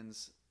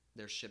aliens,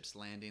 their ships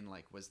landing?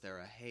 Like, was there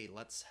a, hey,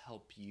 let's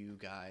help you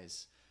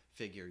guys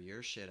figure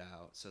your shit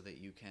out so that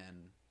you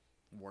can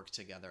work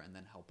together and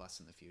then help us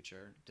in the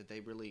future? Did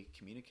they really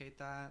communicate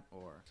that,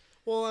 or?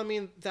 Well, I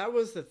mean, that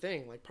was the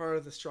thing. Like, part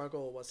of the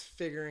struggle was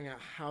figuring out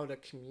how to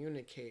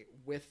communicate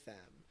with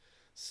them.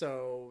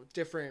 So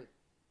different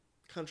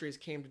countries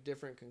came to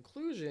different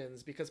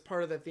conclusions because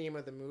part of the theme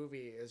of the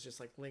movie is just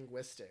like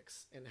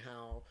linguistics and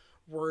how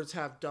words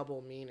have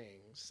double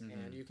meanings. Mhm.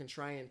 And you can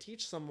try and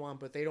teach someone,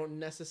 but they don't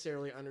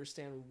necessarily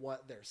understand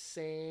what they're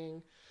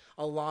saying.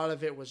 A lot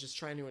of it was just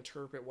trying to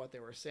interpret what they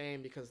were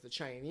saying because the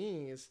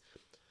Chinese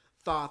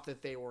thought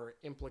that they were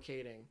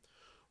implicating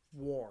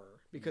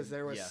war because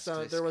there was Yes,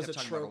 some, they there was a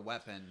kept talking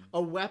about trope,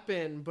 a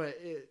weapon.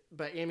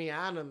 but Amy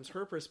Adams,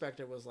 her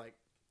perspective was like,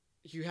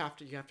 you have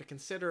to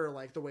consider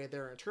like the way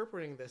they're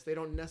interpreting this. They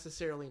don't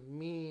necessarily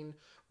mean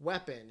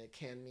weapon; it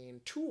can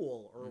mean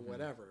tool or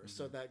whatever.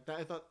 So that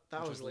I thought that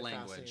Which was really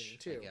language, fascinating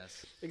too. I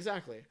guess.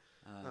 Exactly.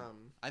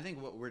 I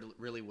think what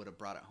really would have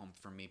brought it home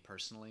for me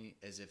personally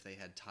is if they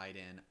had tied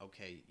in,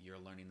 okay, you're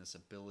learning this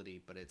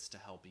ability, but it's to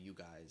help you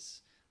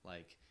guys,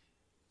 like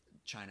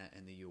China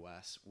and the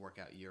U.S., work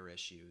out your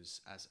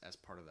issues as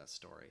part of that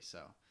story. So,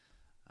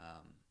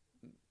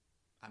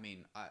 I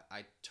mean,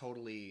 I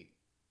totally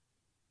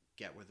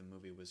get where the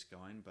movie was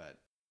going, but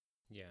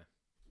Yeah.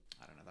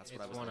 I don't know. That's It's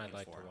what I was one looking I'd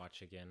like for. to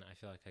watch again. I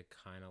feel like I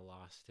kind of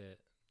lost it,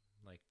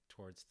 like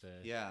towards the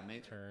Yeah,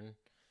 maybe turn.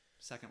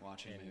 second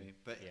watching And, maybe,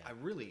 but yeah. I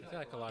really I feel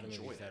like a lot of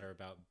enjoyed movies it. that are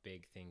about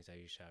big things I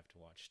usually have to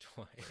watch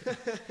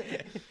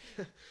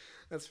twice.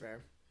 That's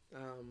fair. Yeah,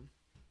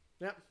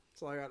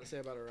 that's all I got to say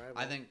about Arrival.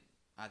 I think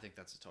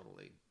that's a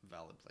totally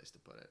valid place to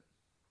put it.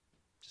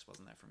 Just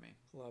wasn't there for me.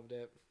 Loved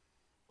it.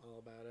 All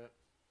about it.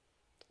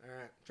 All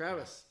right,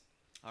 Travis.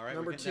 All right,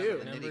 Number we're getting down to two.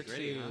 the Number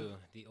nitty-gritty, two, huh?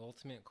 the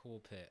ultimate cool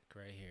pick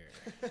right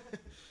here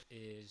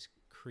is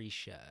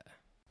Krisha.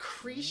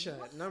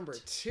 Krisha at number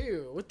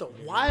 2 with the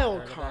you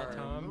wild heard of that, card.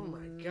 Tom? Oh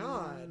my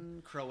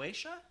god.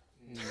 Croatia?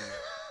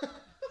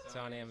 It's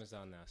on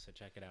Amazon now, so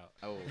check it out.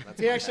 Oh, that's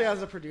He my actually bad.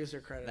 has a producer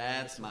credit. on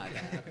That's this my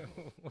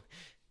one.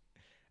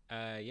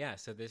 bad. Yeah,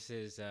 so this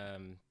is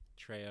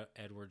Trey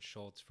Edward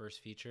Schultz's first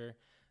feature.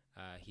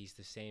 He's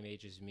the same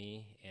age as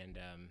me, and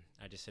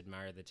I just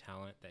admire the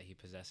talent that he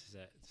possesses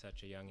at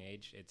such a young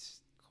age.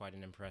 It's quite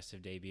an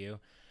impressive debut.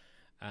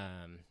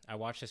 I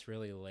watched this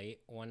really late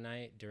one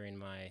night during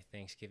my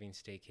Thanksgiving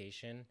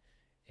staycation,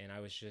 and I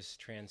was just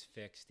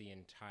transfixed the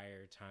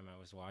entire time I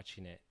was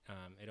watching it.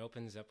 It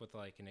opens up with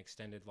like an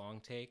extended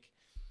long take,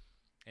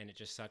 and it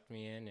just sucked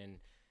me in, and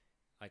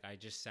like I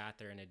just sat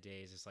there in a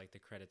daze as like the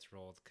credits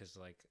rolled, because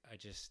like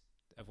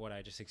what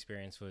I just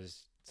experienced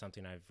was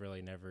something I've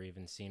really never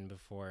even seen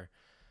before.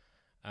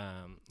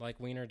 Like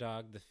Wiener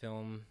Dog, the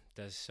film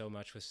does so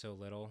much with so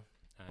little.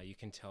 You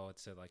can tell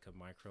it's like a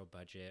micro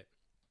budget.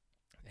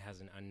 It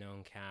has an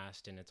unknown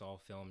cast, and it's all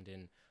filmed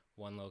in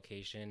one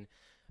location.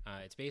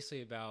 It's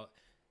basically about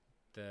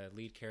the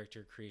lead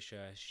character,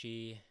 Krisha.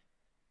 She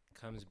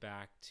comes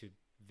back to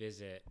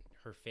visit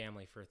her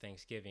family for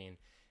Thanksgiving,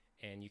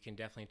 and you can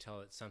definitely tell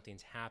that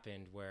something's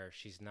happened where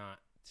she's not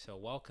so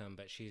welcome,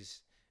 but she's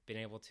been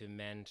able to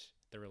mend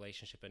the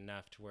relationship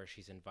enough to where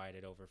she's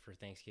invited over for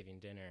Thanksgiving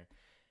dinner,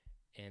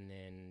 and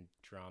then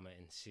drama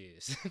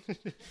ensues.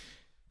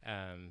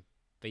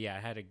 But yeah, I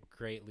had a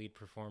great lead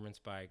performance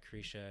by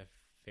Krisha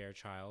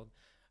Fairchild,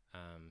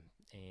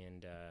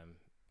 and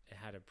it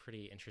had a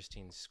pretty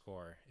interesting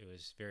score. It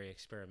was very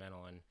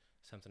experimental and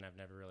something I've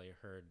never really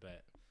heard,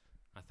 but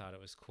I thought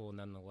it was cool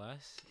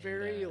nonetheless.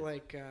 Very and,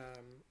 like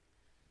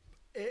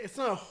it's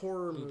not a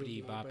horror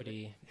movie, boopity but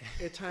boppity.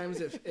 at times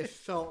it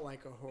felt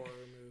like a horror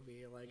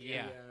movie. Like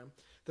Yeah.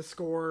 the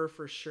score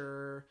for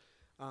sure,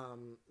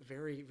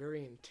 very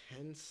very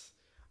intense.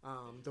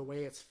 The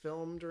way it's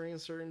filmed during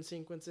certain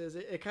sequences,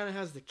 it kind of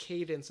has the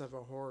cadence of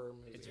a horror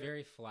movie. It's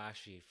very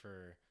flashy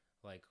for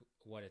like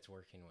what it's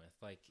working with.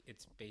 Like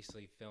it's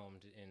basically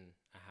filmed in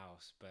a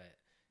house, but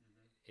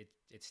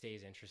it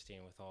stays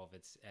interesting with all of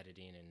its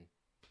editing and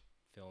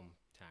film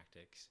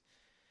tactics.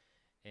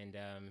 And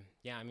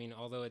yeah, I mean,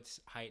 although it's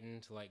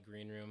heightened like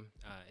Green Room,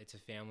 it's a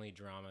family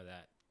drama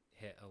that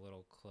hit a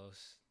little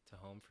close to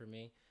home for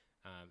me.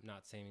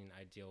 Not saying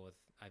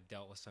I've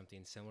dealt with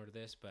something similar to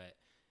this, but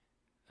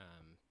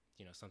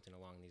something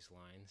along these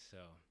lines. So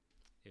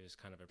it was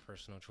kind of a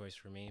personal choice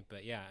for me.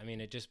 But yeah, I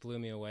mean, it just blew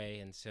me away,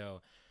 and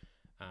so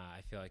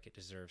I feel like it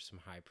deserves some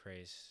high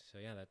praise. So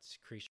yeah, that's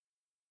Creature.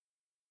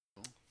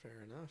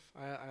 Fair enough.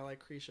 I like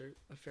Creature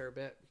a fair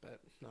bit,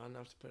 but not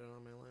enough to put it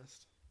on my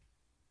list.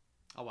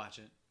 I'll watch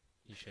it.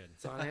 You should.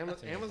 It's on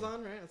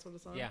Amazon, right? That's what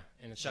it's on. Yeah,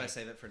 and it's Should I like,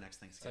 save it for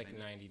next it's Thanksgiving?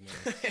 like 90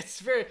 minutes.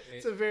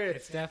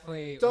 It's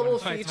Definitely double one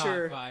of my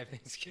feature. top 5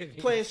 Thanksgiving.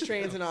 Planes,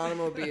 Trains, and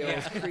Automobiles.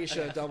 Yeah.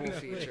 Creature double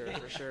feature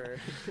for sure.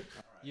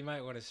 You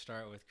might want to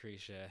start with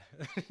Creature.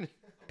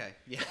 Okay,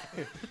 yeah.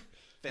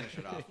 Finish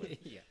it off with,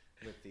 Yeah,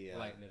 with the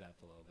lighten it up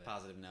a little bit.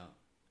 positive note.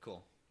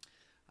 Cool.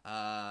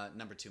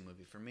 Number 2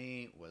 movie for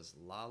me was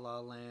La La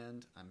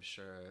Land. I'm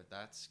sure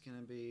that's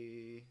gonna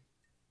be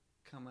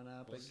coming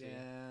up We'll see.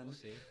 again. We'll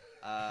see.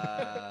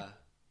 La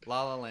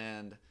La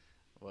Land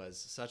was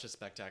such a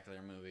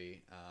spectacular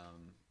movie.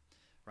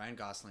 Ryan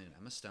Gosling and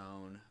Emma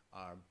Stone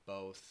are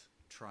both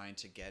trying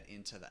to get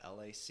into the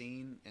LA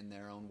scene in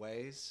their own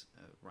ways.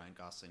 Ryan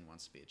Gosling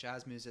wants to be a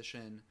jazz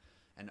musician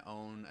and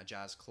own a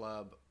jazz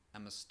club.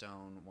 Emma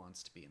Stone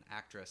wants to be an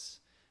actress,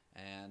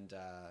 and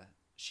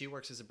she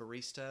works as a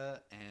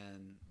barista,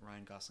 and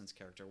Ryan Gosling's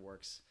character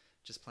works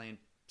just playing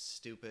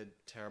stupid,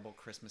 terrible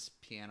Christmas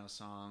piano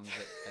songs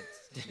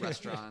at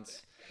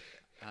restaurants.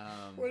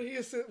 When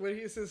he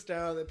sits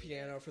down at the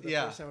piano for the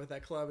first time with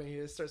that club, and he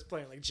just starts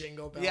playing like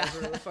Jingle Bells or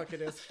whatever the fuck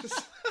it is,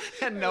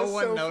 and no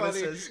one so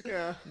notices. Funny.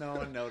 Yeah, no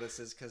one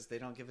notices because they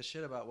don't give a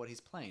shit about what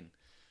he's playing.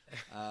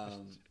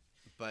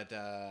 But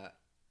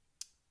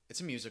it's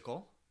a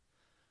musical,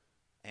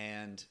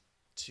 and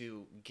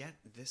to get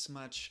this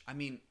much, I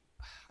mean,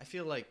 I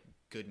feel like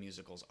good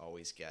musicals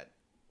always get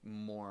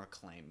more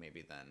acclaim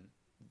maybe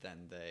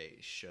than they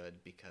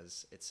should,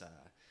 because it's a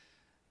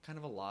kind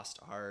of a lost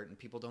art and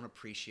people don't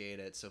appreciate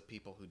it. So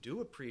people who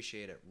do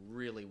appreciate it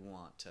really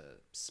want to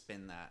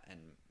spin that and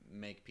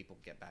make people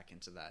get back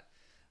into that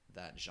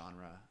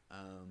genre.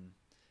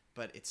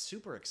 But it's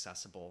super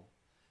accessible,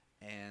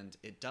 and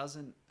it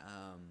doesn't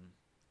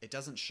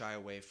shy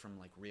away from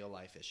like real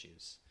life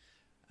issues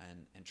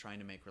and trying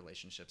to make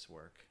relationships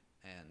work.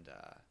 And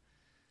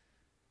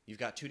you've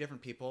got 2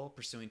 different people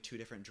pursuing 2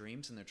 different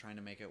dreams, and they're trying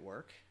to make it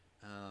work.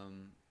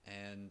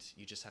 And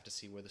you just have to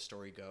see where the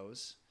story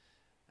goes.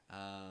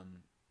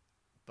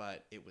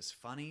 But it was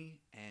funny,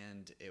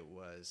 and it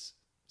was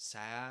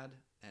sad,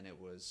 and it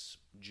was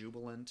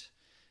jubilant.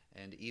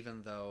 And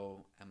even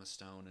though Emma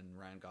Stone and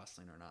Ryan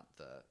Gosling are not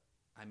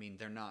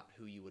they're not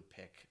who you would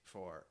pick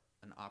for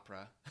an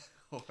opera,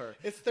 or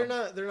they're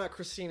not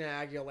Christina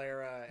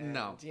Aguilera. And,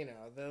 no,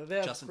 they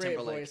have Justin great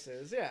Timberlake.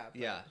 voices. Yeah,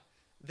 yeah,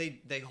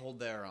 they hold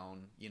their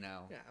own.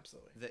 Yeah,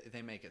 absolutely.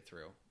 They make it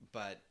through.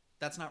 But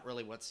that's not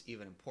really what's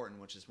even important,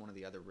 which is one of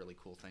the other really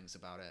cool things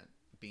about it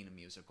being a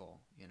musical.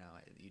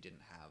 You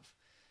didn't have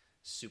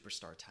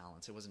superstar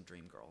talents. It wasn't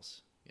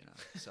Dreamgirls.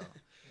 So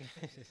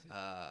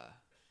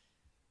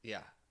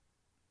yeah,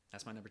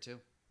 that's my number 2.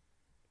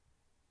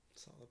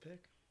 Solid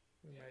pick.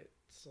 We might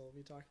still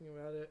be talking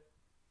about it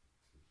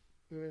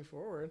moving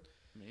forward.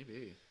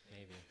 Maybe.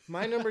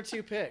 My number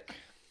 2 pick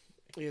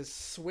is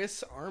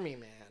Swiss Army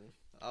Man.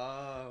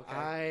 Oh,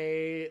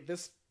 okay.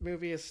 This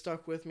movie has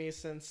stuck with me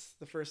since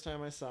the first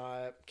time I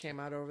saw it. Came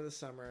out over the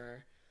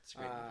summer. It's a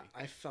great movie.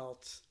 I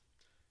felt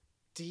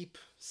deep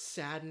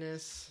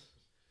sadness,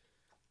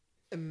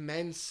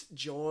 immense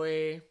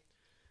joy,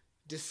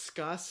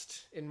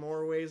 disgust in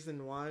more ways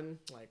than one.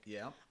 Like,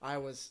 Yeah. I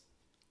was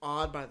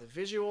awed by the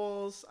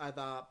visuals. I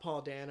thought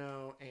Paul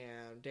Dano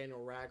and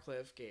Daniel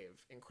Radcliffe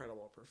gave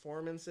incredible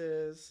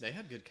performances. They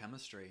had good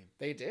chemistry.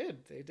 They did.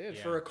 Yeah.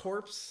 For a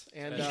corpse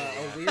and a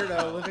Especially-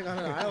 weirdo living on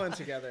an island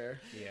together.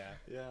 Yeah.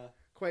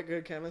 Quite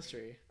good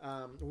chemistry.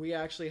 We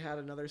actually had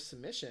another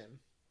submission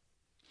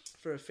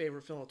for a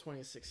favorite film of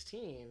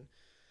 2016.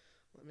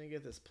 Let me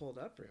get this pulled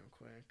up real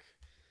quick.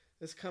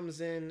 This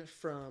comes in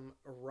from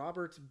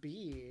Robert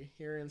B.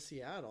 here in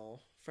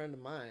Seattle, friend of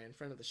mine,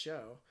 friend of the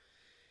show.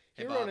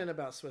 He Hey, wrote Bob. in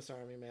about Swiss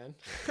Army Man.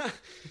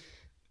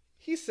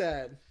 He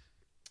said,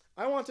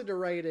 I wanted to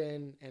write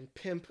in and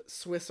pimp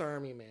Swiss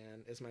Army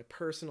Man is my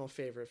personal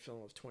favorite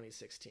film of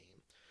 2016.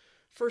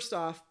 First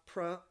off,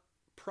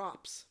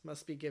 props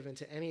must be given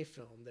to any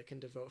film that can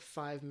devote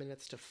 5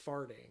 minutes to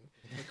farting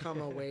and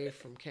come away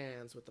from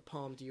Cannes with the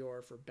Palme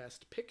d'Or for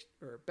best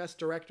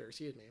director.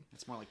 Excuse me.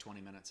 It's more like 20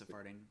 minutes of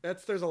farting.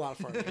 There's a lot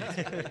of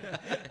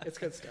farting. It's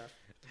good stuff.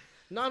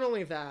 Not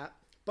only that,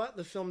 but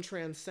the film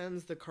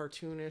transcends the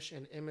cartoonish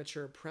and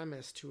immature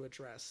premise to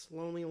address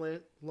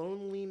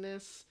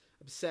loneliness,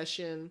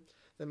 obsession,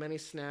 the many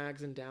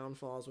snags and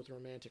downfalls with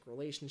romantic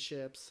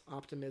relationships,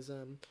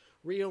 optimism,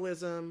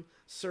 realism,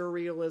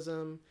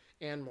 surrealism,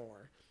 and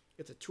more.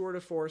 It's a tour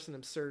de force and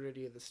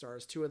absurdity that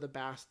stars two of the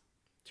best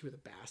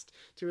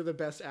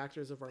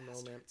actors of our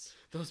moment.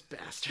 Those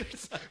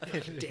bastards.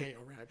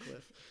 Daniel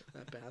Radcliffe,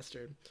 that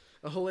bastard.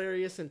 A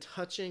hilarious and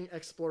touching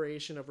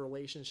exploration of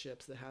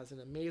relationships that has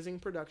an amazing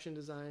production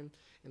design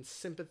and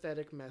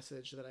sympathetic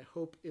message that I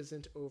hope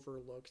isn't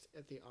overlooked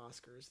at the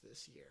Oscars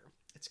this year.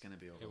 It's going to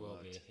be overlooked. It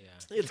will be,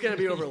 yeah. It's going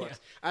to be overlooked.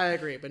 I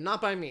agree, but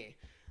not by me.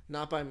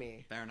 Not by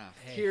me. Fair enough.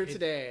 Hey, Here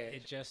today.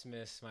 It just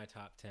missed my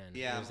top 10.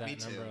 Yeah, it was at me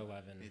too. number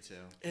 11. Me too.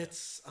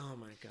 It's oh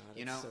my god.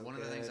 You it's know, so one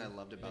of the things I good.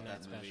 loved about that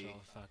Midnight movie.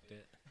 Special.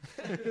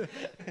 Fucked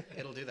it.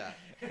 It'll do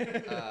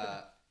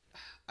that.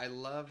 I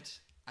loved.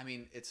 I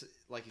mean, it's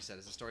like you said,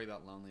 it's a story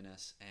about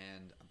loneliness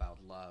and about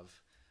love,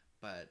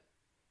 but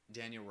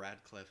Daniel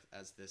Radcliffe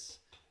as this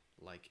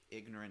like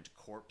ignorant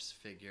corpse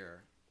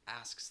figure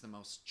asks the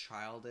most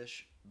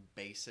childish,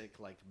 basic,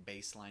 like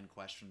baseline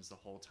questions the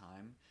whole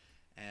time.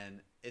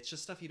 And it's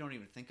just stuff you don't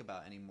even think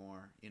about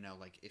anymore. You know,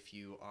 like if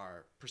you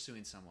are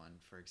pursuing someone,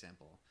 for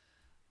example,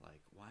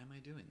 like, why am I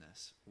doing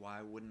this?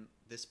 Why wouldn't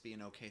this be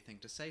an okay thing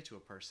to say to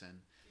a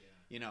person? Yeah.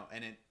 You know,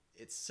 and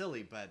it's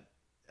silly, but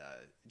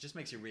it just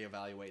makes you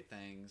reevaluate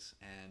things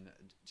and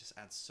just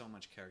adds so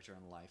much character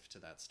and life to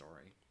that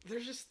story.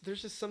 There's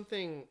just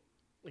something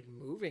like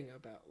moving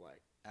about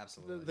like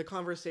Absolutely. the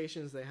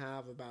conversations they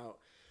have about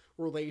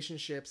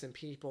relationships and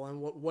people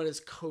and what is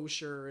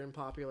kosher in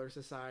popular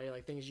society,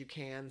 like things you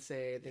can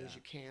say, things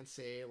you can't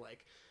say.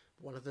 Like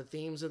one of the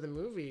themes of the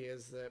movie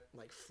is that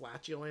like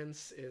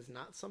flatulence is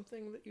not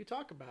something that you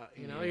talk about.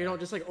 You know, you don't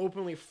just like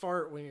openly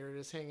fart when you're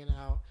just hanging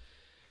out.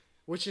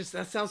 Which is,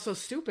 that sounds so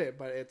stupid,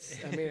 but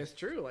it's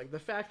true. Like the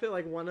fact that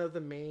like one of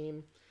the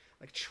main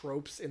like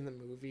tropes in the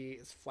movie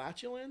is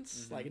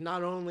flatulence. Mm-hmm. Like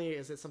not only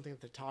is it something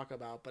to talk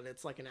about, but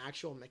it's like an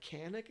actual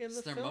mechanic in it's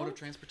the their film. mode of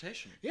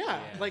transportation. Yeah,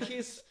 like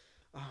he's,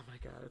 oh my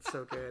god, it's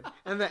so good.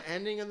 And the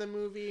ending of the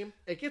movie,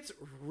 it gets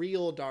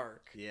real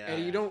dark. Yeah,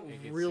 and you don't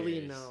it gets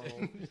really serious.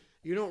 know.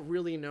 You don't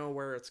really know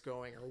where it's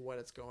going or what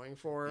it's going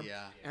for.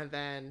 Yeah. And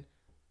then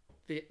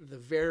the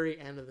very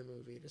end of the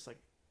movie just like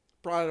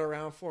brought it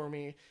around for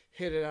me,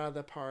 hit it out of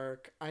the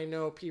park. I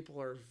know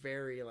people are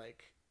very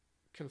like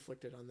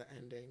conflicted on the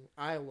ending.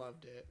 I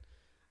loved it.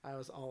 I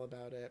was all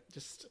about it.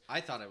 Just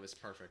I thought it was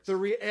perfect.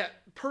 the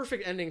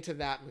perfect ending to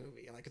that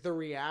movie. Like the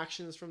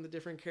reactions from the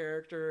different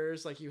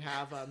characters. Like you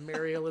have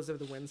Mary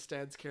Elizabeth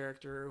Winstead's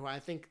character, who I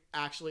think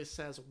actually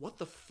says "What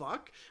the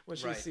fuck" when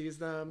she Right. sees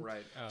them.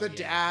 Right. Oh, The yeah.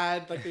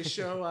 dad, like they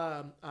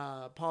show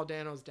Paul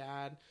Dano's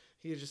dad.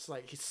 He just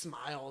like he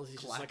smiles.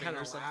 He's just like Clapping kind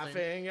or of something.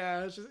 laughing.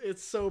 Yeah,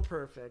 it's so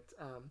perfect.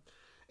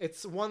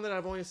 It's one that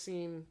I've only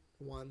seen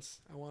once.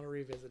 I want to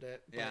revisit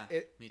it. But Yeah,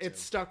 me too. it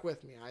stuck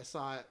with me. I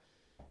saw it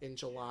in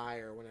July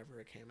or whenever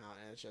it came out,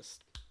 and it's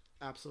just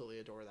absolutely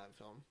adore that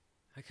film.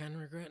 I kind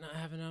of regret not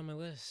having it on my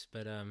list,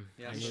 but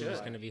Yeah, I you knew it was should.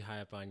 going to be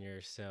high up on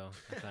yours, so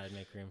I thought I'd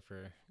make room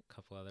for a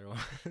couple other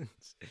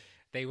ones.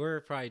 They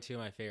were probably two of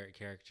my favorite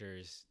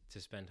characters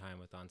to spend time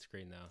with on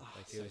screen, though.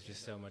 Like so it was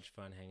just so much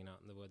fun hanging out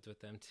in the woods with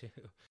them too.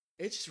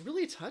 It's just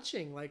really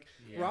touching. Like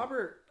Yeah.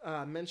 Robert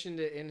mentioned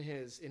it in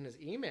his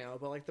email,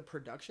 but like the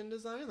production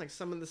design, like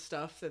some of the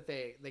stuff that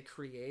they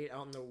create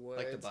out in the woods,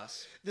 Like the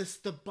bus.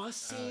 the bus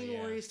scene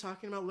yeah. where he's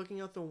talking about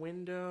looking out the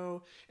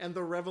window, and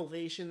the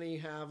revelation that you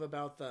have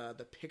about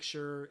the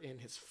picture in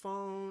his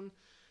phone.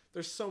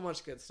 There's so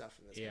much good stuff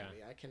in this Yeah.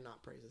 movie. I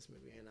cannot praise this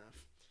movie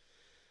enough.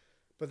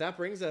 But that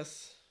brings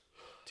us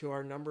to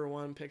our number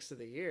one picks of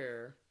the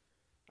year.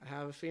 I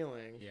have a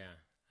feeling. Yeah,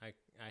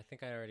 I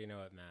think I already know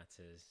what Matt's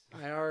is.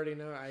 I already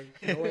know. I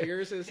know what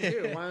yours is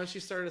too. Why don't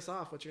you start us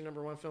off? What's your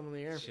number one film of the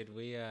year? Should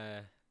we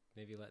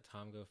maybe let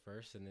Tom go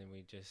first and then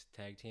we just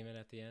tag team it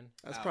at the end?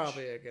 That's Ouch.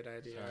 probably a good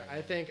idea. Sorry, I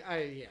man. think Save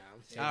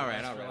All the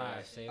right, best all for right, all last.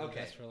 right. Save Okay. the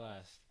best for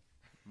last.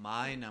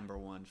 My number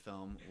one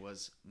film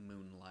was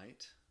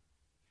Moonlight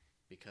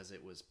because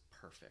it was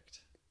perfect.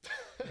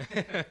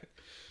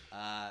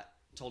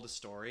 Told a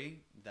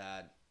story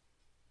that,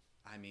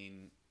 I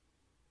mean,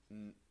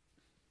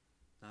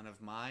 none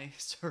of my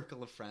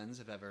circle of friends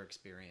have ever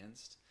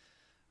experienced,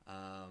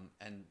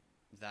 and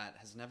that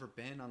has never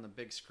been on the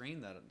big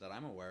screen that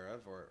I'm aware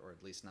of, or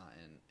at least not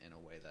in a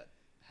way that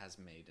has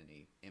made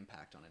any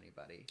impact on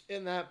anybody.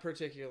 In that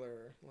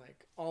particular,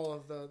 like all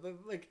of the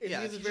like, it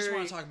Yeah, is if you very. just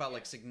want to talk about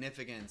like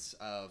significance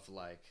of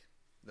like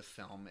the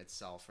film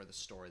itself or the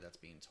story that's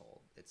being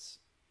told, it's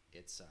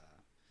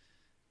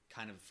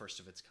kind of first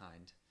of its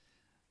kind.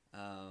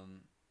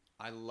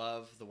 I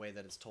love the way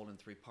that it's told in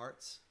 3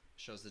 parts.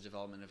 Shows the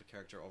development of a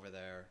character over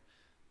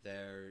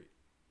their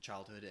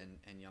childhood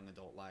and young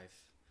adult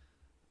life.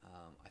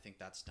 I think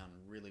that's done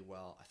really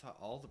well. I thought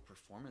all the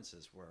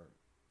performances were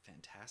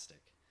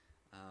fantastic.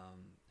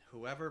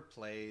 Whoever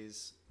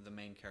plays the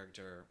main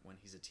character when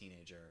he's a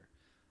teenager,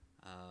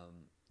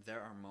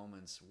 there are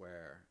moments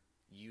where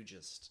you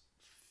just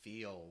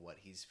feel what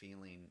he's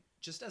feeling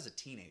just as a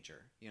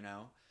teenager, you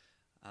know?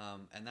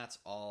 And that's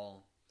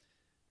all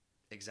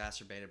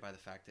exacerbated by the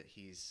fact that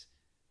he's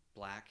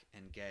black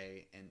and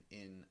gay and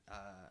in an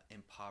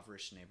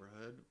impoverished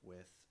neighborhood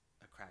with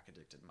a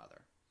crack-addicted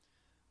mother,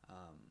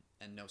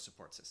 and no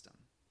support system.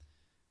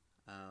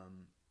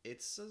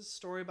 It's a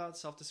story about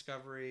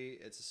self-discovery.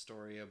 It's a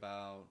story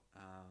about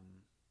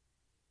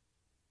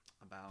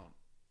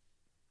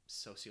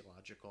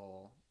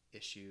sociological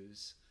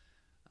issues.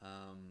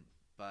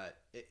 But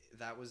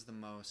that was the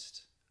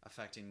most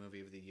affecting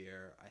movie of the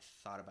year. I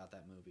thought about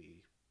that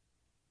movie.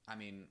 I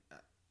mean,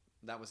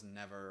 there was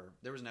never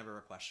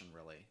a question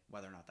really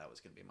whether or not that was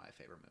going to be my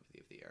favorite movie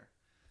of the year.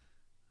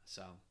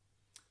 So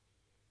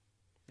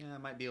Yeah, I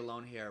might be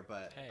alone here,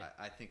 but Hey.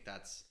 I think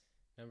that's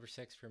Number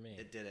 6 for me.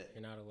 it. Did it?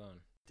 You're not alone.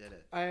 Did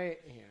it? I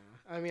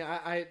mean,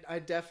 I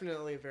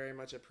definitely very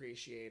much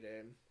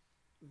appreciated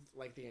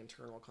like the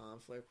internal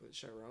conflict with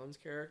Chiron's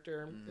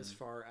character, as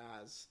far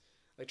as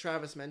like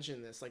Travis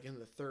mentioned this, like in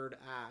the third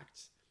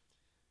act,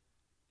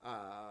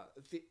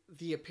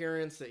 the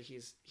appearance that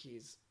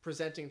he's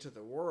presenting to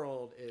the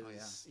world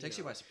is Takes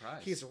you by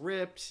surprise. He's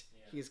ripped.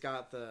 Yeah. He's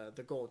got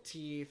the gold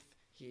teeth.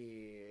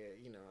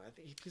 I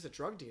think he's a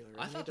drug dealer.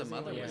 I thought the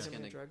mother was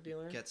going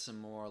to get some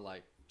more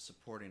like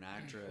supporting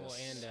actress. Well,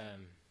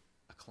 and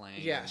acclaim.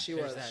 Yeah, she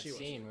there's was. that She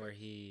scene was. where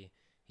he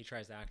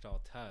tries to act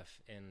all tough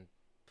and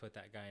put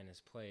that guy in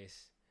his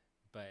place,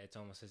 but it's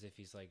almost as if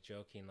he's like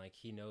joking, like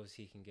he knows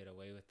he can get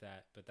away with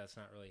that, but that's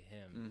not really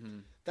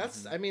him.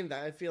 That's I mean,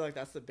 I feel like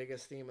that's the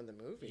biggest theme in the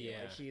movie. Yeah.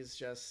 Like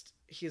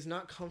he's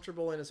not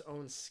comfortable in his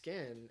own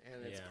skin,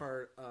 and it's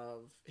part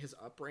of his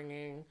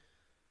upbringing,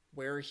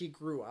 where he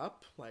grew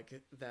up.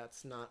 Like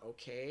that's not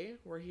okay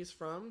where he's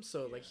from.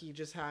 So like he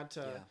just had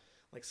to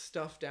like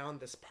stuff down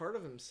this part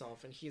of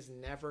himself, and he's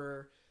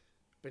never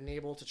been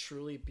able to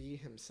truly be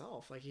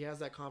himself. Like he has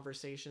that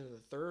conversation in the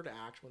third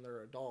act when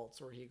they're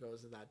adults, where he goes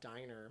to that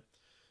diner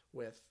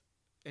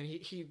and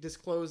he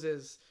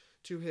discloses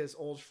to his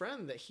old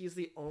friend that he's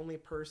the only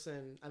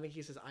person, I think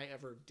he says, I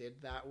ever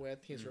did that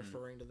with. He's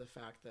referring to the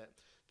fact that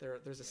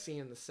there's a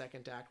scene in the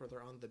second act where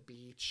they're on the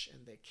beach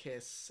and they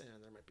kiss, and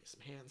there might be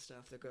some hand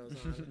stuff that goes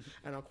on.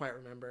 I don't quite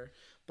remember,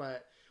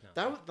 but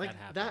No,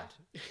 that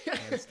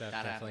and stuff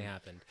That definitely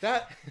happened.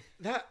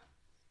 that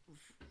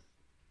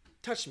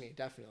touched me,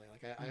 definitely.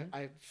 Like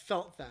I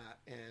felt that,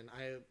 and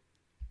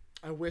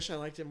I wish I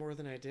liked it more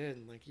than I did.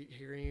 And like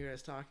hearing you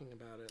guys talking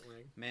about it,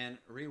 like, man,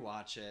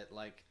 rewatch it.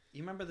 Like,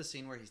 you remember the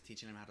scene where he's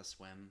teaching him how to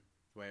swim,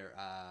 where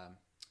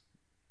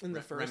in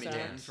the first Remy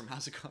act, Dan from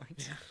House of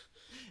Cards.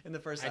 In the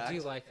first act, I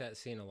do like that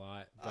scene a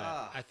lot, but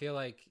I feel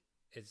like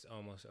it's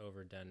almost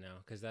overdone now,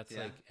 because that's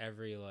like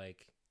every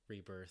like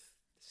rebirth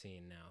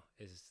scene now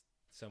is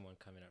someone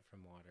coming up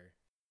from water.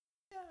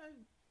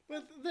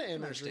 with the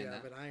imagery understand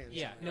of it, I enjoy.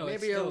 Yeah, it. no, Maybe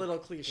it's a still little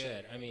cliche.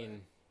 Good. I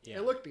mean, but yeah,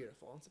 it looked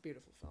beautiful. It's a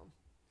beautiful film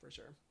for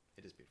sure.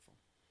 It is beautiful.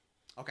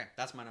 Okay,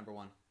 that's my number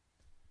 1.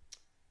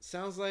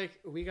 Sounds like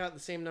we got the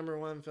same number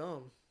 1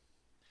 film.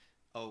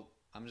 Oh,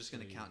 I'm just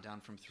gonna count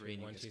down from 3,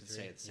 and you 1, guys 2, can 3.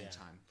 say it at the same Yeah,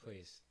 time.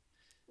 please.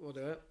 We'll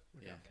do it.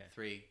 Yeah. Okay.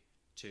 3,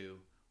 2,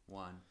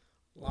 1.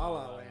 La La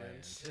La Land.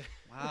 Land.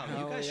 Wow, you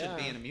Hell guys should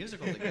be yeah. in a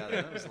musical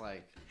together. That was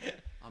like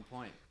on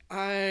point.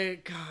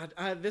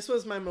 This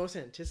was my most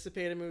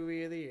anticipated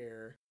movie of the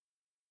year.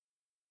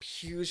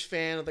 Huge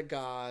fan of the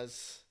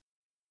Gauze.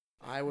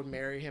 I would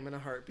marry him in a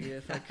heartbeat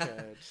if I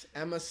could.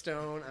 Emma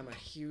Stone, I'm a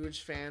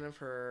huge fan of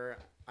her.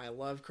 I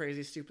love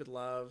Crazy Stupid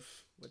Love,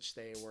 which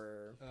they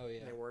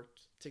worked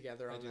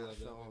together on that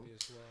film. movie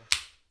as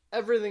well.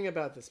 Everything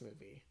about this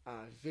movie.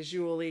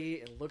 Visually,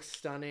 it looks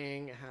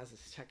stunning. It has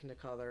this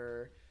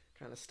Technicolor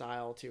kind of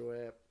style to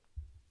it.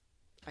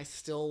 I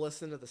still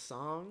listen to the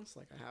songs.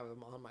 Like, I have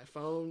them on my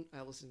phone.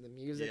 I listen to the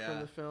music from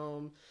the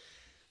film.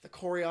 The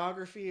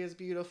choreography is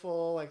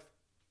beautiful. Like,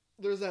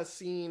 there's that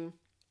scene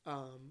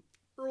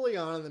early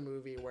on in the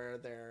movie where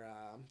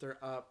they're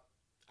up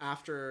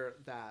after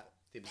that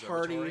The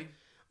party. observatory.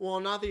 Well,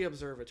 not the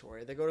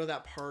observatory. They go to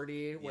that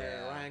party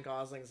where Ryan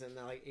Gosling's in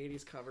that like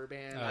 80s cover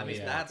band, and he's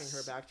walking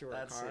her back to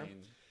her car.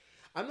 Scene.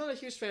 I'm not a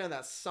huge fan of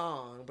that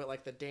song, but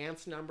like the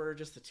dance number,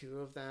 just the two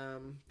of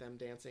them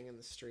dancing in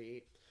the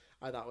street,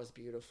 I thought was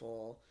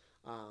beautiful.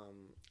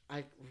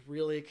 I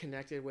really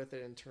connected with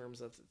it in terms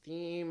of the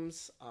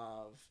themes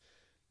of,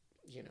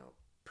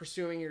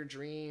 pursuing your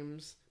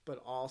dreams,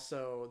 but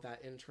also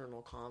that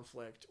internal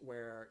conflict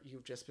where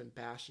you've just been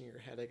bashing your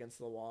head against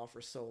the wall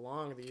for so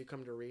long that you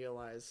come to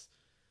realize,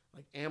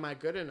 like, am I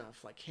good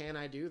enough? Like, can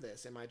I do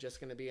this? Am I just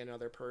going to be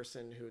another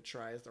person who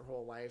tries their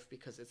whole life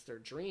because it's their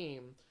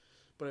dream,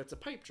 but it's a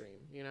pipe dream,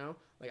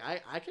 Like,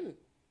 I can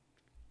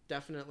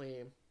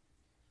definitely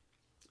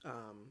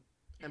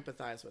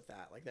empathize with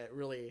that. Like, that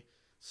really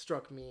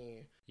struck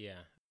me. Yeah.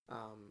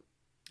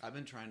 I've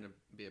been trying to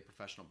be a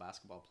professional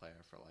basketball player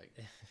for like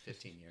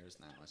 15 years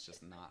now. It's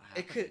just not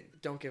happening.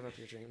 Don't give up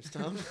your dreams,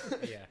 Tom.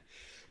 Yeah.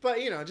 But,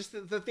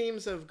 just the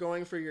themes of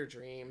going for your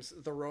dreams,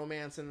 the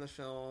romance in the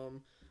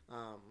film.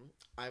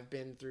 I've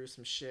been through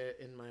some shit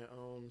in my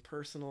own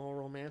personal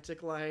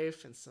romantic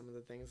life, and some of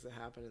the things that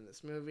happen in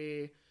this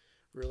movie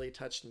really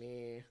touched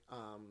me.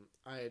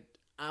 I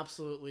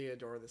absolutely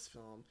adore this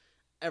film.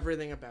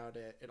 Everything about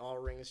it. It all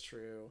rings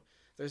true.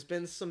 There's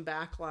been some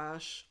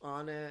backlash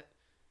on it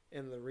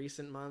in the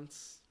recent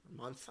month,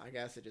 I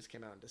guess. It just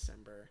came out in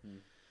December.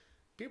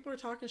 People are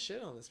talking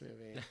shit on this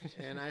movie,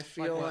 and I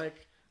feel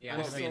like Yeah,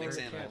 What would be an I've heard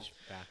example? much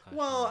backlash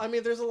well, from I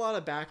mean, there's a lot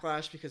of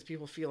backlash because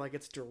people feel like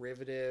it's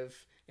derivative,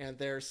 and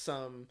there's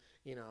some,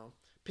 I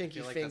pinky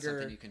feel like that's finger,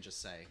 something you can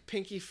just say.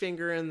 pinky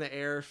finger in the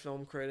air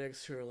film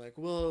critics who are like,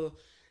 well,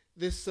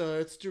 this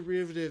it's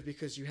derivative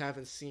because you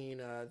haven't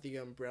seen The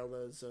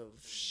Umbrellas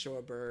of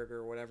Cherbourg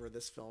or whatever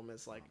this film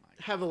is, like,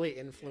 heavily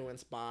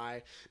influenced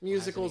by Well,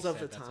 musicals of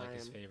hasn't the he said time.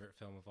 that's like his favorite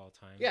film of all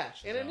time. Yeah,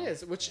 and it Chazelle?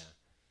 is, which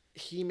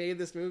he made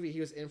this movie, he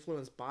was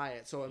influenced by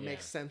it, so it Yeah.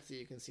 makes sense that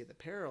you can see the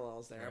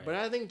parallels there. Right. But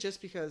I think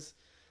just because,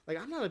 like,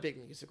 I'm not a big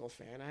musical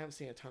fan. I haven't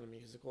seen a ton of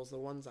musicals. The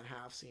ones I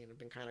have seen have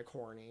been kind of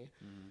corny.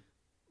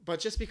 But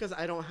just because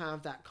I don't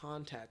have that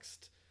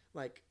context,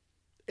 like,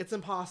 it's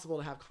impossible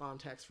to have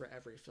context for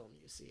every film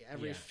you see.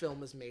 Every Yeah.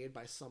 film is made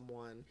by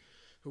someone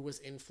who was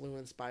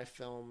influenced by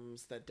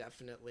films that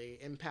definitely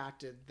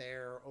impacted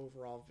their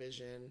overall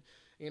vision.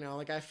 You know,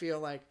 like, I feel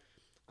like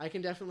I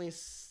can definitely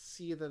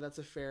see that that's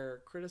a fair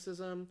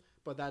criticism,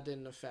 but that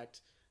didn't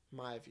affect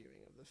my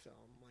viewing of the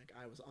film. Like,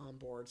 I was on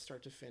board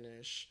start to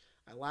finish.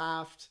 I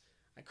laughed,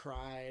 I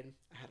cried,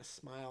 I had a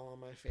smile on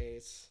my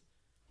face.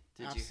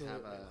 Did Absolutely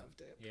you have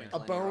loved it. Yeah. A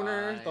twinkle in your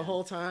boner eye the and-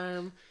 whole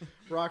time.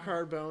 Rock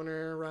hard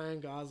boner. Ryan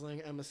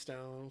Gosling, Emma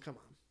Stone. Come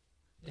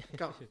on.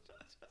 Come on.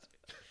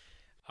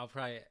 I'll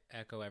probably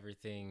echo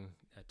everything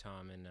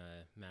Tom and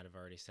Matt have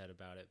already said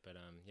about it, but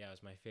yeah, it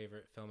was my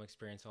favorite film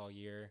experience all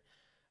year.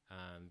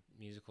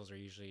 Musicals are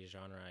usually a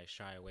genre I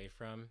shy away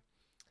from,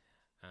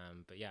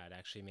 but yeah, it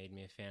actually made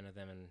me a fan of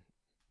them and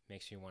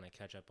makes me want to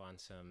catch up on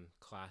some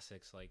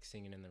classics like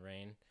Singing in the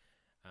Rain.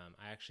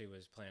 I actually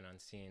was planning on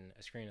seeing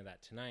a screen of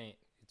that tonight.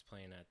 It's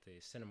playing at the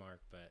Cinemark,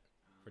 but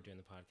we're doing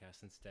the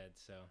podcast instead,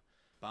 so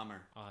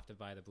Bummer. I'll have to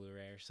buy the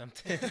Blu-ray or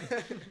something.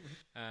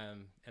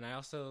 And I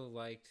also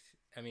liked,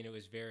 I mean, it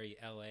was very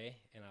LA,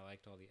 and I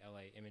liked all the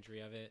LA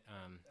imagery of it.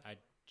 I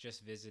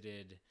just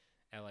visited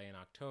LA in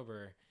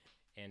October,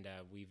 and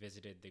we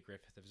visited the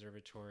Griffith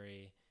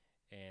Observatory,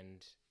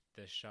 and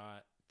the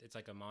shot, it's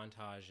like a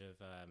montage of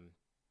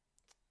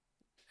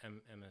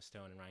Emma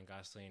Stone and Ryan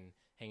Gosling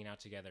hanging out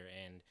together,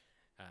 and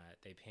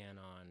they pan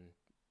on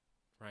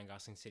Ryan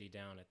Gosling sitting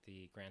down at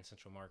the Grand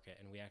Central Market,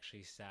 and we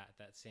actually sat at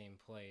that same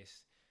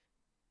place.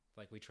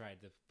 Like, we tried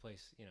the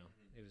place, you know,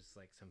 it was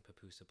like some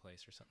pupusa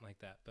place or something like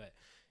that. But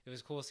it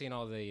was cool seeing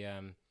all the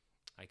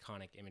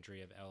iconic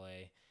imagery of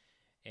LA.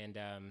 And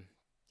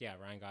yeah,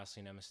 Ryan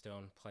Gosling and Emma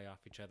Stone play off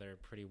each other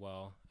pretty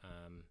well.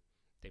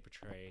 They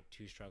portray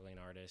two struggling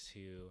artists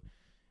who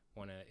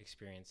want to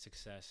experience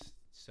success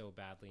so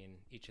badly in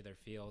each of their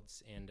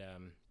fields. And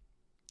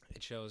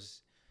it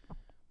shows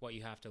what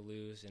you have to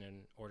lose in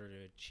order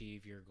to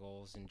achieve your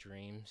goals and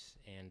dreams.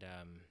 And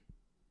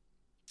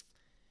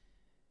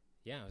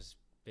yeah, it was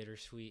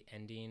bittersweet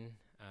ending.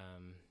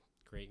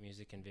 Great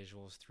music and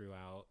visuals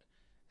throughout.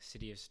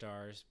 City of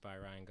Stars by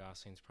Ryan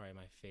Gosling is probably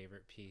my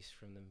favorite piece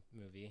from the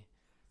movie.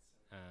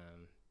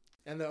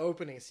 And the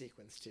opening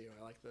sequence, too.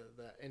 I like the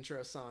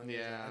intro song.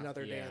 Yeah.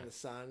 Another Day Yeah. in the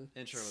Sun.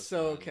 Intro was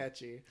so fun.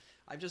 catchy.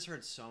 I've just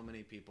heard so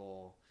many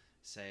people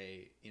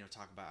say,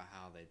 talk about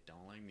how they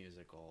don't like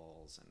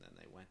musicals, and then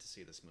they went to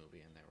see this movie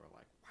and they were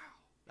like, wow,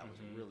 that was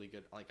really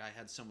good. Like, I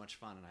had so much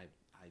fun, and I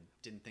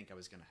didn't think I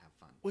was going to have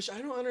fun. Which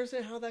I don't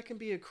understand how that can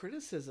be a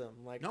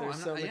criticism. Like, No, there's I'm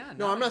not- so many- yeah,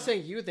 no, no, I'm not no.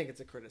 saying you think it's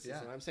a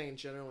criticism. Yeah. I'm saying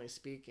generally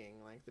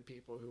speaking, like, the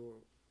people who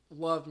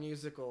love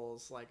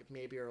musicals, like,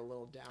 maybe are a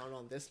little down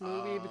on this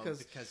movie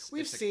because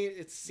we've it's seen a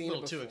it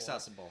little before. too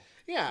accessible.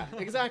 Yeah,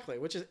 exactly,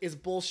 which is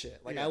bullshit.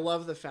 Like, Yeah. I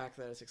love the fact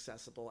that it's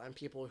accessible, and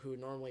people who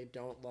normally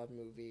don't love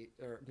movie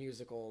or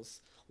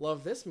musicals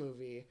love this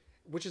movie,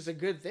 which is a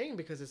good thing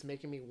because it's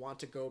making me want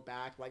to go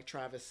back, like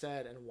Travis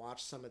said, and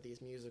watch some of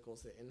these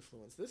musicals that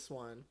influence this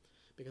one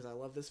because I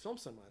love this film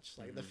so much.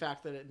 Like, the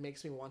fact that it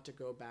makes me want to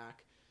go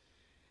back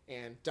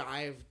and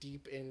dive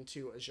deep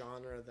into a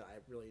genre that I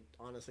really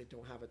honestly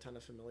don't have a ton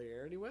of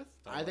familiarity with.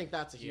 I think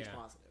that's a huge Yeah.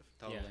 positive.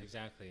 Totally. Yeah,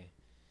 exactly.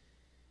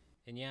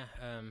 And yeah,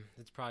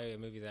 it's probably a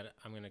movie that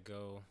I'm gonna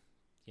go,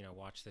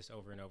 watch this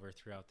over and over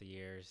throughout the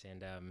years.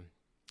 And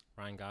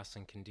Ryan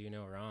Gosling can do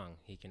no wrong.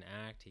 He can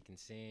act, he can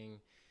sing,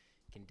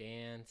 he can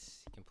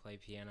dance, he can play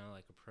piano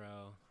like a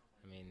pro.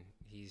 I mean,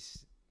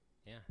 he's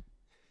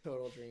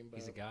Total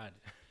dreamboat. a god.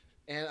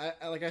 And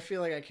I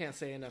feel like I can't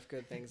say enough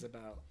good things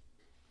about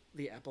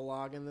the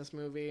epilogue in this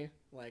movie.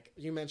 Like,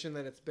 you mentioned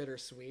that it's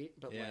bittersweet,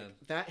 but Yeah.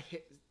 like that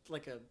hit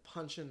like a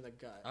punch in the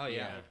gut. Oh,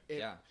 yeah. It-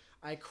 Yeah.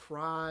 I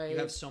cried. You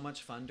have so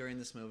much fun during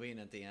this movie, and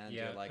at the end,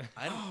 Yeah. you're like,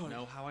 I don't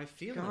know how I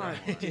feel God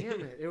anymore.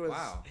 damn it! It was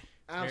Wow.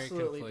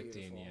 absolutely Very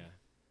conflicting. beautiful, Yeah.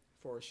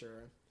 for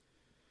sure.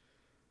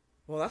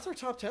 Well, that's our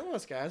top 10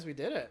 list, guys. We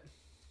did it.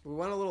 We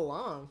went a little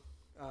long.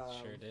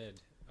 Sure did.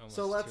 Almost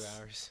so 2 let's-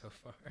 hours so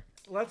far.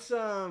 Let's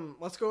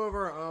go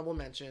over our honorable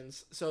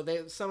mentions.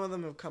 So some of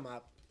them have come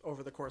up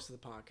over the course of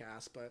the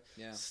podcast, but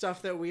Yeah.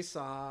 stuff that we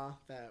saw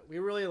that we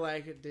really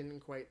like, it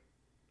didn't quite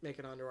make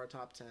it onto our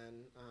top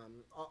 10.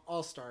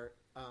 I'll start.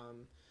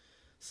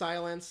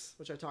 Silence,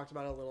 which I talked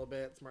about a little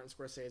bit. It's Martin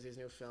Scorsese's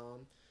new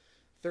film.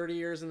 30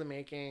 years in the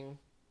making.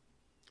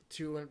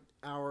 2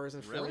 hours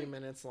and 40 Really?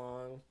 minutes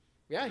long.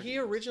 Yeah, 30 he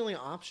years. originally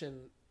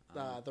optioned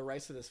the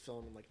rights to this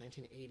film in like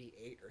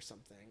 1988 or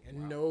something,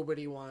 and Wow.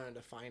 nobody wanted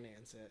to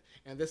finance it.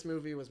 And this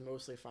movie was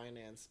mostly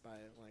financed by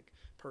like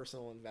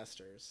personal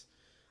investors.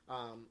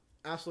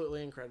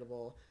 Absolutely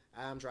incredible.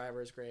 Adam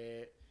Driver's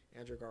great.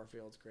 Andrew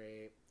Garfield's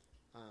great.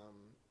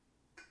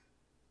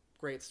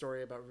 Great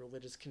story about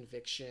religious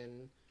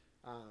conviction.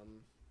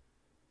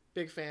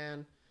 Big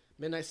fan.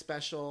 Midnight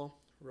Special.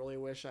 Really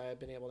wish I had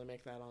been able to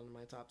make that on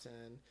my top 10.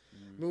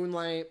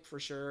 Moonlight, for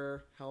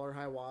sure. Hell or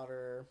High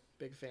Water,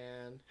 big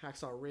fan.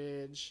 Hacksaw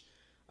Ridge.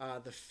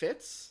 The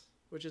Fits,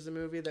 which is a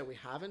movie that we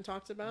haven't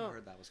talked I about.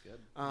 heard that was good.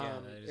 Yeah,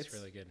 that is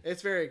really good.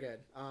 It's very good.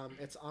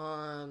 It's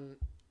on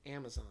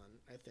Amazon,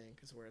 I think,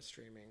 is where it's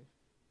streaming.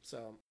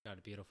 So Got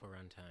a beautiful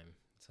runtime.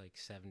 It's like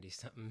 70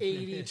 something.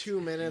 82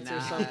 minutes or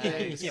Nice.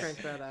 something. Just Yeah. crank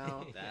that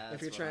out. That's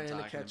if you're what trying I'm to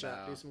talking catch up,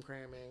 do about. some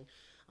cramming.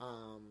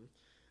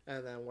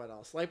 And then what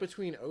else? Light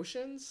Between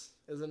Oceans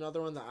is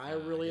another one that I I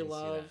really didn't see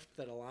loved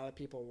that a lot of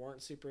people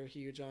weren't super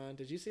huge on.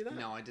 Did you see that?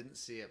 No, I didn't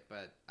see it,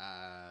 but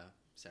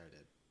Sarah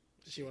did.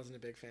 She wasn't a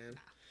big fan.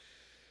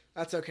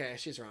 That's okay.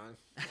 She's wrong.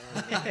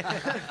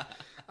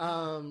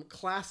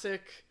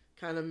 Classic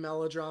kind of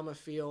melodrama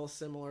feel,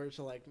 similar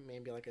to like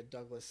maybe like a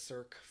Douglas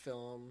Sirk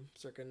film,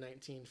 circa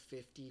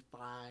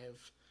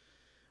 1955.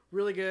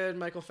 Really good.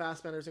 Michael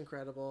Fassbender's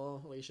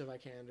incredible. Alicia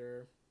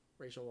Vikander,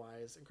 Rachel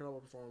Weisz, incredible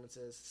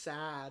performances.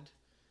 Sad,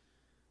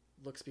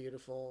 looks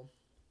beautiful.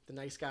 The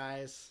Nice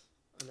Guys,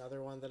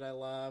 another one that I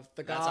love.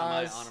 The That's on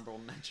my Gauze. honorable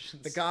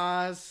mentions. The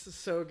Gauze,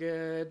 so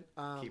good.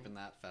 Keeping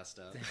that fessed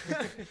up.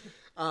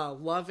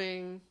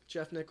 Loving,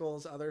 Jeff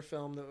Nichols' other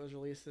film that was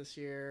released this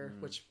year,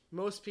 which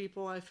most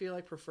people I feel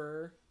like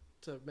prefer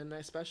to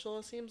Midnight Special,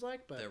 it seems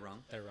like, but They're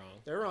wrong. They're wrong.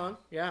 they're wrong.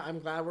 Yeah, I'm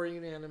glad we're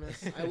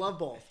unanimous. I love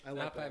both. I love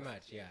Not by both.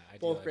 much, yeah. I do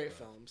Both like great both.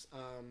 films.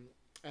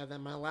 And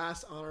then my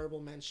last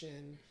honorable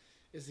mention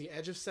is The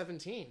Edge of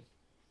 17.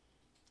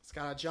 It's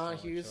got a John Solid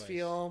Hughes choice.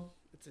 feel.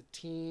 It's a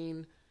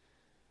teen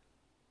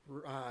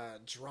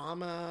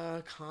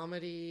drama,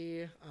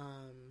 comedy,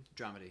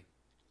 Dramedy.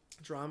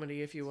 dramedy,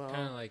 if you will.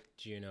 Kind of like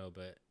Juno,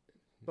 but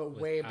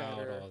way without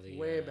better. all the,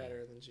 Way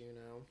better than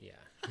Juno. yeah.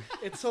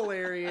 It's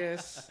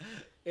hilarious.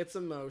 It's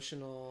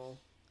emotional.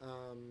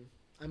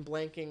 I'm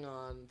blanking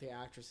on the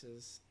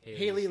actresses.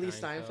 Haley Lee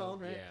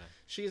Steinfeld, right? Yeah.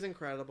 She's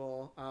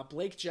incredible.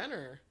 Blake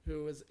Jenner,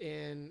 who was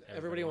in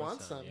Everybody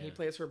Wants Some. Yeah. He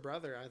plays her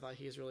brother. I thought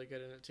he's really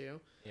good in it too.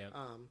 Yeah.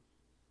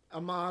 A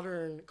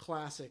modern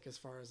classic as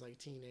far as like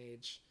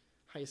teenage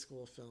high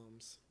school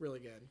films. Really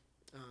good.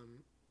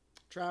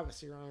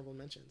 Travis, your honorable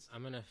mentions.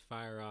 I'm gonna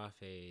fire off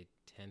a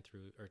 10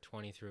 through or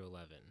 20 through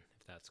 11,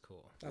 if that's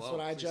cool. That's Whoa,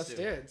 what I please just do.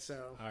 did.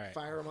 So All right.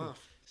 fire them off.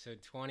 So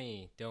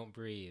 20, Don't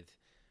Breathe.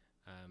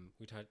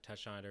 We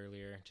touched on it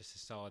earlier. Just a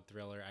solid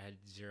thriller. I had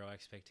zero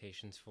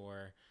expectations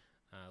for.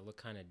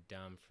 Looked kind of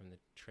dumb from the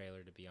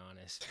trailer, to be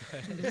honest.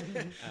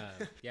 But,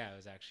 yeah, it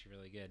was actually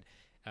really good.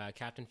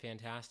 Captain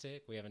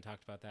Fantastic. We haven't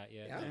talked about that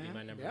yet. Yeah, That'd be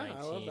my number yeah, 19.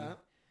 I love that.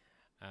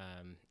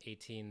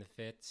 18, The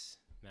Fits.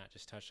 Matt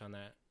just touched on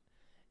that.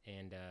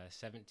 And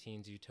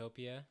 17's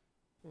Utopia.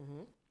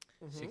 Mm-hmm.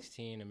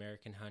 16,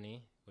 American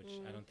Honey, which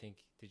I don't think,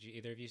 did you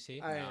either of you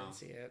see? I No. didn't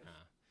see it.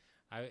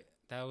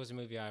 That was a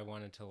movie I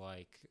wanted to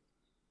like,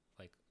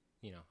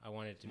 I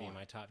wanted it to be in More.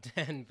 my top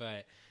 10,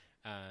 but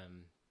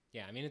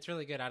yeah, I mean, it's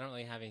really good. I don't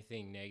really have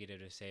anything negative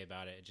to say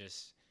about it. It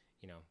just,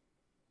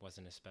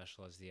 wasn't as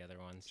special as the other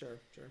ones. Sure.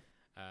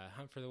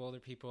 Hunt for the Wilder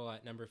People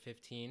at number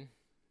 15.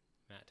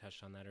 Matt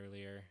touched on that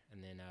earlier.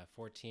 And then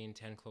 14,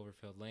 10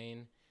 Cloverfield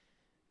Lane.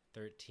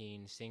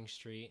 13, Sing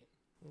Street.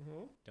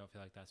 Mm-hmm. Don't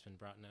feel like that's been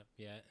brought up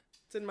yet.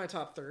 It's in my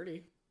top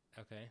 30.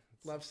 Okay.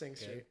 that's Love Sing good.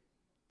 Street.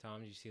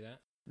 Tom, did you see that?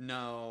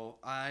 No,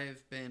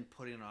 I've been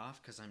putting it off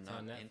because I'm It's not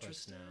on Netflix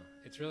interested. now.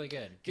 It's really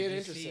good. Get Did you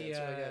interested. see, It's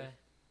really good.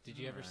 Did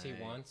you ever see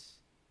Alright. Once?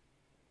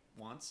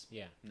 Once?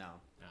 Yeah. No.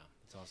 No.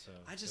 It's also.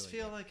 I just really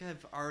feel good. like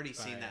I've already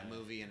seen By, that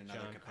movie in another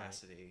John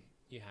capacity.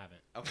 You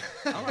haven't.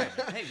 Okay. All right.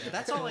 Hey,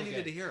 that's all I Really needed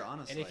good. to hear,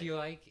 honestly. And if you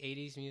like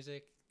 80s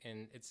music,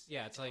 and it's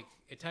like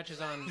it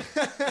touches on.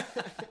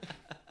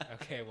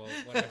 Okay, well,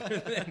 whatever.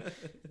 Then.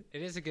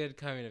 It is a good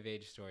coming of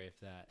age story if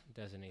that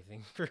does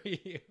anything for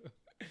you.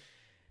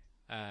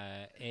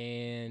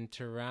 And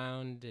to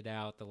round it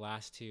out, the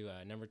last two,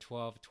 number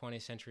 12,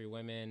 20th Century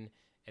Women,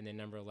 and then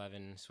number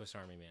 11, Swiss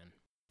Army Man.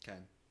 Okay.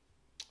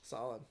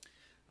 Solid.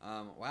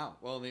 Wow.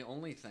 Well, the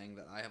only thing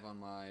that I have on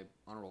my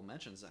honorable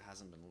mentions that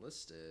hasn't been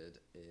listed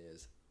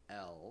is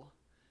Elle.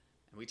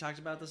 And we talked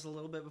about this a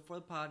little bit before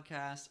the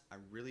podcast. I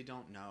really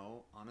don't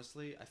know.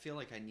 Honestly, I feel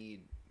like I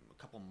need a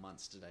couple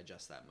months to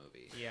digest that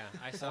movie. Yeah,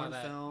 I saw Foreign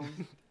that.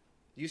 film.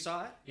 You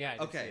saw it? Yeah, I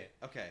did see Okay. it.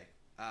 Okay.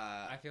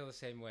 I feel the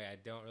same way. I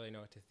don't really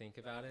know what to think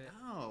about it.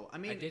 No, I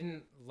mean, I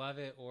didn't love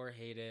it or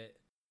hate it.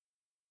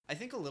 I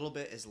think a little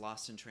bit is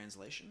lost in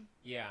translation.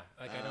 Yeah,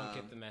 like I don't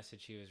get Um, the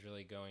message he was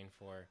really going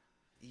for.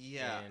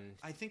 Yeah, And-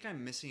 I think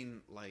I'm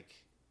missing like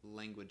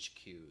language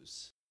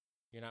cues.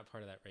 You're not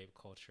part of that rape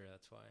culture,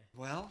 that's why.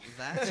 Well,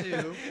 that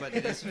too, but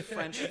it is a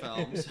French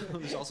film, so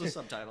there's also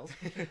subtitles.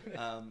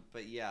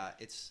 But yeah,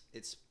 it's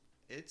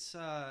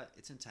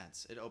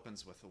intense. It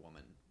opens with a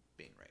woman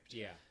being raped.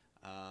 Yeah.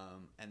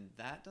 And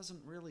that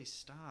doesn't really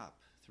stop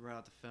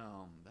throughout the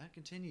film. That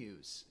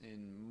continues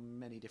in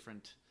many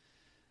different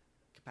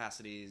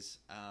capacities.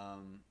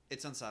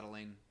 It's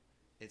unsettling.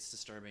 It's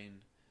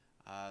disturbing.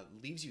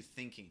 Leaves you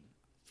thinking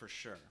for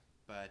sure.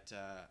 But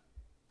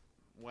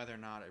whether or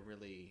not it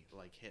really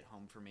like hit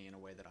home for me in a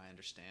way that I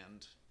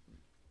understand,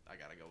 I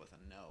gotta go with a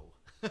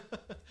no.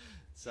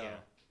 So Yeah.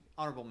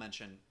 honorable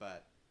mention,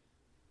 but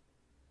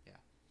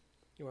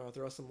You want to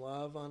throw some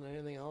love on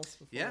anything else?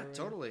 Before Yeah, we...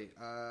 totally.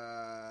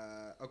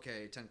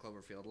 Okay, 10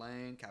 Cloverfield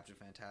Lane, Captain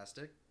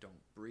Fantastic, Don't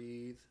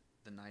Breathe,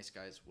 The Nice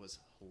Guys was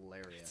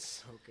hilarious.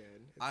 It's so good.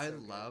 It's I so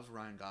good. love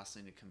Ryan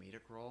Gosling in a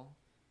comedic role.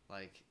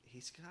 Like,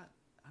 he's got,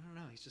 I don't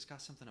know, he's just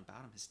got something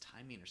about him. His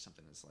timing or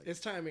something is like... His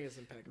timing is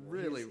impeccable.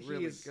 Really,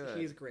 really good.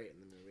 He's great in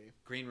the movie.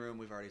 Green Room,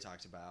 we've already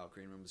talked about.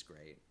 Green Room was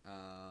great.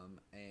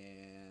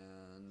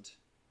 And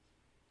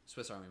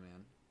Swiss Army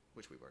Man,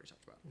 which we've already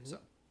talked about. Mm-hmm. So,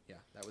 yeah,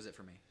 that was it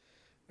for me.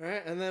 All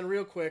right, and then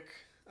real quick,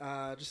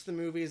 just the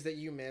movies that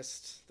you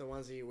missed, the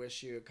ones that you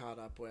wish you had caught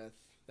up with,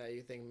 that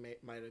you think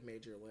might have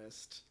made your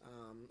list.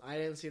 I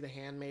didn't see The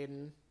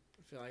Handmaiden.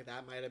 I feel like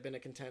that might have been a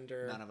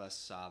contender. None of us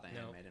saw The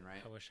Nope. Handmaiden,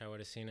 right? I wish I would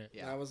have seen it.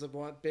 Yeah. That was a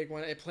big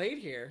one. It played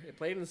here. It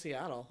played in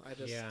Seattle.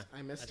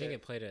 I missed I think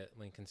it played at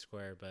Lincoln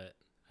Square, but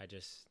I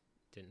just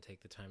didn't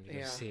take the time to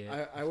go see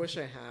it. I wish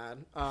I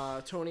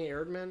had. Tony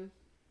Erdmann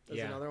is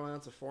Yeah. another one.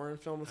 It's a foreign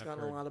film that's I've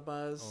gotten a heard lot of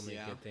buzz. Only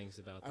Yeah. good things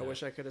about that. I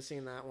wish I could have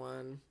seen that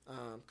one.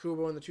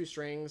 Kubo and the Two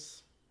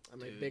Strings.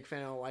 I'm a Dude. big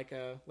fan of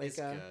Leica It's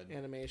good.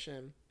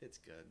 animation. It's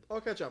good.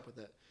 I'll catch up with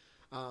it.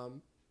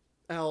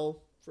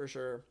 Elle, for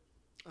sure.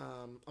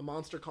 A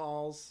Monster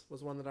Calls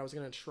was one that I was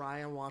going to try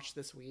and watch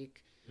this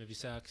week. Movie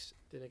sucks.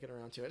 Didn't get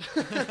around to it.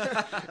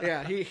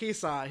 Yeah, he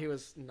saw it. He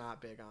was not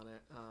big on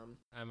it.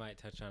 I might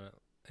touch on it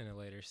in a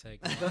later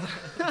segment.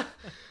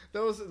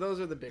 Those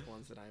are the big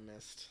ones that I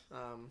missed.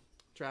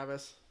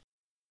 Travis?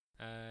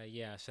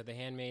 Yeah, so The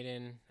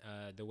Handmaiden,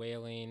 The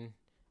Wailing,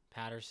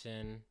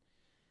 Patterson,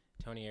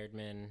 Tony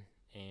Erdmann,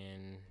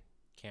 and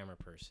Camera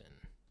Person.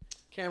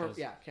 Camera Those-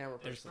 person.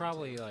 There's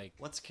probably like,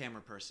 What's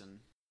Camera Person?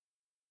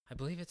 I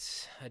believe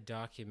it's a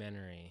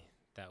documentary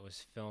that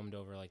was filmed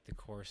over like the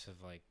course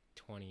of like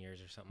 20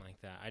 years or something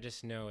like that. I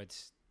just know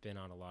it's been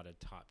on a lot of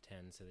top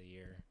 10s of the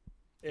year.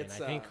 It's,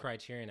 and I think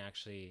Criterion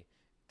actually,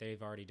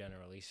 they've already done a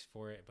release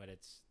for it, but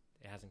it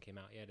hasn't came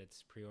out yet.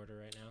 It's pre-order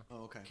right now.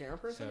 Oh, okay. Camera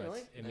person, So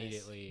really? it's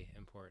immediately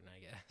important, I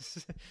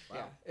guess.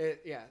 Wow.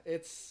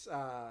 It's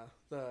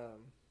the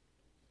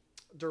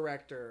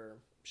director.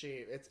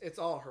 It's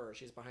all her.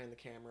 She's behind the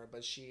camera,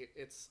 but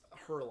it's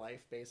her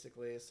life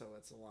basically. So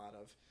it's a lot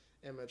of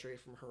imagery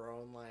from her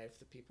own life,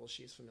 the people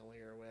she's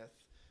familiar with,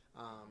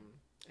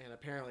 and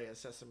apparently it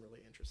says some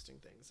really interesting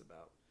things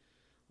about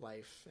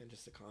life and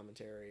just a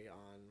commentary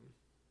on.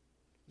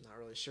 Not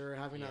really sure,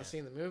 having Yeah. not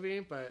seen the movie,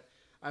 but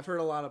I've heard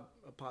a lot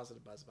of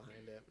positive buzz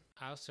behind it.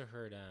 I also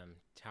heard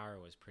Tower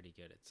was pretty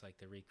good. It's like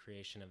the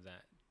recreation of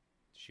that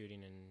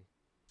shooting in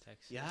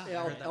Texas. Yeah. I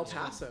El, heard that El too.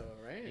 Paso,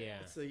 right? Yeah.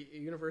 It's the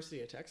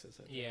University of Texas.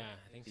 I think. Yeah,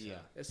 I think so. Yeah.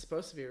 It's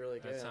supposed to be really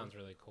good. That sounds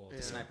really cool. Yeah.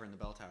 The Sniper in the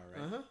Bell Tower,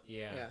 right? Uh-huh.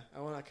 Yeah. Yeah,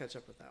 I want to catch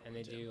up with that And one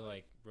they too. do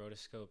like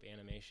rotoscope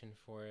animation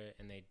for it,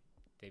 and they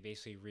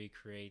basically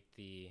recreate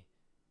the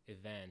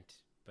event,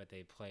 but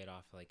they play it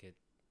off like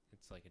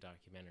it's like a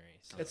documentary.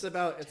 So It's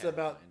about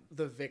Terrifying.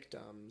 the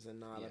victims and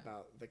not Yeah.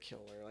 about the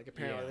killer. Like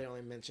apparently Yeah. they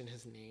only mention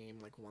his name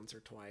like once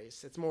or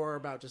twice. It's more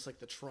about just like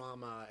the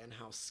trauma and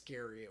how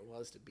scary it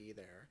was to be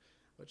there,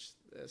 which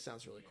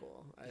sounds really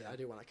cool. Yeah. I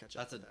do want to catch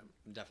up That's with them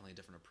definitely a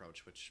different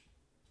approach, which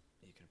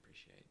you can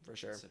appreciate. for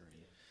sure.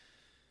 Considering.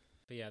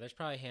 But yeah, there's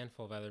probably a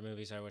handful of other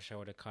movies I wish I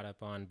would have caught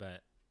up on,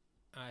 but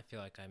I feel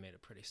like I made a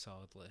pretty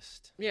solid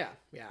list. Yeah.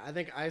 I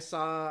think I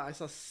saw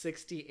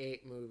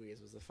 68 movies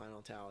was the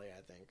final tally.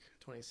 I think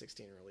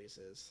 2016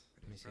 releases.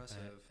 Let me see if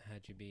Impressive. I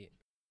had you beat.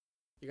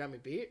 You got me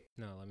beat.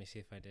 No, let me see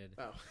if I did.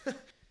 Oh.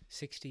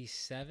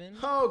 67?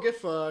 Oh, get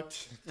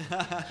fucked.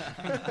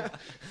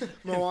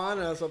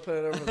 Moana, so I put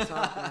it over the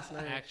top last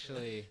night.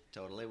 Actually,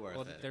 Totally worth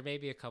well, it. there may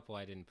be a couple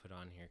I didn't put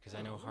on here because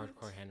I know What?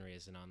 Hardcore Henry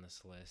isn't on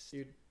this list.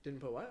 You didn't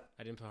put what?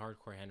 I didn't put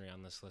Hardcore Henry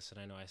on this list, and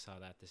I know I saw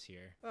that this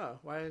year. Oh,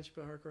 why didn't you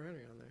put Hardcore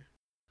Henry on there?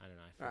 I don't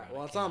know. I All forgot right,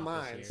 well, it it's came on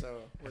out this mine, year.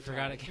 so I we're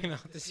forgot it tied. came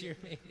out this year,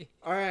 maybe.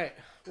 All right,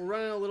 we're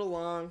running a little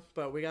long,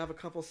 but we have a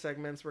couple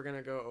segments we're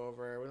gonna go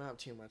over. We don't have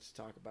too much to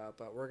talk about,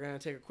 but we're gonna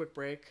take a quick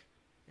break,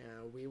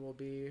 and we will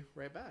be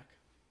right back.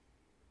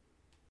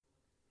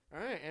 All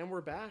right, and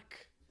we're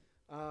back.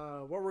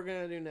 What we're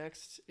gonna do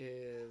next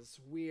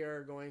is we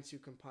are going to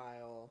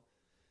compile,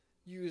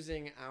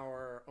 using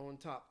our own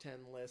top 10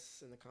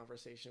 lists in the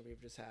conversation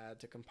we've just had,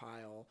 to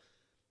compile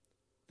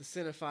the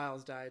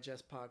Cinephiles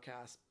Digest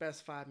podcast,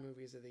 best 5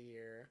 movies of the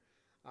year.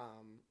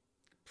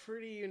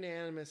 Pretty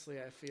unanimously,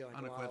 I feel like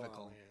La La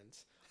Unequivocal. Land.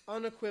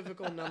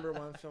 Unequivocal number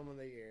 1 film of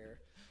the year.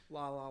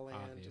 La La Land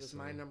was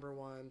my Obviously. number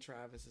 1.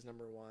 Travis is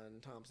number 1.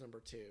 Tom's number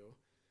 2.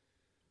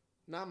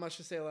 Not much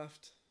to say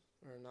left,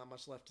 or not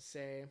much left to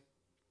say.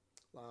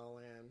 La La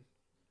Land,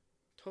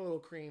 total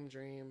cream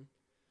dream,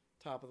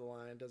 top of the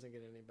line, doesn't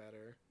get any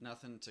better.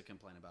 Nothing to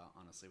complain about,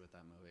 honestly, with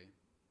that movie.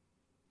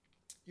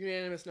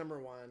 Unanimous number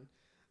 1.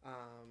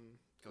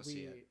 Go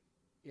see it.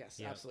 Yes,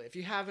 Yeah. absolutely. If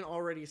you haven't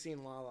already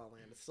seen La La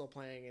Land, it's still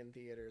playing in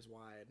theaters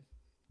wide.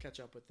 Catch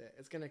up with it.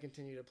 It's going to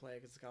continue to play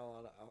because it's got a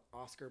lot of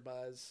Oscar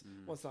buzz.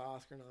 Mhm. Once the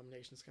Oscar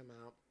nominations come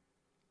out,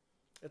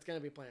 it's going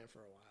to be playing for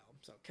a while.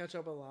 So catch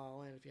up with La La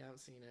Land if you haven't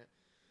seen it.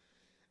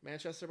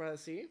 Manchester by the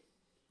Sea,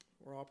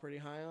 we're all pretty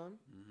high on.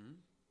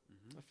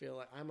 Mm-hmm. I feel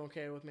like I'm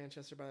okay with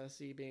Manchester by the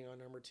Sea being on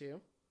number 2.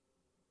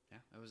 Yeah,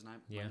 it was my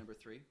Yeah. number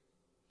 3.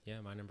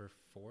 Yeah, my number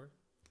 4.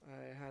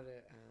 I had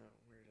it.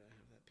 Where did I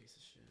have that piece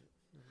of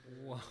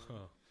shit?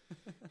 Whoa.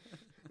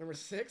 Number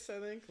 6, I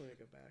think. Let me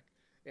go back.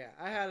 Yeah,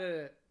 I had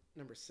it at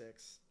number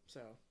 6.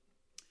 So,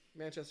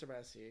 Manchester by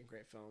the Sea,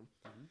 great film.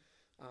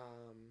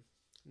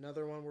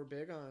 Another one we're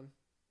big on,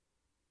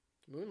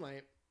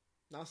 Moonlight.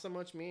 Not so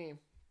much me,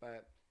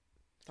 but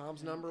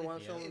Tom's number one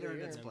film of It the earned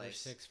year. its Number place.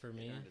 6 for It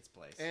me. earned its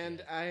place.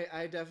 And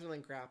I definitely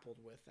grappled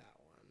with that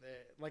one.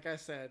 Like I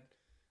said,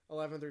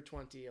 11 through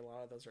 20, a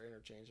lot of those are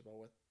interchangeable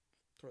with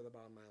toward the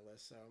bottom of my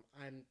list. So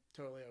I'm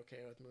totally okay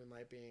with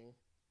Moonlight being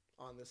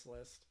on this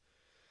list.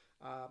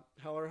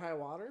 Hell or High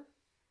Water.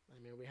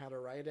 I mean, we had a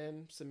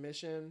write-in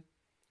submission.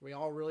 We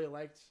all really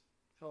liked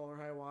Hell or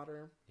High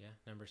Water. Yeah,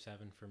 number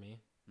 7 for me.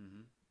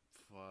 Mm-hmm.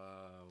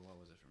 What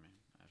was it for me?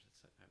 I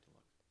have to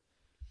look.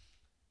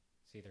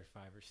 It's either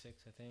 5 or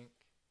 6, I think.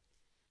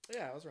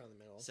 Yeah, it was around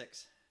the middle.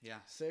 6. Yeah.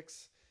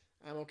 6.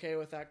 I'm okay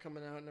with that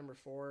coming out at number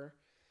 4.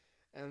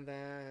 And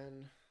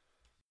then,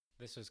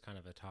 This was kind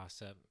of a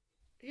toss-up.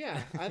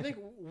 yeah, I think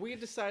we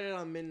decided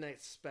on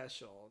Midnight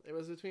Special. It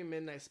was between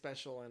Midnight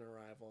Special and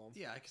Arrival.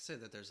 Yeah, I could say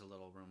that there's a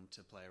little room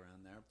to play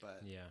around there,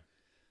 but Yeah.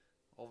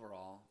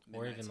 overall,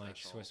 Or Midnight even like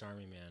Special- Swiss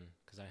Army Man,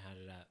 because I had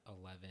it at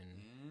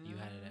 11. You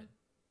had it at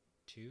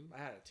 2? I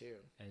had it too.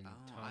 And Oh,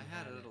 Tom I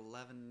had it at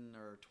 11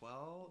 or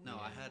 12. No,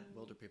 I had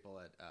Wilder People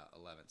at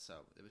 11,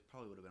 so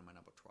probably would have been my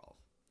number 12.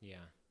 Yeah.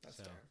 That's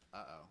so, fair.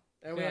 Uh-oh.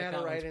 And I we feel like had that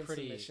a one's write-in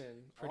pretty-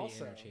 submission pretty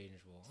also.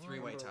 interchangeable.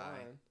 Three-way Number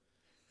tie. 1.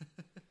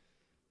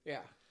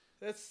 Yeah,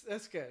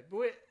 that's good. But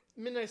wait,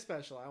 Midnight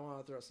Special, I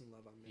want to throw some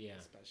love on Midnight Yeah.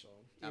 Special.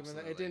 Even though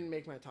Absolutely. it didn't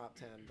make my top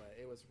 10, but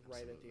it was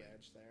right at the Absolutely.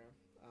 edge there.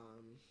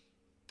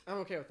 I'm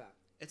okay with that.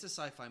 It's a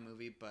sci-fi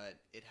movie, but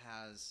it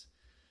has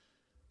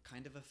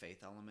kind of a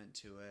faith element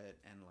to it,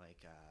 and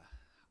like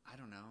I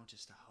don't know,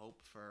 just a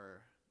hope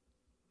for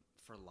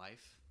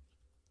life,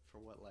 for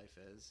what life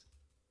is.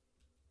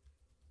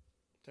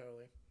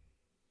 Totally.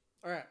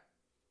 All right.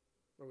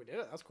 Well, we did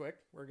it. That was quick.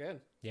 We're good.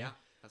 Yeah.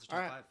 That's a top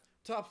All right. 5.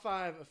 Top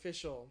 5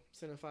 official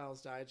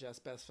Cinephiles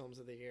Digest Best Films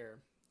of the Year.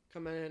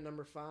 Coming in at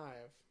number 5,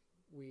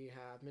 we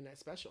have Midnight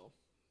Special.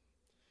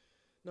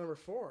 Number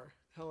 4,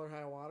 Hell or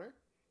High Water.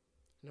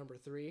 Number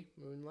 3,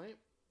 Moonlight.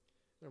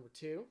 Number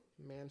 2,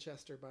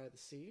 Manchester by the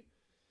Sea.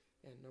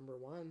 And number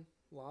 1,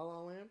 La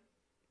La Land.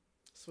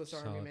 Swiss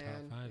Army Solid top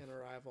Man 5. and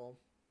Arrival.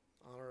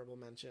 Honorable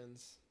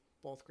mentions.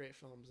 Both great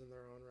films in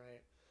their own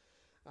right.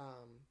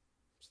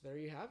 So there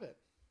you have it.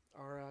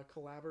 Our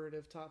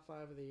collaborative top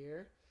 5 of the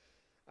year.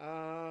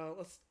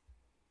 Let's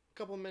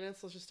couple of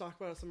minutes. Let's just talk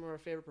about some of our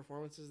favorite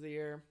performances of the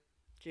year.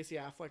 Casey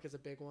Affleck is a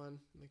big one.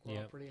 I think we're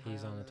all Yeah. pretty high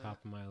He's on the that.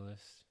 top of my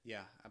list.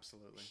 Yeah,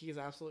 absolutely. He's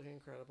absolutely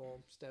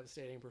incredible. Just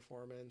devastating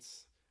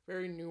performance.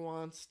 Very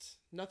nuanced.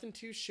 Nothing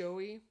too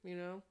showy, you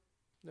know.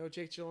 No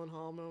Jake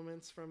Gyllenhaal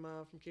moments from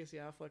Casey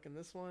Affleck in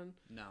this one.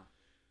 No.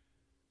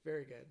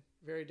 Very good.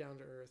 Very down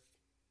to earth.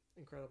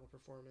 Incredible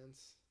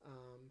performance.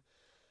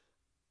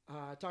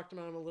 I talked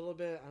about him a little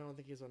bit. I don't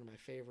think he's one of my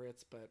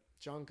favorites, but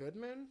John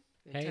Goodman.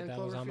 in Hey, 10 that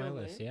was on my Cloverfield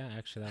list. Lane. Yeah,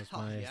 actually, that was Oh,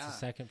 my yeah.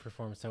 second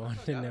performance I wanted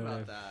to Forgot note about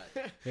of.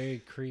 that. Very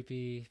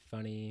creepy,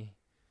 funny.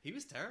 He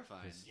was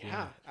terrifying. Just-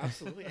 Yeah,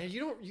 absolutely. And you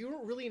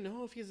don't really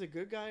know if he's a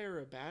good guy or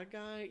a bad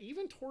guy,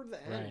 even toward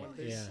the end. Right, Like, Well,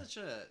 there's-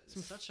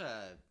 he's such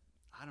a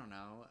I don't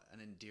know, an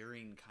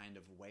endearing kind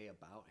of way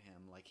about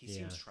him. Like he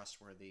seems Yeah.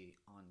 trustworthy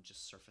on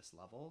just surface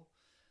level.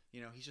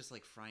 You know, he's just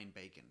like frying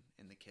bacon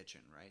in the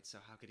kitchen, right? So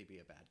how could he be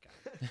a bad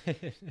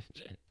guy?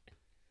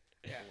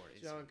 Yeah, Or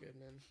is John he?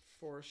 Goodman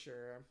for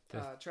sure.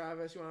 The-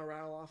 Travis, you want to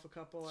rattle off a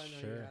couple? I know you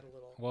Sure. had a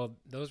little. Well,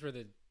 those were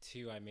the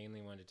two I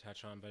mainly wanted to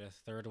touch on, but a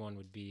third one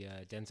would be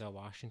Denzel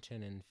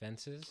Washington in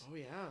Fences. Oh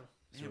yeah,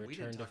 So Man, we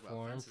didn't return to talk about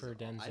form Fences for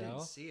at all. I didn't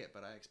Denzel. see it,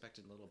 but I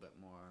expected a little bit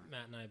more.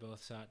 Matt and I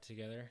both saw it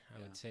together. I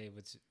Yeah. would say it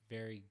was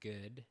very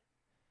good,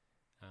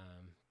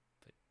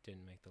 but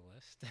didn't make the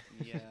list.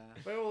 Yeah,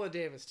 Viola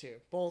Davis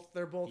too.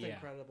 They're both Yeah.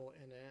 incredible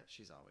in it.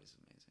 she's always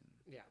amazing.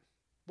 Yeah,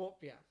 well,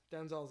 yeah.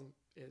 Denzel's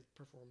his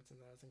performance in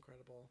that is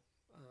incredible.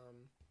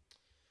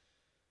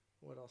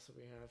 What else do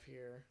we have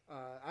here?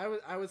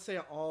 I would say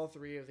all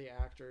three of the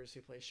actors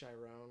who play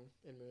Chiron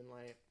in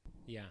Moonlight.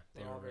 Yeah, they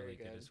They're were all very really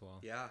good good. as well.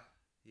 Yeah,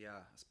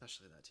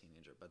 especially that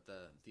teenager, but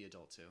the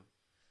adult too.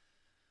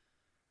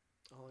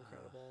 All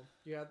incredible.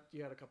 You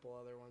had a couple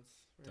other ones.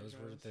 right, Those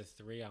were Travis? the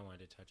three I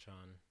wanted to touch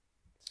on.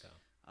 So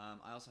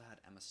I also had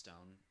Emma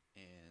Stone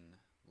in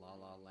La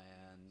La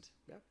Land.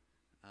 Yeah.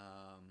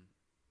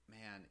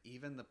 Man,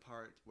 even the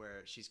part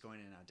where she's going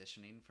and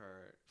auditioning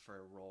for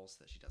roles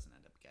that she doesn't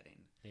end up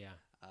getting, yeah,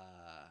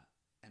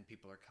 and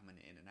people are coming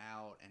in and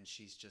out, and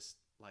she's just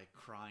like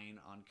crying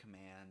on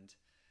command,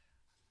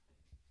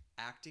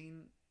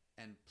 acting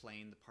and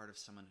playing the part of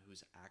someone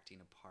who's acting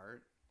a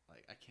part.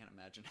 Like I can't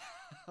imagine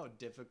how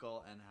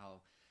difficult and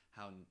how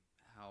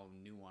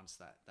nuanced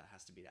that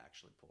has to be to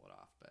actually pull it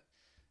off. But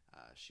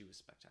she was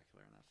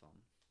spectacular in that film.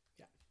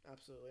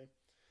 Absolutely.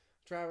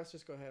 Travis,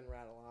 just go ahead and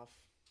rattle off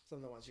some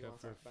of the ones you so want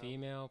to for talk about.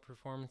 female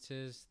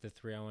performances, the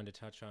three I wanted to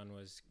touch on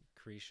was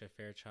Carisha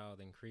Fairchild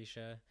and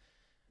Carisha.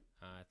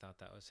 I thought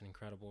that was an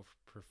incredible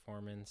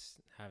performance.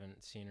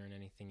 Haven't seen her in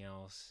anything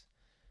else,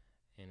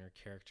 and her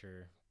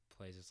character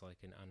plays as like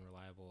an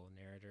unreliable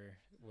narrator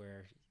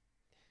where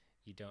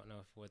you don't know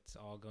if what's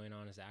all going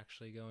on is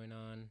actually going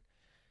on.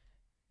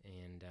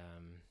 And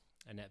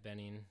Annette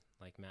Bening,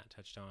 like Matt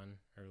touched on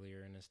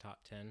earlier in his top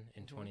 10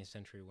 in 20th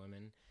Century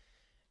Women.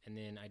 And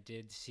then I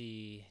did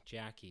see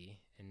Jackie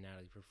and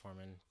Natalie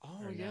Portman. Oh,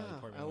 Natalie yeah.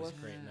 Portman was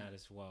great in that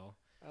as well.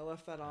 I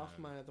left that off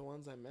the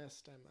ones I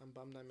missed. I'm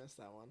bummed I missed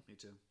that one. Me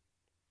too.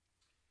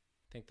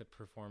 I think the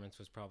performance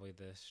was probably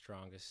the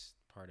strongest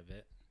part of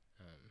it.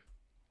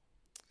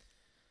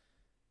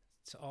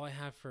 So all I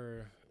have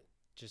for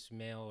just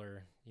male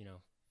or,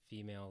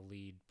 female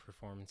lead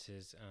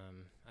performances,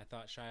 I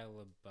thought Shia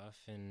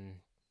LaBeouf and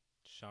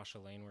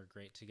Saoirse Lane were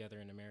great together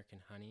in American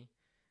Honey,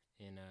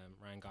 and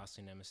Ryan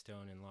Gosling, Emma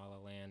Stone in La La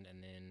Land,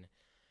 and then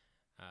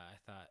I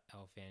thought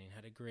Elle Fanning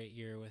had a great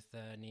year with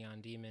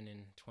Neon Demon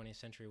in 20th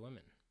Century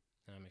Women.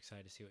 And I'm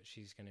excited to see what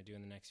she's going to do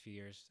in the next few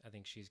years. I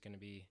think she's going to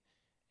be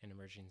an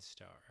emerging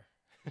star.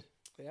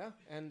 Yeah,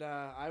 and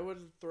I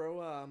would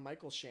throw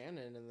Michael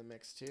Shannon in the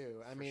mix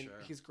too. I mean, sure.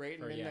 he's great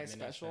in Midnight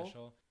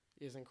Special.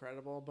 He's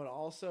incredible, but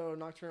also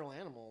Nocturnal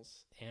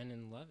Animals. And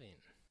in Loving.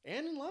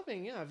 And in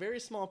Loving, yeah. Very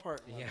small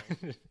part in Loving.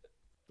 Yeah.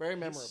 Very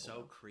memorable. He's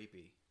so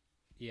creepy.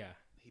 Yeah.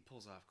 He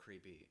pulls off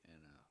creepy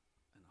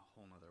in a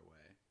whole nother way.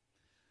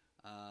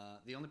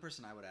 The only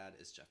person I would add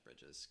is Jeff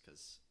Bridges,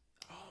 because...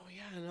 Oh,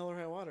 yeah, in Hell or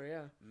High Water,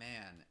 yeah.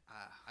 Man,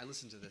 I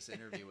listened to this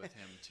interview with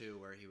him, too,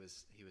 where he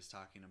was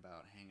talking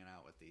about hanging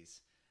out with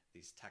these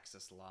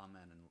Texas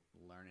lawmen and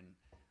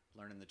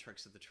learning the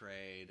tricks of the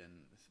trade and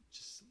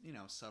just,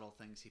 subtle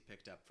things he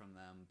picked up from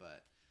them.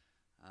 But,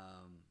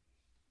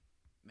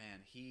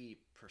 man, he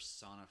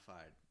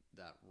personified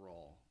that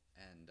role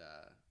and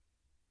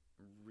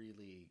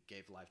really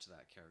gave life to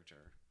that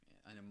character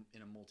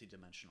in a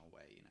multi-dimensional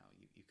way.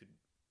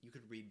 You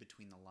could read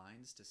between the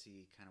lines to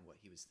see kind of what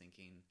he was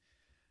thinking,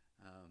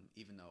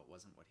 even though it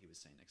wasn't what he was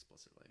saying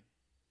explicitly.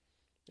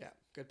 Yeah,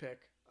 good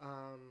pick.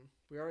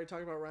 We already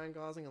talked about Ryan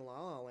Gosling in La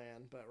La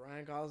Land, but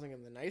Ryan Gosling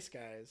in The Nice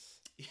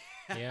Guys,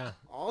 Yeah.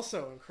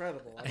 also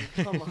incredible. I mean,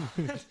 come on,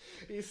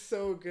 he's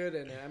so good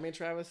in it. I mean,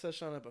 Travis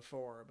touched on it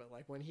before, but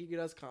like when he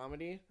does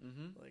comedy,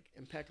 like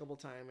impeccable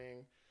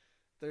timing.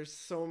 There's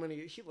so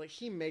many.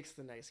 He makes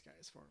The Nice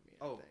Guys for me.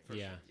 I think. For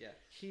Yeah. sure. Yeah.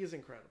 He is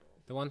incredible.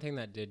 The one thing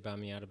that did bum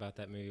me out about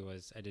that movie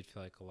was I did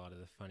feel like a lot of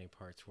the funny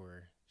parts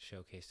were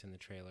showcased in the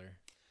trailer.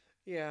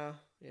 Yeah,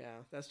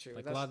 that's true.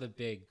 Like a lot of the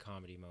big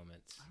comedy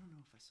moments. I don't know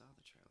if I saw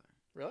the trailer.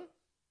 Really?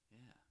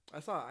 Yeah. I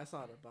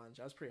saw it a bunch.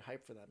 I was pretty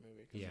hyped for that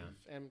movie.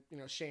 And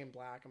Shane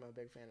Black, I'm a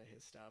big fan of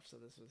his stuff. So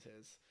this was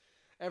his.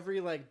 Every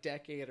like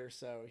decade or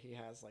so, he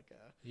has like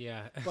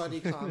a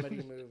buddy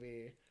comedy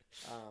movie.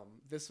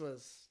 This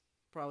was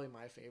probably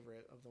my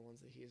favorite of the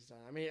ones that he's done.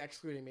 I mean,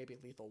 excluding maybe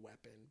Lethal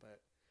Weapon,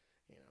 but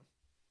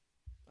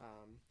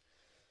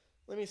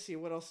let me see,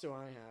 what else do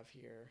I have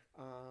here?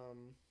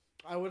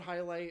 I would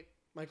highlight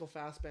Michael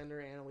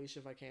Fassbender and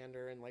Alicia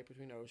Vikander in Light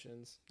Between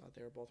Oceans. Thought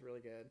they were both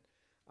really good.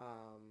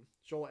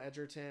 Joel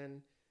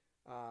Edgerton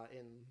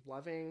in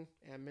Loving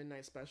and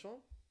Midnight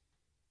Special.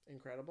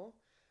 Incredible.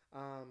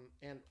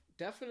 And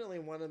definitely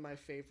one of my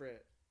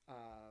favorite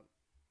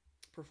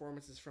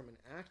performances from an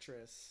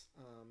actress.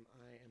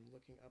 I am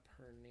looking up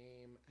her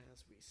name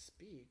as we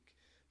speak,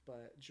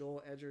 but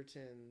Joel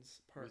Edgerton's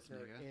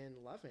partner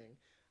in Loving.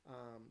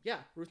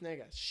 Ruth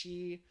Negga.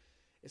 She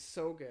is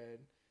so good.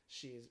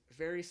 She's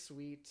very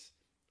sweet.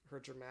 Her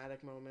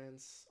dramatic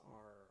moments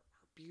are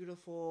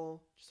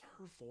beautiful. Just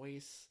her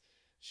voice.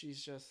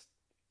 She's just,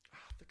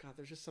 God,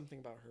 there's just something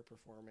about her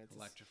performance.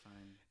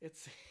 Electrifying.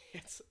 It's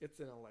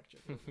an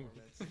electric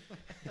performance.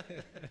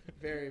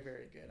 Very,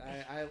 very good.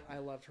 I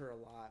loved her a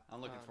lot.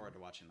 I'm looking forward to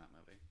watching that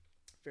movie.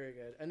 Very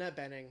good. Annette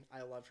Bening,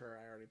 I loved her.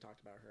 I already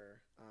talked about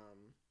her.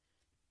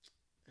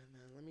 And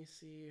then let me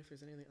see if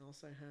there's anything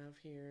else I have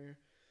here.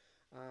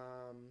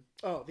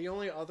 The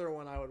only other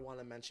one I would want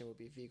to mention would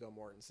be Viggo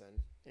Mortensen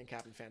in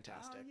Captain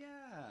Fantastic. Oh,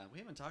 yeah. We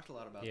haven't talked a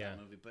lot about that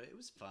movie, but it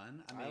was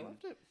fun. I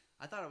loved it.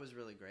 I thought it was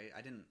really great.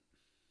 I don't know.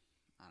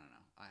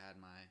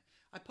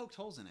 I poked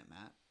holes in it,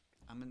 Matt.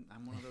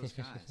 I'm one of those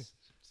guys.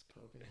 Just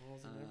poking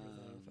holes in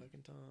everything,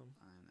 fucking Tom.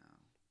 I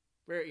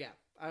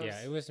know.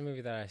 It was a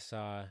movie that I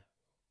saw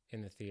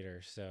in the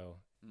theater, so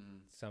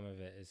some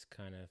of it is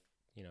kind of,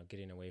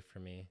 getting away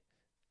from me.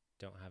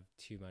 Don't have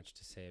too much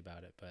to say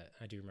about it, but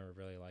I do remember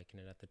really liking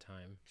it at the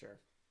time. Sure.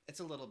 It's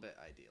a little bit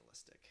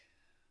idealistic.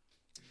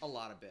 A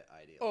lot of bit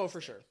idealistic. Oh,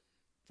 for sure.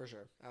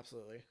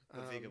 Absolutely.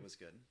 But Viggo was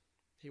good.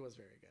 He was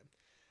very good.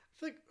 I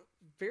feel like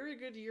very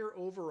good year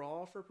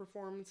overall for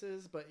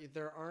performances, but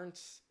there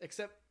aren't,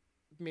 except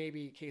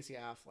maybe Casey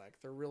Affleck,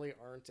 there really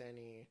aren't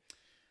any.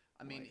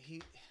 I mean,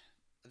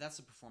 that's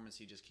the performance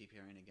you just keep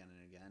hearing again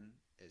and again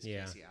is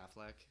Casey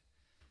Affleck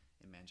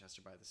in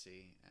Manchester by the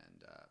Sea,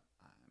 and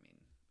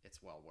it's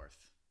well worth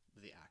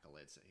the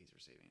accolades that he's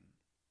receiving.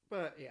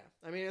 But yeah,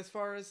 I mean, as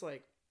far as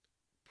like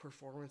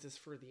performances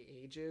for the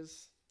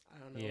ages, I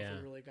don't know if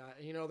we really got,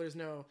 there's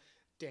no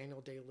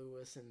Daniel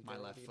Day-Lewis and My There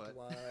Will Left Be Foot.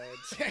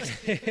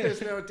 Blood.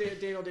 There's no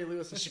Daniel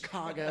Day-Lewis in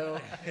Chicago.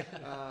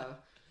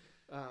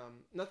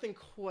 Nothing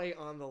quite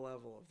on the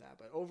level of that,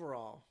 but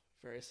overall,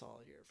 very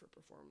solid year for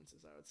performances,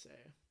 I would say.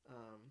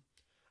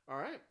 All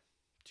right,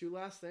 2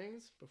 last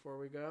things before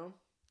we go.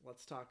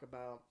 Let's talk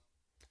about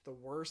the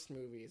worst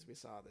movies we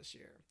saw this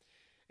year.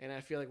 And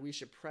I feel like we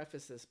should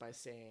preface this by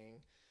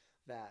saying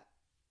that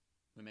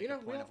We make a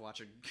point of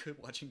watching good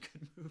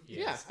movies.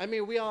 yeah, I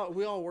mean we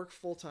all work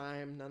full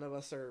time. None of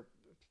us are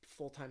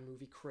full-time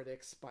movie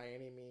critics by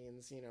any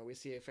means. You know, we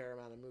see a fair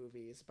amount of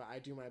movies, but I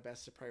do my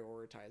best to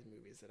prioritize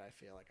movies that I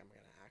feel like I'm going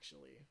to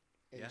actually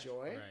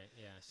enjoy. Right,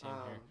 yeah, same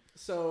here.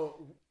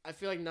 So I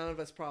feel like none of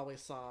us probably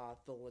saw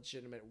the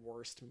legitimate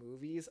worst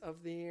movies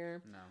of the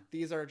year. No.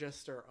 These are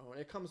just our own.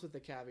 It comes with the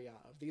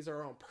caveat of these are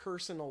our own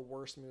personal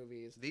worst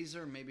movies. These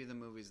are maybe the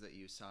movies that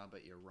you saw,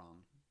 but you're wrong.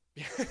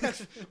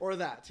 Or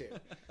that too.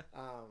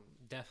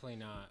 Definitely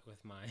not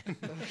with mine.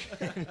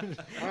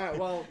 All right,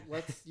 well,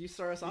 you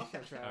start us off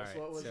then, Travis. All right,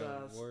 What was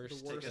so the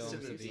worst worst films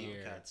movie of you the saw?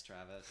 year. Cuts,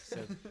 Travis. So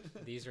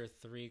these are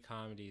 3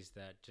 comedies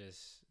that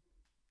just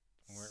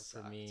weren't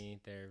Sucked. for me.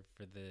 They're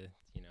for the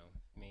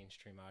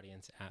mainstream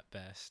audience at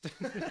best.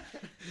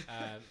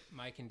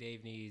 Mike and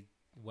Dave Need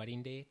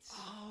Wedding Dates.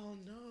 Oh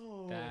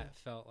no! That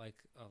felt like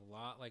a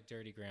lot like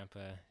Dirty Grandpa,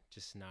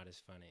 just not as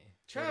funny.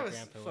 Travis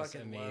Dirty Grandpa was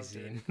fucking loved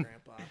Dirty amazing.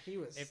 Grandpa. He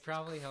was. It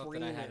probably helped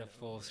that I had a creaming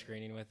full over it.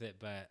 screening with it,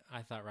 but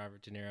I thought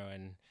Robert De Niro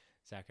and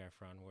Zac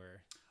Efron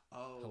were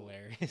Oh,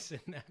 hilarious in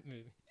that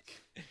movie.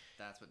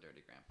 that's what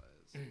Dirty Grandpa is.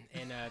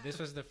 And this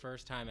was the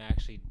first time I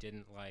actually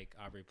didn't like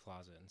Aubrey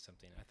Plaza in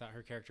something. I thought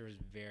her character was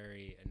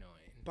very annoying.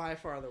 By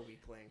far the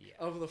weak link Yeah.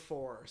 of the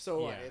 4.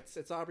 So what? Yeah.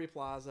 It's Aubrey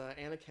Plaza,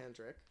 Anna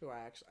Kendrick, who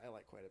I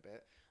like quite a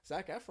bit.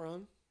 Zac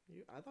Efron.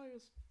 I thought he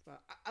was.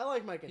 I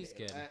like Mike and He's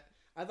Dave. good.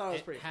 I thought it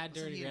was pretty. Had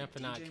Wasn't Dirty he in a Grandpa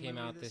not DJ came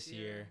movie out this this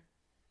year. year?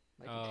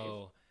 Mike and Dave.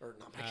 Oh, Or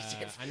not Mike and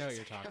Dave. I know what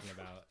you're Zac talking Efron.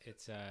 about.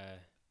 It's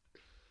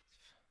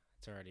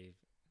already.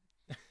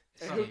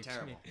 It's probably It's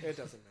terrible. It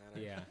doesn't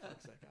matter. Yeah.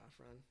 Fuck Zac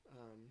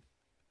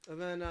Efron. And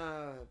then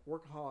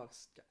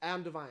Workaholics.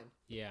 Adam Devine.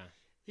 Yeah,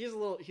 He's a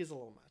little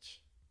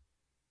much.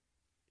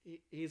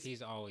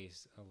 he's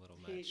always a little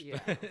much. yeah,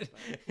 but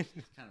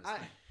Kind of I-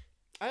 thing.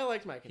 I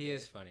liked Mike and he Dave.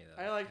 is funny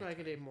though. I liked at Mike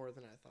and times. Dave more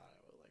than I thought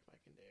I would like Mike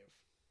and Dave.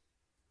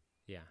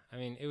 Yeah, I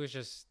mean, it was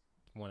just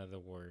one of the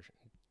worst,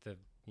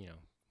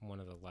 one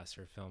of the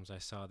lesser films I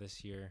saw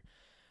this year.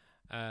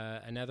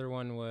 Another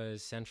one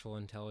was Central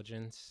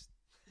Intelligence,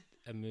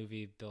 a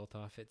movie built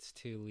off its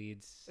 2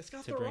 leads It's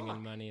got to The bring Rock.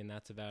 in money, and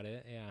that's about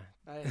it. Yeah,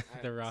 I The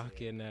haven't Rock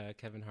seen it. and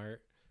Kevin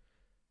Hart.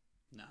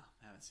 No,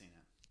 haven't seen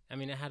it. I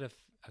mean, it had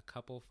a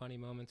couple funny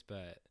moments,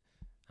 but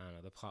I don't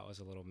know, the plot was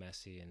a little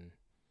messy, and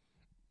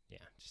yeah,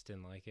 just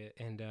didn't like it.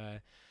 And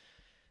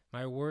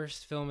my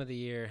worst film of the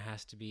year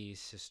has to be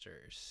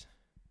Sisters,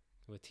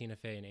 with Tina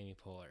Fey and Amy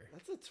Poehler.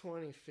 That's a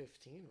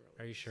 2015 release.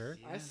 Are you sure?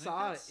 Yeah, I I think saw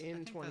it that's- I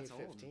in think that's old.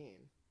 2015.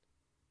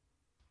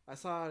 I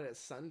saw it at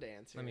Sundance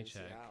here Let me in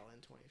check. Seattle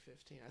in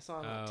 2015. I saw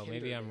it on Oh, Tinder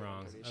maybe I'm date,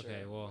 wrong. pretty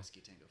Okay, sure. well,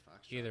 Whiskey Tango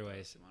Foxtrot, either though,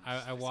 ways, if you wanna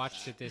I spice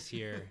watched that. it this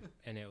year,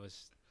 and it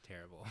was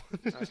terrible.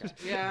 Okay.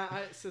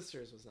 Yeah,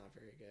 Sisters was not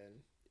very good.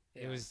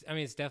 It Yeah. was. I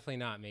mean, it's definitely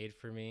not made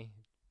for me,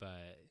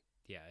 but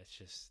yeah, it's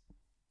just.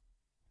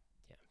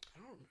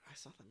 I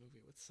saw that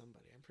movie with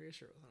somebody. I'm pretty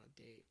sure it was on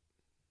a date.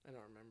 I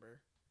don't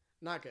remember.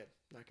 Not good.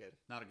 Not good.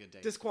 Not a good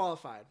date.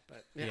 Disqualified,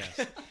 but yeah.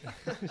 Yes.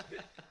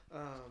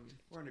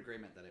 We're in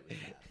agreement that it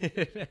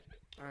was bad.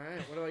 All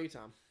right. What about you,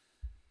 Tom?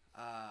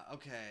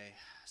 Okay,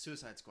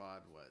 Suicide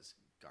Squad was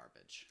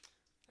garbage.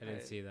 I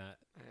didn't see that.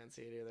 I didn't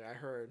see it either. I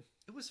heard.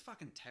 It was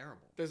fucking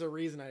terrible. There's a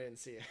reason I didn't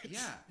see it.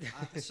 Yeah.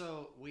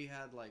 So we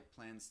had like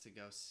plans to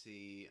go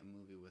see a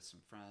movie with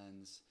some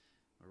friends.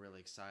 We're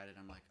really excited.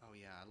 I'm like, oh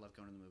yeah, I love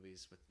going to the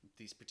movies with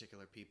these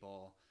particular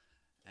people.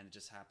 And it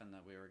just happened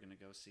that we were going to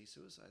go see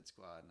Suicide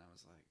Squad. And I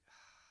was like,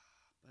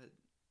 but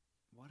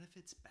what if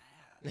it's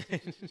bad?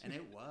 And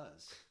it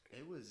was.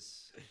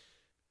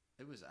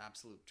 It was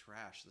absolute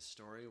trash. The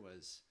story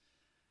was,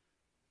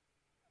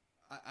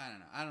 I don't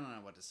know. I don't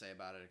know what to say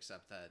about it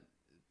except that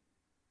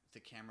the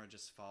camera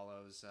just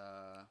follows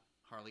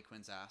Harley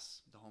Quinn's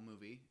ass the whole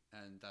movie,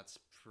 and that's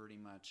pretty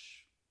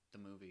much the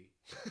movie.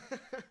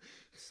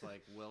 It's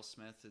like Will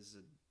Smith is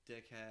a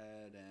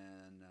dickhead,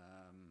 and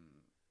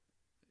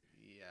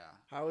yeah.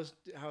 How was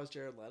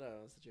Jared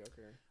Leto as the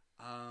Joker?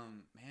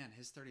 Man,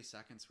 his 30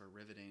 seconds were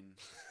riveting.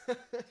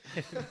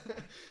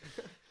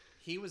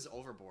 He was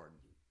overboard,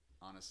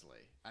 honestly.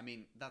 I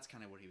mean, that's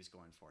kind of what he was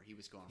going for. He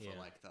was going for Yeah.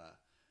 like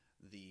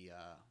the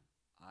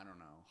I don't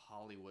know,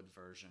 Hollywood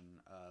version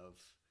of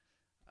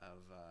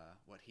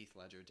what Heath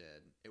Ledger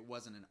did. It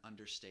wasn't an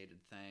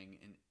understated thing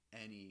in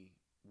any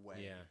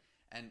way. Yeah.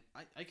 And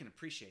I can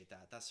appreciate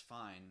that. That's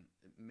fine.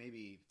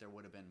 Maybe there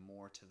would have been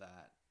more to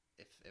that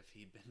if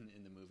he'd been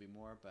in the movie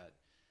more, but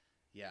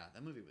yeah,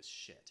 that movie was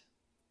shit.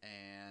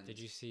 And Did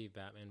you see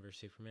Batman vs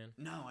Superman?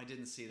 No, I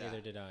didn't see that.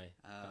 Neither did I.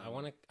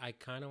 But I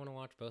kind of want to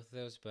watch both of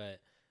those, but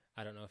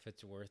I don't know if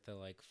it's worth the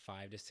like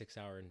 5 to 6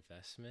 hour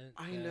investment.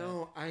 I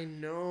know I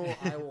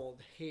will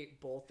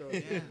hate both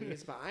those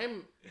movies, but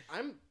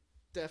I'm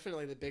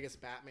definitely the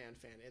biggest Batman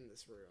fan in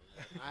this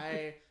room.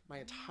 My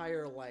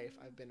entire life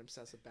I've been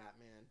obsessed with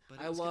Batman. But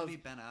I it's love gonna be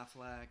Ben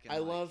Affleck. And I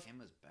love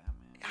him as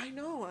Batman.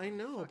 I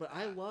know, Fuck but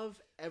I that. love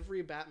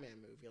every Batman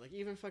movie. Like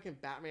even fucking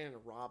Batman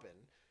and Robin.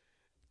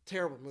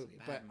 Terrible movie,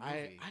 but bad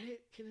movie. I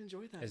can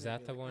enjoy that. Is movie.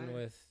 that the Like, one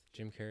with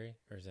Jim Carrey,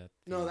 or is that?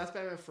 No, that's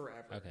Batman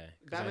Forever. Okay,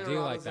 'cause Batman I and do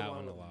like Robin's the that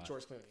one a with lot.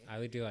 George Clooney.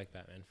 I do like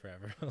Batman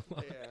Forever a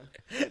lot.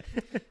 Yeah.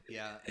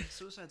 Yeah,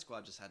 Suicide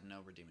Squad just had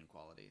no redeeming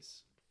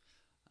qualities.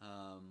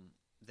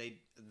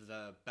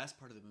 The best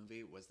part of the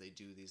movie was they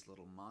do these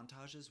little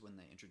montages when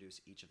they introduce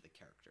each of the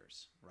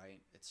characters,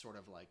 right? It's sort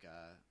of like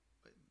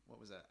what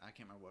was that? I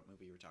can't remember what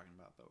movie you were talking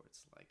about, but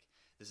it's like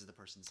this is the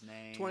person's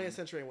name, 20th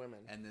Century Women.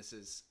 and this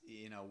is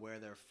where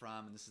they're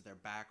from, and this is their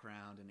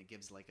background, and it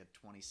gives like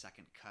a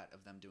 20-second cut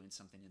of them doing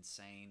something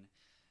insane.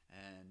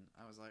 And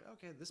I was like,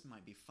 okay, this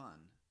might be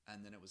fun,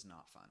 and then it was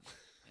not fun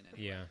in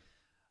any way.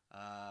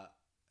 Yeah.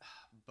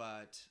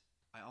 But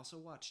I also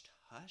watched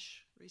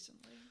Hush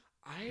recently.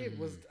 I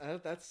was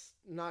that's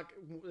not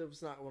it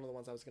was not one of the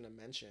ones I was going to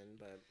mention,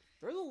 but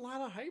there was a lot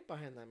of hype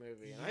behind that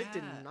movie, and I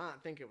did Yeah.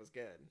 not think it was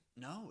good.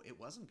 No, it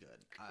wasn't good.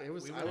 It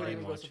was. We I were wouldn't like-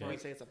 even go watch so far it.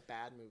 and say it's a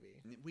bad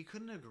movie. We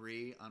couldn't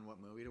agree on what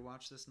movie to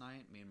watch this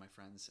night, me and my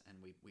friends, and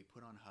we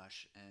put on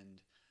Hush. And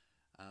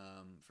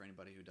for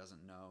anybody who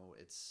doesn't know,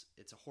 it's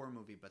a horror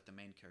movie, but the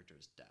main character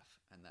is deaf,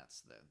 and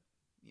that's The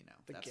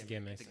that's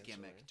gimmick, the essentially.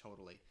 gimmick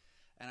totally.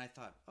 And I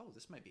thought, oh,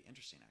 this might be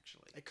interesting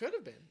actually. It could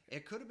have been.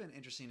 It could have been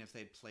interesting if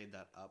they'd played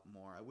that up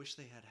more. I wish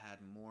they had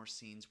more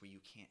scenes where you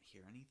can't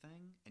hear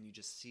anything and you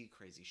just see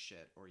crazy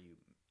shit, or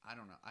I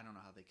don't know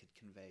how they could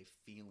convey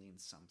feeling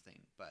something,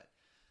 but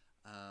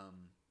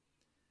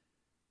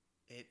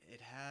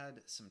it had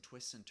some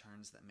twists and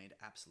turns that made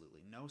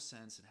absolutely no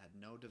sense. It had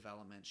no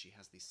development. She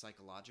has these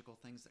psychological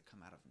things that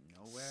come out of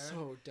nowhere.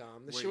 So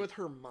dumb. The Where shit with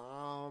her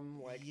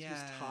mom, like she's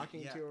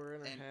talking to her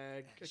in her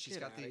head. She's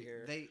Get got outta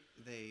here.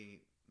 they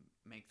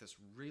make this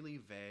really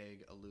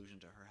vague allusion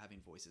to her having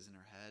voices in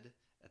her head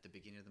at the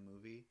beginning of the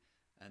movie,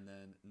 and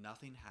then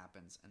nothing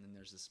happens, and then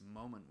there's this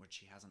moment where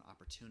she has an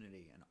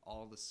opportunity, and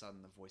all of a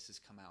sudden the voices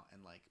come out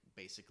and like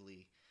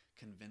basically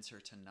convince her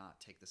to not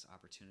take this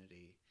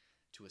opportunity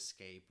to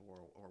escape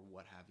or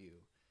what have you.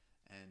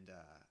 And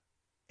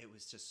it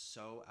was just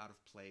so out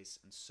of place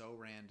and so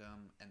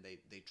random, and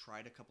they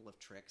tried a couple of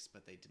tricks,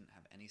 but they didn't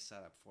have any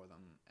setup for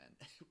them, and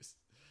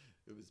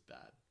it was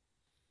bad.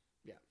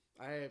 Yeah,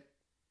 I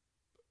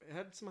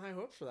had some high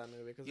hopes for that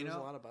movie because there was a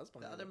lot of buzz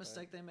behind The other it, but-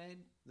 mistake they made,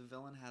 the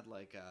villain had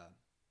like a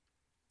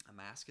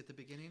mask at the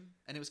beginning,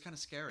 and it was kind of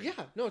scary.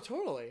 Yeah, no,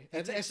 totally. He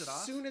And takes as it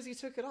off. soon as he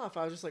took it off,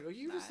 I was just like, "Oh,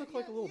 you just look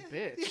like a little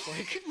yeah. bitch.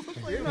 Like, You look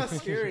like you're a not little-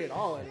 scary at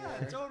all anymore."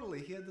 Yeah,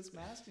 totally. He had this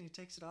mask, and he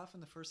takes it off in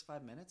the first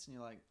 5 minutes, and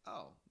you're like,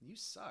 "Oh, you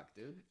suck,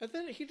 dude." And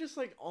then he just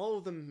like all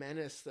of the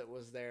menace that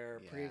was there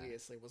Yeah.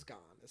 previously was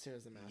gone as soon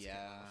as the mask came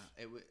Yeah,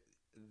 off.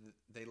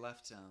 they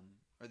left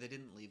or they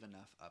didn't leave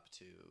enough up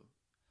to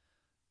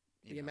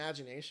The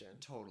imagination.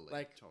 Totally,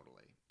 like-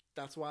 totally.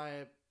 That's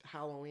why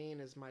Halloween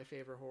is my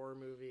favorite horror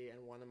movie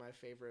and one of my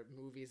favorite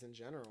movies in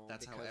general.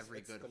 That's how because every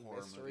it's good the horror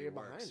mystery movie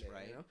behind works, it,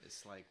 right? You know?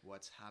 It's like,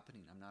 what's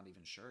happening? I'm not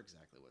even sure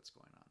exactly what's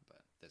going on,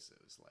 but this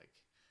was like,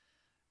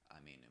 I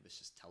mean, it was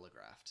just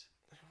telegraphed.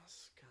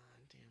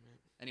 God damn it.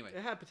 Anyway,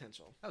 It had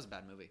potential. that was a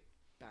bad movie.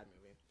 Bad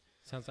movie.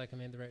 Sounds like I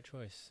made the right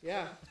choice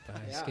Yeah.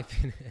 by Yeah.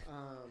 skipping it.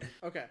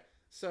 Okay,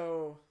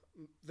 so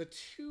the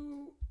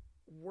two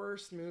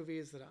worst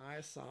movies that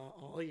I saw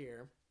all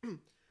year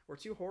were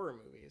two horror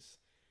movies,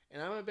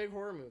 and I'm a big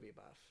horror movie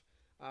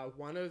buff.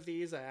 One of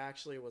these I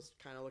actually was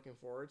kind of looking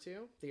forward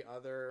to. The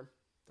other,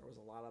 there was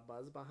a lot of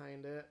buzz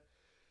behind it.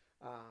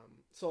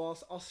 So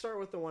I'll start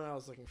with the one I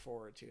was looking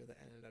forward to that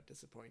ended up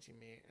disappointing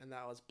me, and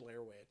that was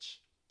Blair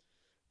Witch.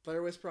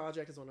 Blair Witch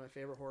Project is one of my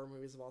favorite horror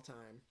movies of all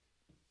time.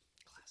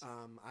 Classic.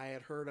 I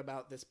had heard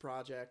about this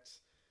project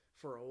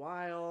for a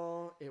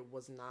while. It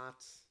was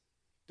not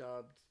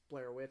dubbed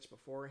Blair Witch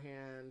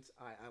beforehand.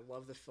 I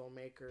love the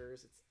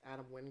filmmakers. It's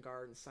Adam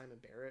Wingard and Simon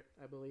Barrett,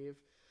 I believe.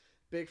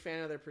 Big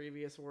fan of their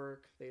previous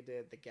work. They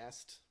did The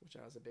Guest, which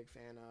I was a big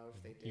fan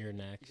of. They did You're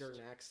Next. You're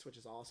Next, which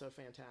is also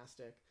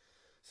fantastic.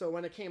 So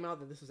when it came out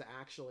that this was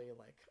actually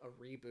like a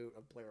reboot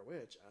of Blair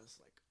Witch, I was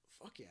like,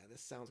 fuck yeah,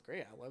 this sounds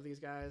great. I love these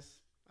guys.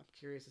 I'm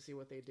curious to see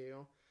what they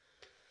do.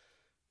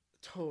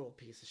 Total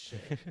piece of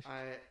shit.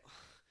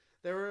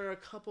 There were a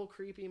couple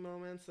creepy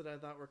moments that I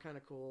thought were kind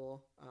of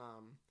cool.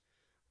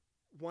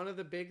 One of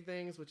the big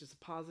things, which is a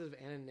positive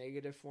and a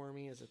negative for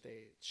me, is that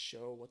they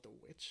show what the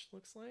witch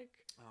looks like.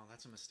 Oh,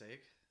 that's a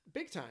mistake.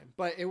 Big time,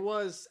 but it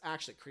was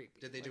actually creepy.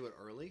 Did they do it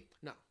early?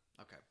 No,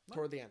 Okay.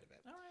 toward the end of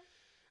it. All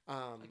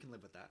right. I can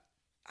live with that.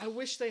 I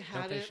wish they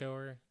had Don't they it. show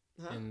her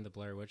Huh? in the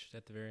Blair Witch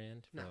at the very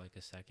end for No. like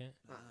a second?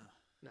 Uh-uh.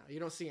 No, you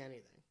don't see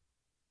anything.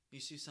 You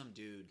see some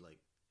dude like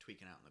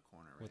tweaking out in the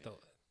corner, right? With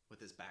With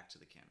his back to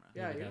the camera.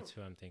 Yeah, yeah, you that's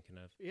who I'm thinking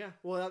of. Yeah,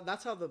 well,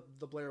 that's how the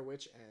Blair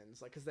Witch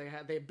ends. Like, because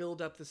they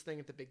build up this thing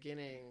at the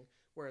beginning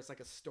where it's like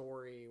a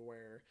story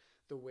where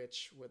the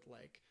witch would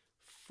like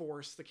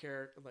force the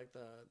character, like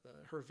the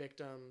her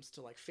victims,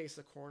 to like face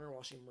a corner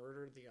while she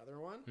murdered the other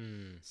one.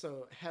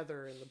 So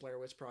Heather in the Blair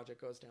Witch Project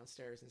goes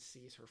downstairs and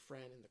sees her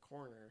friend in the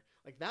corner.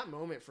 Like that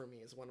moment for me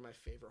is one of my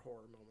favorite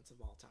horror moments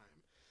of all time.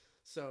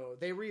 So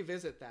they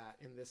revisit that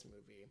in this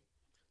movie.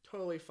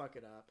 Totally fuck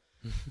it up.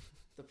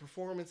 The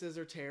performances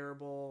are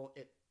terrible.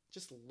 It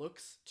just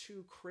looks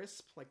too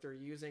crisp. Like they're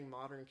using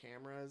modern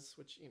cameras,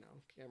 which, you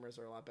know, cameras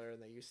are a lot better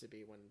than they used to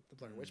be when the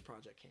Blair Witch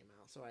Project came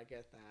out. So I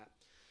get that.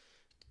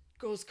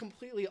 Goes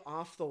completely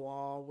off the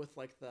wall with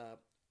like the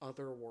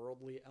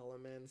otherworldly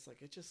elements.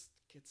 Like it just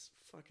gets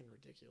fucking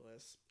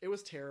ridiculous. It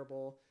was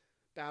terrible.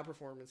 Bad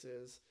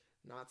performances.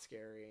 Not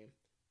scary.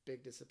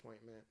 Big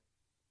disappointment.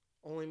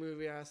 Only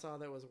movie I saw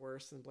that was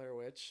worse than Blair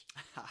Witch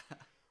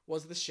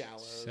was The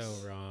Shallows.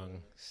 So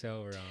wrong.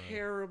 So wrong.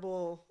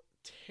 Terrible,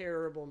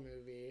 terrible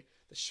movie.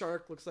 The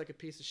shark looks like a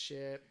piece of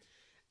shit.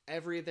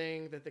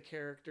 Everything that the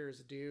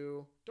characters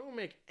do don't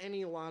make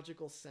any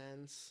logical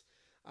sense.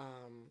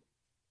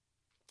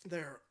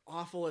 There are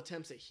awful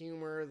attempts at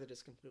humor that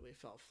just completely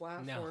fell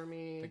flat for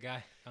me. The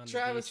guy on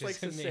Travis the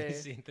beach likes is to say-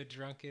 amazing. The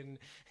drunken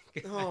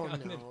guy Oh, on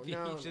the no, beach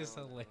no, is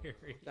no, no.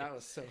 hilarious. That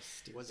was so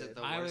stupid. Was it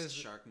the I worst was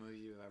shark movie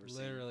you've ever seen?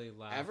 Literally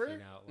laughing ever?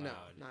 out No, loud.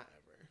 not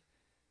ever.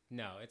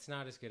 No, it's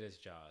not as good as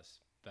Jaws,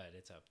 but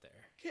it's up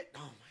there.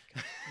 Oh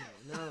my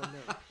god.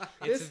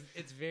 No.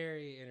 It's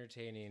very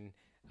entertaining.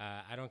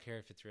 I don't care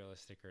if it's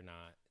realistic or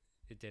not.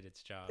 It did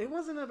its job. It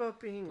wasn't about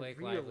being Blake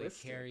realistic. Lively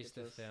carries It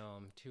the was-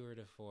 film, tour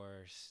de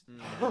force, Mm.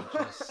 and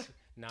just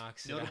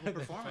knocks it Notable out of the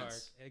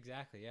performance. park.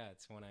 Exactly, yeah,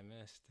 it's one I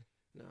missed.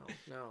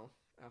 No,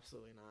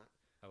 absolutely not.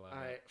 I love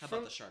I it. How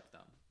about the shark, though?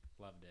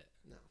 Loved it.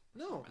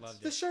 No.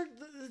 Loved The it. shark.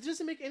 It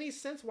doesn't make any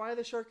sense why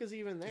the shark is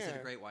even there. Is it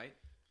a great white?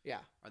 Yeah.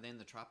 Are they in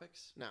the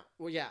tropics? No.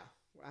 Well, yeah.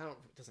 I don't.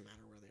 It doesn't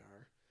matter where they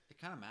are. It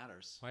kind of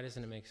matters. Why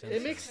doesn't it make sense?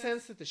 It makes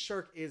sense that the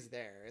shark is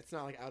there. It's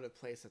not like out of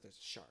place that there's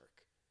a shark.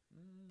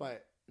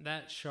 But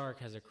That shark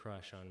has a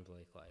crush on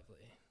Blake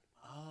Lively.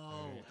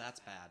 Oh, that's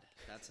bad.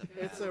 That's a bad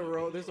it's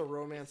a there's a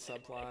romance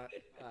subplot.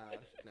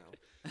 No.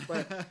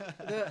 But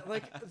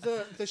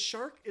the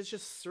shark is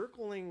just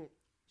circling.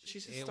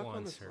 She's just It stuck on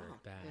wants this her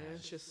rock, bad. and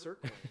it's just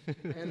circling.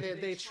 And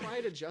they try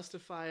to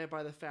justify it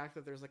by the fact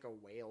that there's like a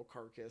whale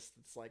carcass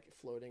that's like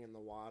floating in the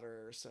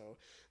water, so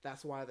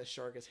that's why the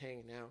shark is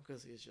hanging out,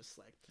 because he's just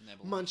like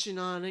Nibbling. munching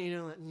on it, you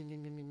know, like,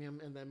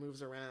 and then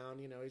moves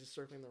around, you know, he's just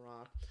circling the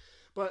rock.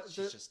 But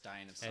She's just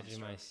dying of some Edge of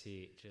my sort.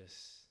 seat,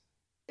 just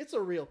it's a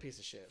real piece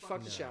of shit. Fuck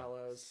The No.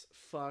 Shallows.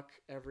 Fuck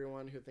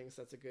everyone who thinks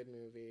that's a good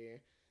movie.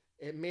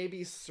 It may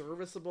be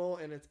serviceable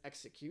in its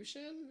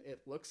execution. It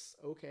looks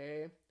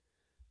okay.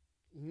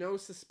 No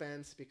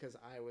suspense, because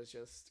I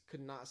could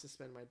not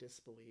suspend my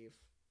disbelief.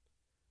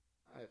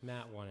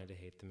 Matt wanted to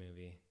hate the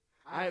movie.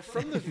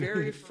 From the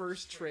very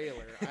first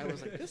trailer, I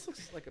was like, this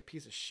looks like a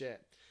piece of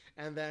shit.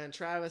 And then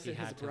Travis He and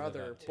his had to live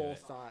brother up to both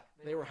it. thought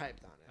they were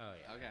hyped on it. Oh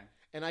yeah. Okay.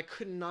 And I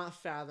could not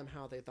fathom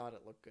how they thought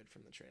it looked good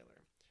from the trailer.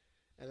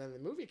 And then the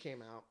movie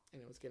came out,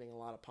 and it was getting a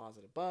lot of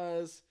positive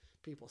buzz.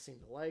 People seemed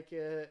to like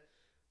it.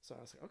 So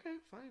I was like, okay,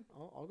 fine.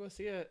 I'll go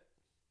see it.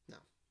 No.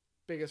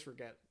 Biggest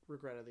regret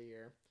of the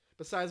year.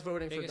 Besides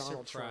voting Biggest for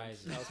Donald Trump.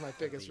 surprise That was my of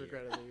biggest the year.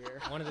 regret of the year.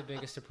 One of the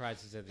biggest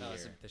surprises of the That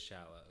was year, The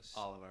Shallows.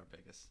 All of our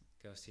biggest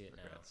Go see it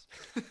regrets.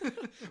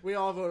 now. We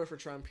all voted for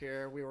Trump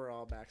here. We were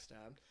all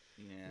backstabbed.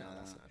 Yeah. No,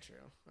 that's not true.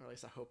 Or at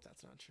least I hope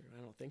that's not true.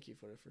 I don't think you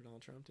voted for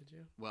Donald Trump, did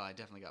you? Well, I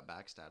definitely got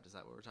backstabbed. Is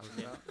that what we're talking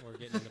Yeah, about? we're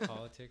getting into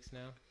politics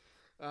now.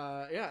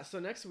 Yeah, so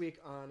next week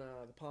on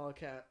the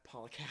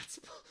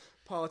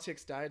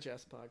Politics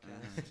Digest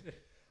podcast.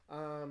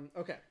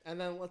 Okay, and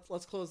then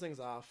let's close things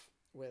off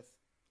with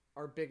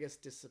our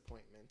biggest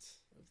disappointment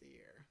of the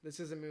year. This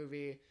is a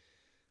movie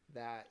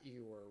that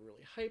you were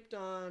really hyped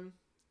on,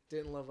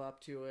 didn't live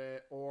up to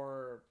it,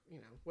 or, you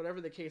know,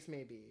 whatever the case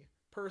may be.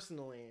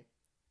 Personally,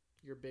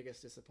 your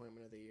biggest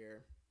disappointment of the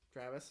year.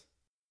 Travis?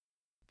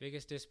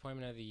 Biggest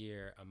disappointment of the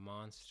year, A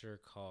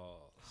Monster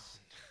Calls.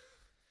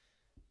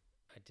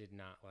 I did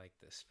not like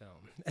this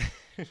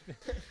film.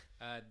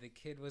 The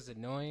kid was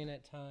annoying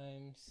at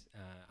times.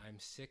 I'm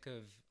sick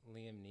of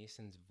Liam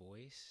Neeson's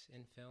voice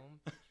in film.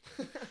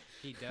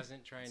 He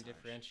doesn't try and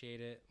differentiate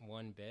it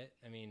one bit.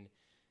 I mean,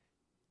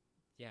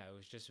 yeah, it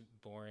was just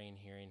boring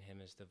hearing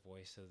him as the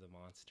voice of the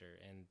monster.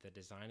 And the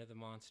design of the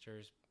monster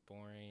is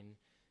boring.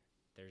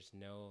 There's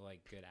no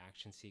like good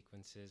action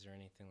sequences or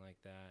anything like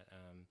that.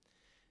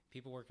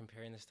 People were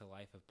comparing this to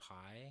Life of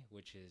Pi,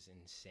 which is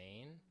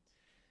insane.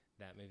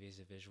 That movie is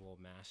a visual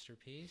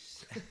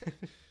masterpiece.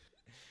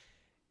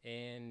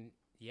 And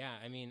yeah,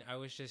 I mean, I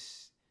was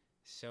just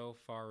so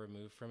far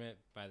removed from it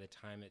by the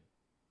time it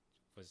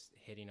was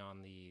hitting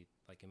on the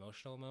like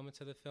emotional moments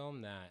of the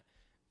film that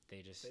they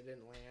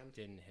didn't land.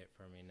 didn't hit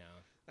for me now.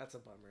 That's a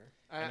bummer.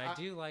 And I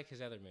do like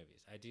his other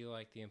movies. I do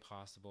like The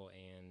Impossible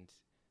and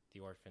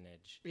The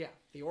Orphanage. Yeah,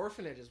 The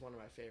Orphanage is one of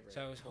my favorites.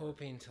 So I was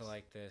hoping to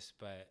like this,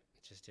 but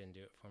it just didn't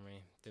do it for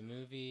me. The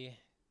movie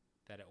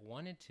that it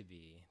wanted to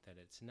be, that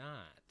it's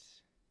not,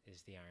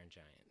 is The Iron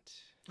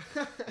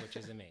Giant, which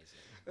is amazing.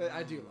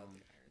 I do love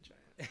The Iron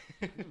Giant.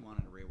 I've been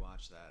wanting to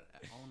rewatch that.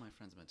 All of my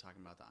friends have been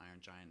talking about the Iron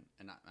Giant,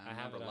 and I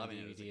have remember it on loving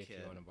it as a DVD if kid.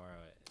 you want to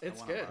borrow it. It's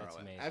wanna good. borrow It's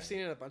it. amazing. I've seen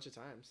it a bunch of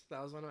times.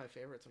 That was one of my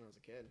favorites when I was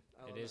a kid.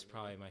 I love It is that movie.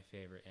 probably my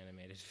favorite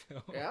animated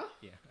film. Yeah?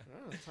 Yeah.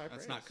 Oh, that's high That's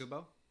praise. not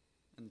Kubo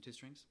and the Two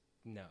Strings.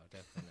 No,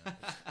 definitely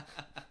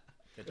not.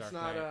 The It's Dark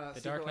not, Knight. The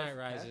Secret Dark Life Knight of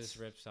Rises Pets?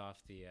 rips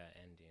off the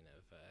ending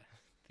of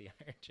the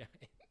Iron Giant.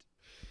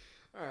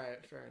 All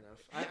right, fair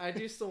enough. I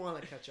do still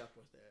want to catch up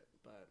with it,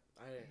 but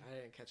I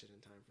didn't catch it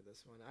in time for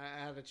this one.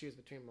 I had to choose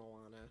between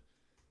Moana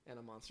and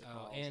A Monster Oh,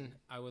 Calls. and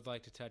I would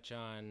like to touch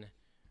on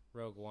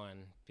Rogue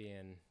One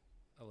being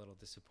a little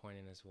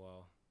disappointing as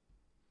well.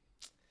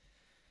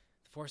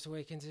 The Force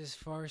Awakens is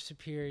far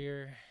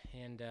superior,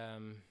 and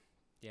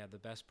the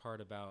best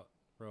part about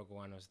Rogue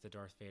One was the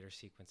Darth Vader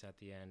sequence at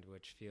the end,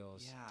 which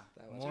feels Yeah.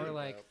 That was more pretty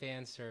like dope.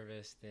 fan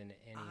service than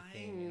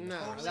anything. in The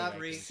No, Force that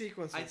Awakens.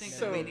 sequence I was think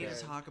so that we need good.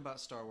 to talk about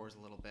Star Wars a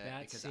little bit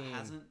That because scene- it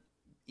hasn't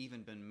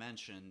even been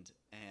mentioned,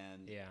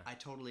 and Yeah. I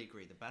totally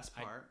agree. The best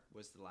part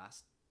was the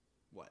last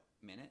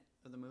minute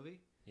of the movie.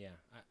 Yeah,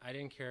 I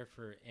didn't care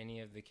for any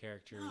of the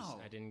characters.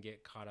 No. I didn't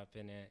get caught up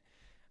in it.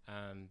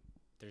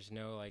 There's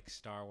no like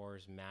Star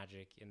Wars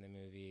magic in the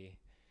movie,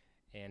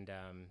 and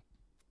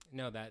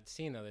no, that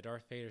scene though, the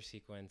Darth Vader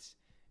sequence,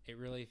 it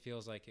really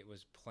feels like it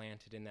was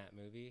planted in that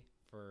movie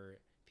for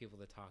people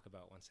to talk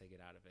about once they get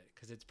out of it,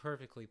 because it's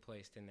perfectly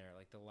placed in there,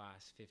 like the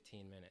last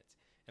 15 minutes.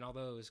 And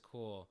although it was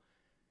cool,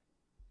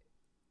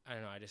 I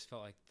don't know, I just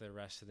felt like the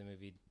rest of the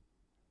movie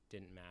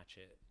didn't match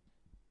it.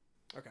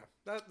 Okay,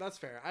 that's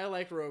fair. I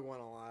liked Rogue One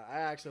a lot. I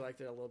actually liked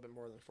it a little bit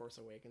more than Force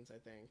Awakens, I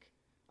think.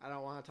 I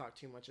don't want to talk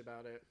too much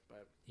about it,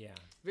 but Yeah.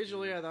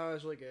 visually I thought it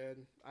was really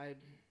good.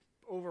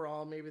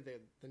 Overall, maybe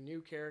the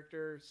new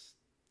characters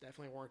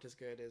definitely weren't as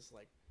good as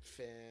like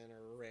Finn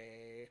or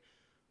Rey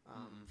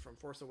from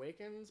Force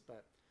Awakens,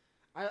 but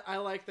I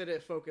like that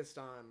it focused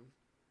on,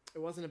 it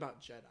wasn't about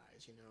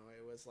Jedis, you know,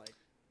 it was like,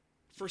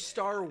 for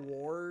Star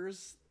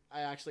Wars,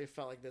 I actually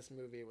felt like this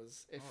movie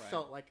was, it All right.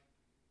 felt like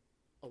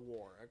a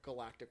war, a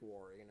galactic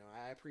war, you know,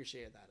 I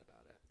appreciated that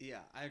about it.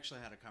 Yeah, I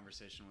actually had a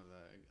conversation with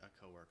a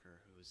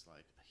coworker who's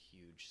like a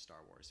huge Star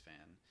Wars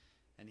fan,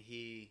 and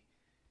he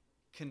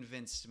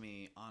convinced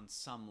me on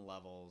some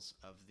levels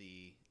of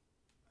the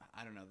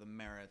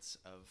merits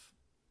of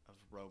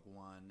Rogue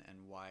One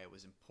and why it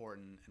was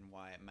important and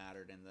why it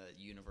mattered in the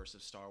universe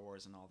of Star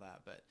Wars and all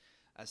that. But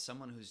as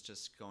someone who's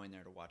just going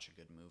there to watch a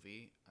good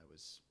movie, I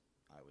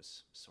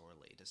was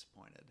sorely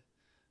disappointed.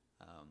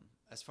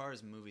 As far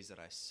as movies that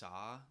I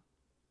saw,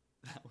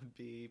 that would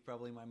be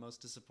probably my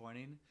most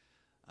disappointing.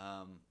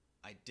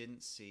 I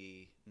didn't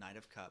see Knight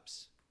of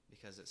Cups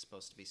because it's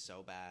supposed to be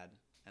so bad,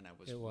 and I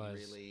was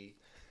really,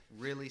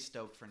 really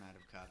stoked for Knight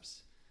of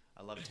Cups.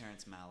 I love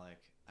Terrence Malick.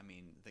 I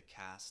mean, the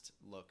cast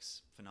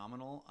looks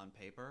phenomenal on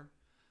paper,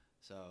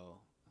 so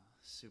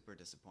super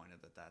disappointed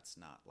that that's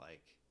not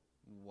like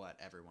what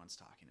everyone's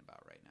talking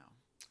about right now.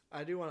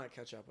 I do want to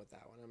catch up with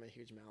that one. I'm a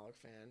huge Malick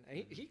fan.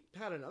 And he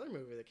had another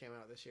movie that came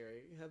out this year.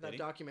 He had that Did he?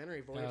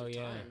 documentary Voyage Oh, of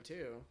yeah. Time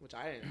too, which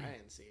I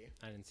didn't see.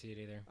 I didn't see it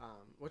either.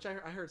 Which I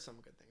heard some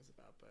good things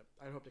about, but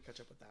I hope to catch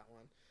up with that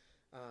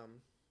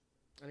one.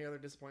 Any other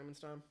disappointments,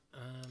 Tom?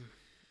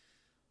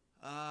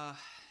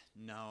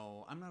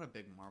 No, I'm not a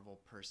big Marvel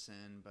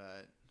person,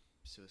 but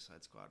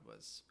Suicide Squad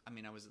was. I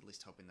mean, I was at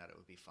least hoping that it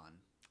would be fun.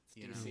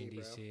 You know? DC. I mean,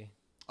 bro. DC.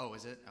 Oh,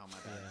 is it? Oh,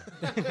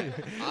 my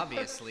bad.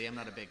 Obviously, I'm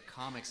not a big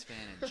comics fan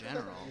in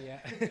general. Yeah.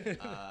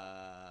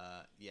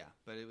 Yeah,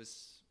 but it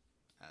was,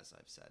 as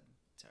I've said,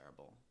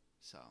 terrible.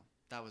 So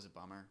that was a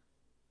bummer.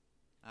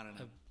 I don't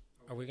know.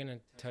 Are we gonna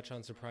touch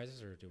on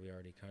surprises, or do we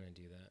already kind of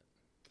do that?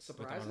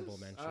 Surprises? honorable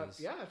mentions.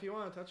 Yeah, if you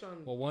want to touch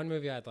on. Well, one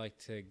movie I'd like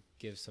to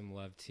give some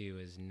love to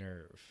is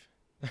Nerve.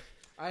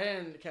 I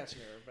didn't catch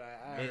Nerve, but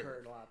I It-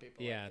 heard a lot of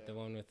people. Yeah, liked the it.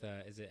 one with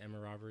is it Emma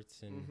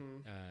Roberts and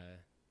Mhm.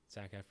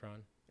 Zac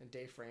Efron? And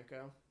Dave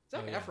Franco.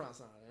 Zac Oh, yeah. Efron's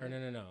not in it.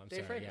 Or no, I'm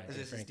Dave sorry. Franco. Yeah, Is Dave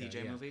this his Franco,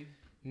 DJ yeah. movie?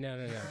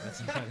 No,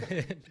 that's not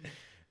it.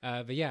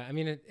 But yeah, I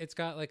mean, it's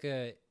got like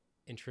a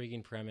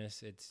intriguing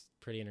premise. It's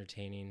pretty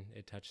entertaining.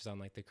 It touches on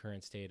like the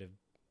current state of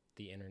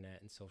the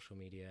internet and social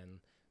media and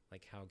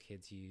like how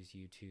kids use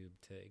YouTube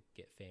to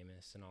get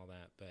famous and all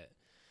that. But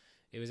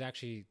it was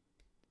actually,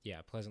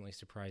 yeah, pleasantly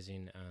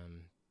surprising.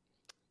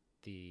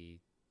 The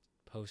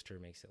poster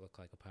makes it look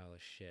like a pile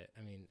of shit.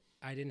 I mean,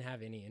 I didn't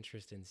have any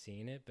interest in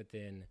seeing it, but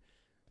then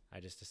I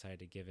just decided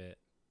to give it,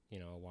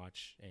 a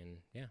watch, and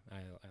yeah,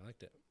 I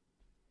liked it.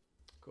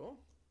 Cool.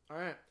 All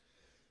right.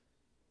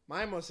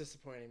 My most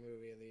disappointing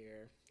movie of the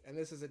year, and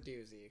this is a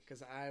doozy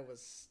because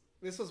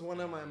this was one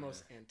of my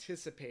most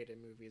anticipated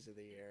movies of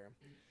the year.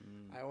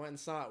 I went and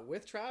saw it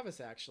with Travis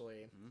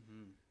actually.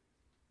 Mm-hmm.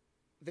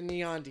 The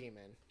Neon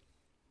Demon.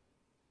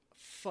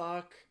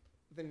 Fuck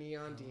the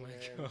Neon Oh my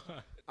Demon.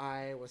 God.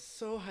 I was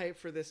so hyped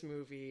for this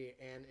movie,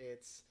 and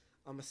it's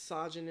a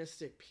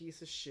misogynistic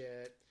piece of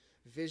shit.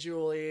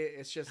 Visually,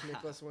 it's just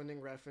Nicholas Winding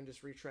Refn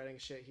just retreading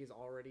shit he's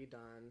already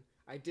done.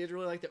 I did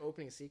really like the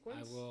opening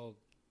sequence.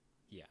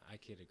 I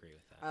could agree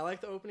with that. I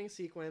like the opening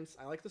sequence.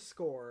 I like the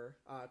score.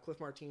 Cliff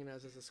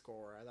Martinez is the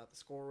score. I thought the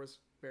score was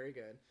very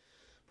good.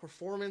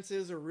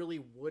 performances are really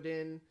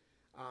wooden,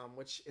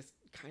 which is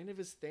kind of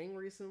his thing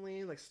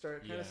recently. Like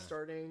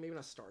starting, maybe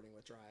not starting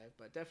with Drive,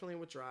 but definitely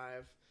with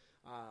Drive.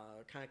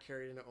 Kind of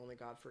carried into Only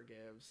God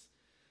Forgives.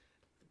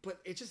 But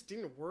it just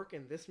didn't work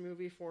in this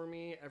movie for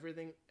me.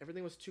 Everything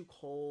was too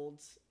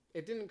cold.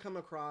 It didn't come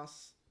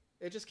across.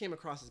 It just came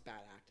across as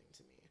bad acting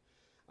to me.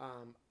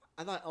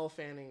 I thought Elle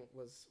Fanning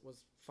was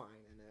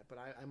fine in it, but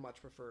I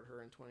much preferred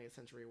her in 20th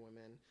Century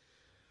Women.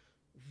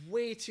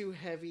 Way too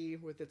heavy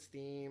with its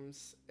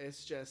themes.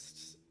 It's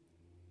just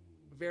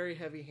very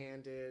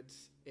heavy-handed.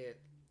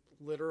 It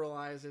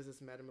literalizes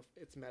its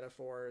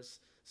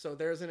metaphors. So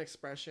there's an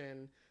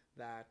expression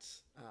that,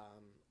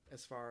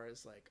 as far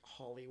as like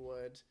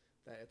Hollywood,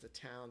 that it's a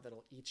town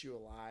that'll eat you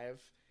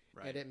alive.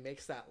 Right. And it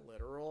makes that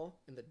literal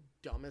in the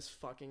dumbest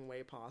fucking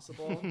way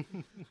possible.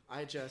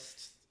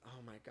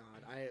 Oh my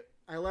God.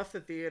 I left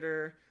the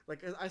theater,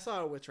 like I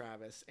saw it with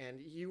Travis, and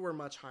you were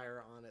much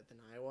higher on it than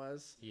I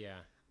was. Yeah.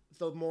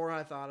 The more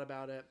I thought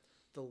about it,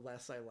 the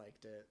less I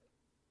liked it.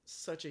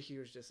 Such a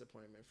huge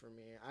disappointment for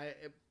me.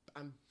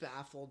 I'm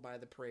baffled by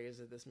the praise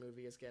that this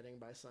movie is getting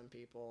by some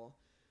people.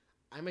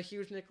 I'm a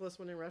huge Nicholas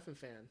Winding Refn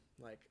fan.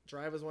 Like,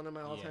 Drive is one of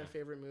my all-time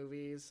favorite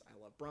movies. I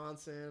love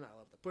Bronson. I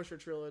love the Pusher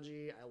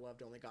trilogy. I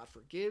loved Only God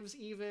Forgives,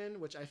 even,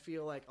 which I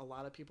feel like a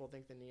lot of people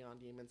think the Neon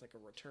Demon's like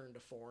a return to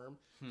form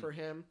for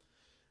him.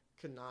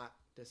 Could not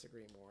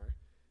disagree more.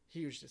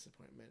 Huge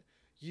disappointment.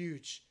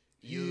 Huge.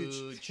 Yeah,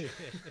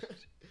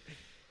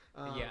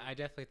 I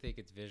definitely think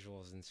its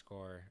visuals and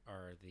score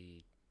are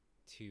the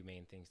two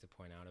main things to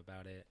point out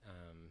about it.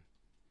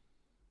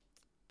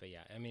 But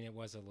yeah, I mean, it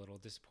was a little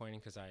disappointing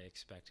because I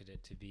expected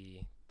it to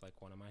be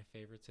like one of my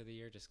favorites of the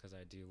year, just because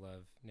I do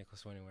love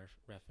Nicholas Winding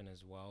Refn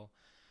as well.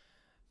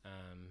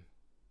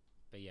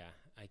 But yeah,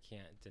 I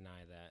can't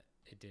deny that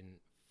it didn't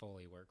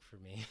fully work for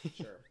me.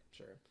 Sure.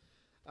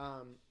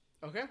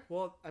 Okay,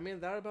 well, I mean,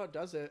 that about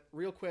does it.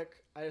 Real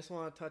quick, I just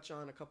want to touch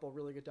on a couple of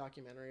really good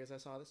documentaries I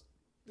saw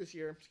this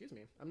year. Excuse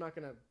me. I'm not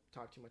going to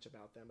talk too much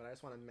about them, but I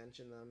just want to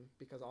mention them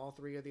because all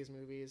three of these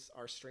movies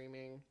are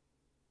streaming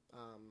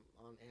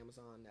on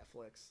Amazon,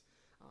 Netflix.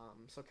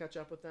 So catch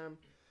up with them.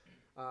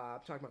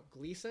 I'm talking about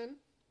Gleason,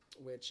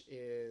 which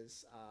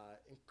is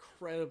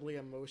incredibly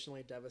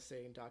emotionally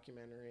devastating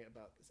documentary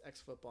about this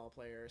ex-football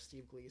player,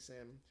 Steve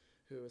Gleason,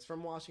 who is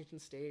from Washington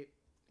State.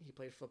 He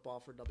played football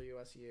for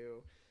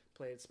WSU,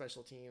 played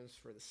special teams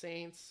for the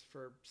Saints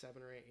for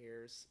 7 or 8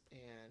 years,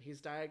 and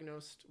he's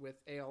diagnosed with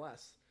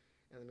ALS.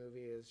 And the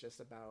movie is just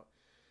about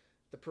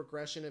the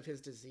progression of his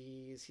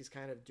disease. He's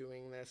kind of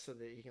doing this so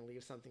that he can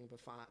leave something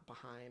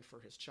behind for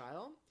his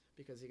child,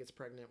 because he gets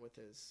pregnant with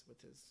his I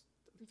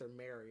think they're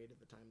married at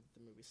the time that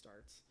the movie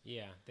starts.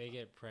 Yeah, they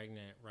get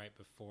pregnant right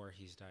before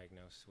he's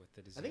diagnosed with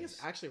the disease. I think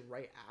it's actually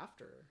right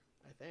after,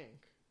 I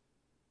think.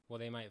 Well,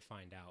 they might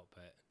find out,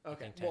 but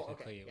okay. I think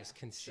technically it was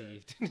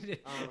conceived.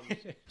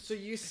 Sure. So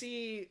you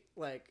see,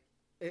 like,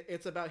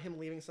 it's about him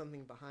leaving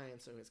something behind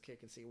so his kid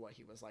can see what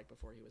he was like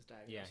before he was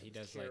diagnosed. Yeah, he with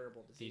does this like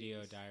terrible disease.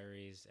 video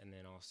diaries, and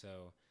then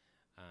also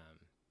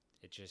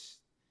it just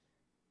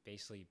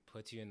basically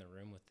puts you in the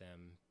room with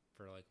them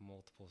for like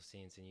multiple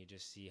scenes, and you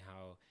just see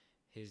how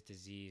his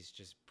disease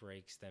just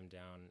breaks them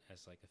down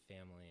as like a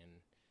family. And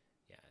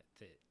yeah,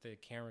 the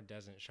camera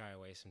doesn't shy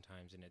away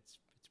sometimes, and it's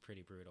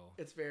pretty brutal.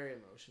 It's very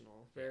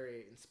emotional,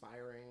 very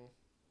inspiring.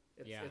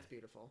 It's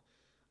beautiful.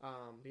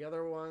 The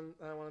other one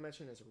I want to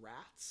mention is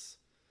Rats.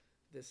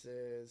 This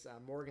is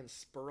Morgan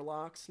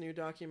Spurlock's new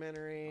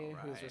documentary,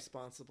 who's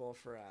responsible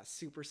for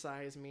Super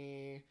Size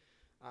Me,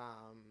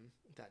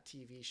 that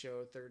TV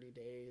show 30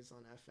 Days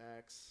on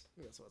FX. I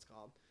think that's what it's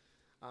called.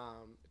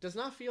 It does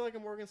not feel like a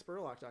Morgan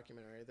Spurlock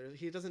documentary.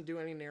 He doesn't do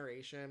any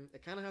narration.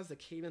 It kind of has the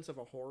cadence of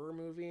a horror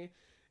movie.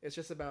 It's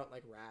just about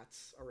like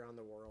rats around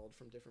the world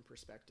from different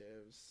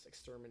perspectives,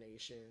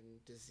 extermination,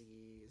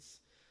 disease.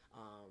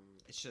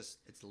 It's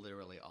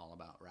literally all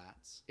about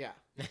rats. Yeah.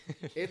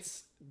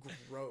 It's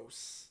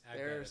gross.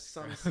 There's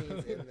some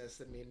scenes in this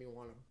that made me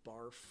want to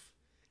barf.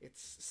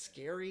 It's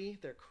scary.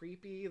 They're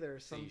creepy.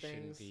 There's some things. You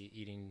shouldn't be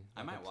eating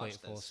I might a plate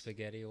watch full of this.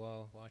 spaghetti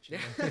while watching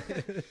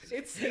it.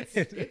 It's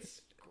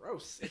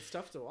gross. It's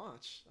tough to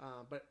watch,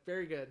 but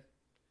very good.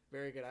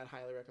 Very good. I'd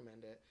highly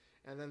recommend it.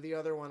 And then the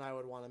other one I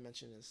would want to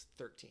mention is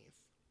 13th,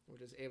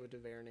 which is Ava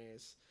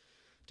DuVernay's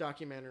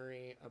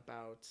documentary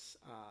about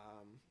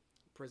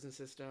prison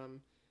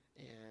system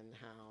and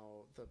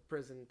how the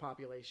prison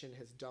population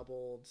has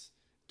doubled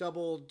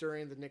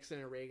during the Nixon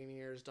and Reagan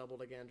years,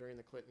 doubled again during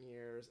the Clinton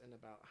years, and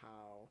about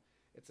how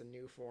it's a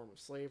new form of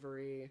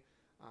slavery.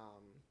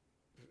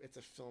 It's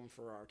a film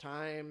for our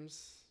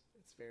times.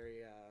 It's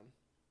very,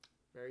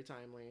 very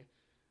timely,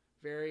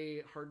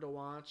 very hard to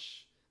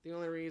watch. The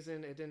only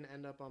reason it didn't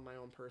end up on my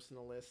own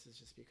personal list is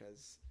just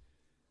because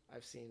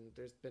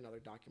there's been other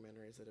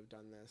documentaries that have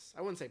done this.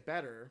 I wouldn't say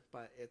better,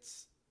 but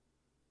it's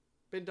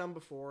been done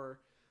before.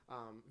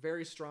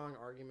 Very strong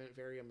argument,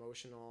 very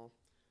emotional.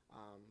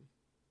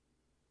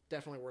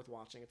 Definitely worth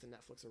watching. It's a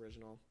Netflix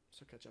original,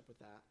 so catch up with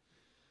that.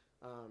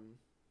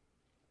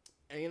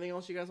 Anything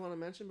else you guys want to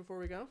mention before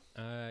we go?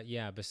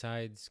 Yeah,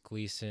 besides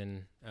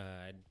Gleason,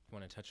 I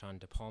want to touch on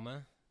De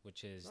Palma,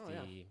 which is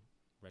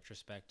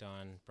retrospect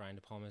on Brian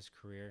De Palma's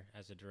career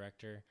as a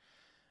director.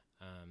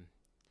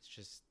 It's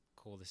just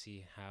cool to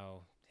see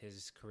how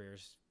his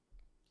career's,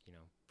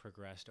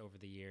 progressed over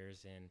the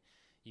years, and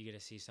you get to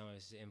see some of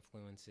his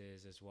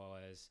influences as well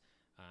as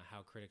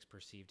how critics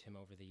perceived him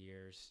over the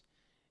years.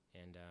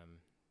 And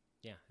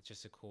it's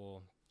just a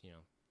cool,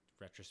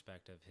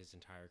 retrospect of his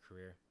entire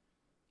career.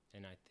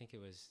 And I think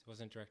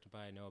wasn't directed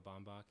by Noah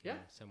Baumbach and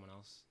someone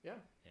else. Yeah.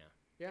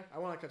 I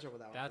want to catch up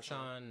with that one. That's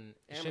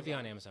it should be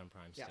on Amazon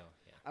Prime still.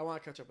 Yeah. I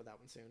want to catch up with that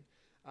one soon.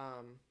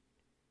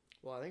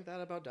 Well, I think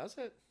that about does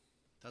it.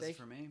 Does it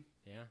for me.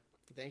 Yeah.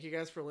 Thank you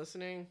guys for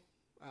listening.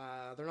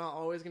 They're not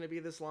always going to be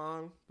this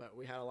long, but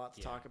we had a lot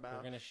to talk about.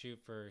 We're going to shoot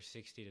for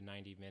 60 to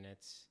 90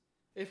 minutes.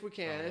 If we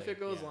can. Probably, if it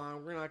goes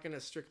long, we're not going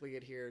to strictly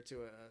adhere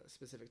to a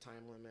specific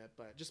time limit.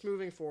 But just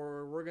moving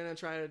forward, we're going to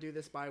try to do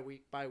this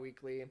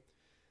bi-weekly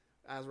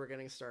as we're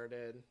getting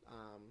started.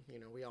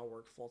 We all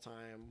work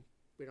full-time.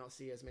 We don't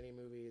see as many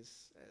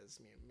movies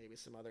as maybe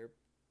some other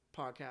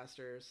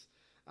podcasters.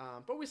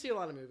 But we see a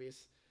lot of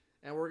movies.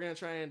 And we're going to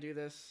try and do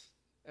this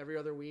every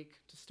other week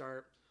to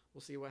start.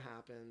 We'll see what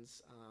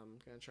happens. I'm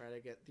going to try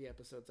to get the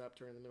episodes up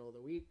during the middle of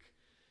the week.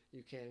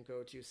 You can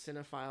go to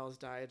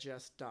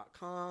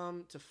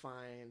cinephilesdigest.com to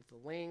find the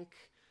link.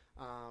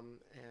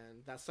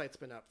 And that site's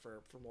been up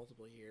for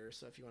multiple years.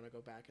 So if you want to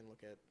go back and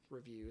look at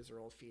reviews or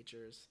old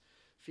features,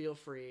 feel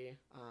free.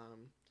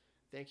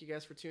 Thank you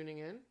guys for tuning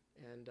in.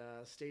 And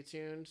stay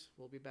tuned.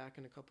 We'll be back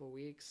in a couple of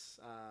weeks.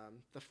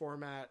 The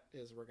format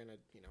is we're going to,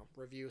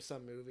 review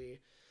some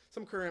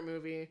current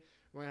movie.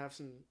 We're going to have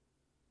some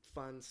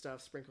fun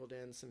stuff sprinkled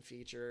in, some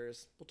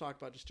features. We'll talk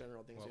about just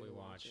general things what we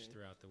watch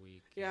throughout the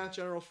week. Yeah,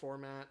 general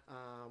format.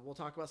 We'll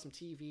talk about some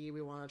TV.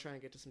 We want to try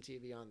and get to some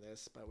TV on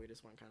this, but we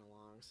just went kind of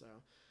long. So,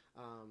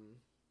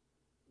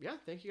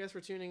 thank you guys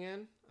for tuning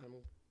in.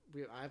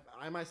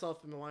 I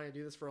myself have been wanting to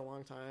do this for a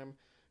long time.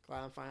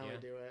 Glad I'm finally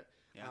do it.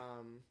 Yeah.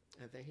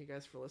 And thank you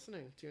guys for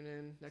listening. Tune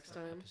in next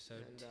time.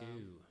 Episode 2.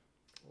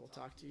 We'll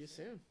talk to you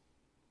soon.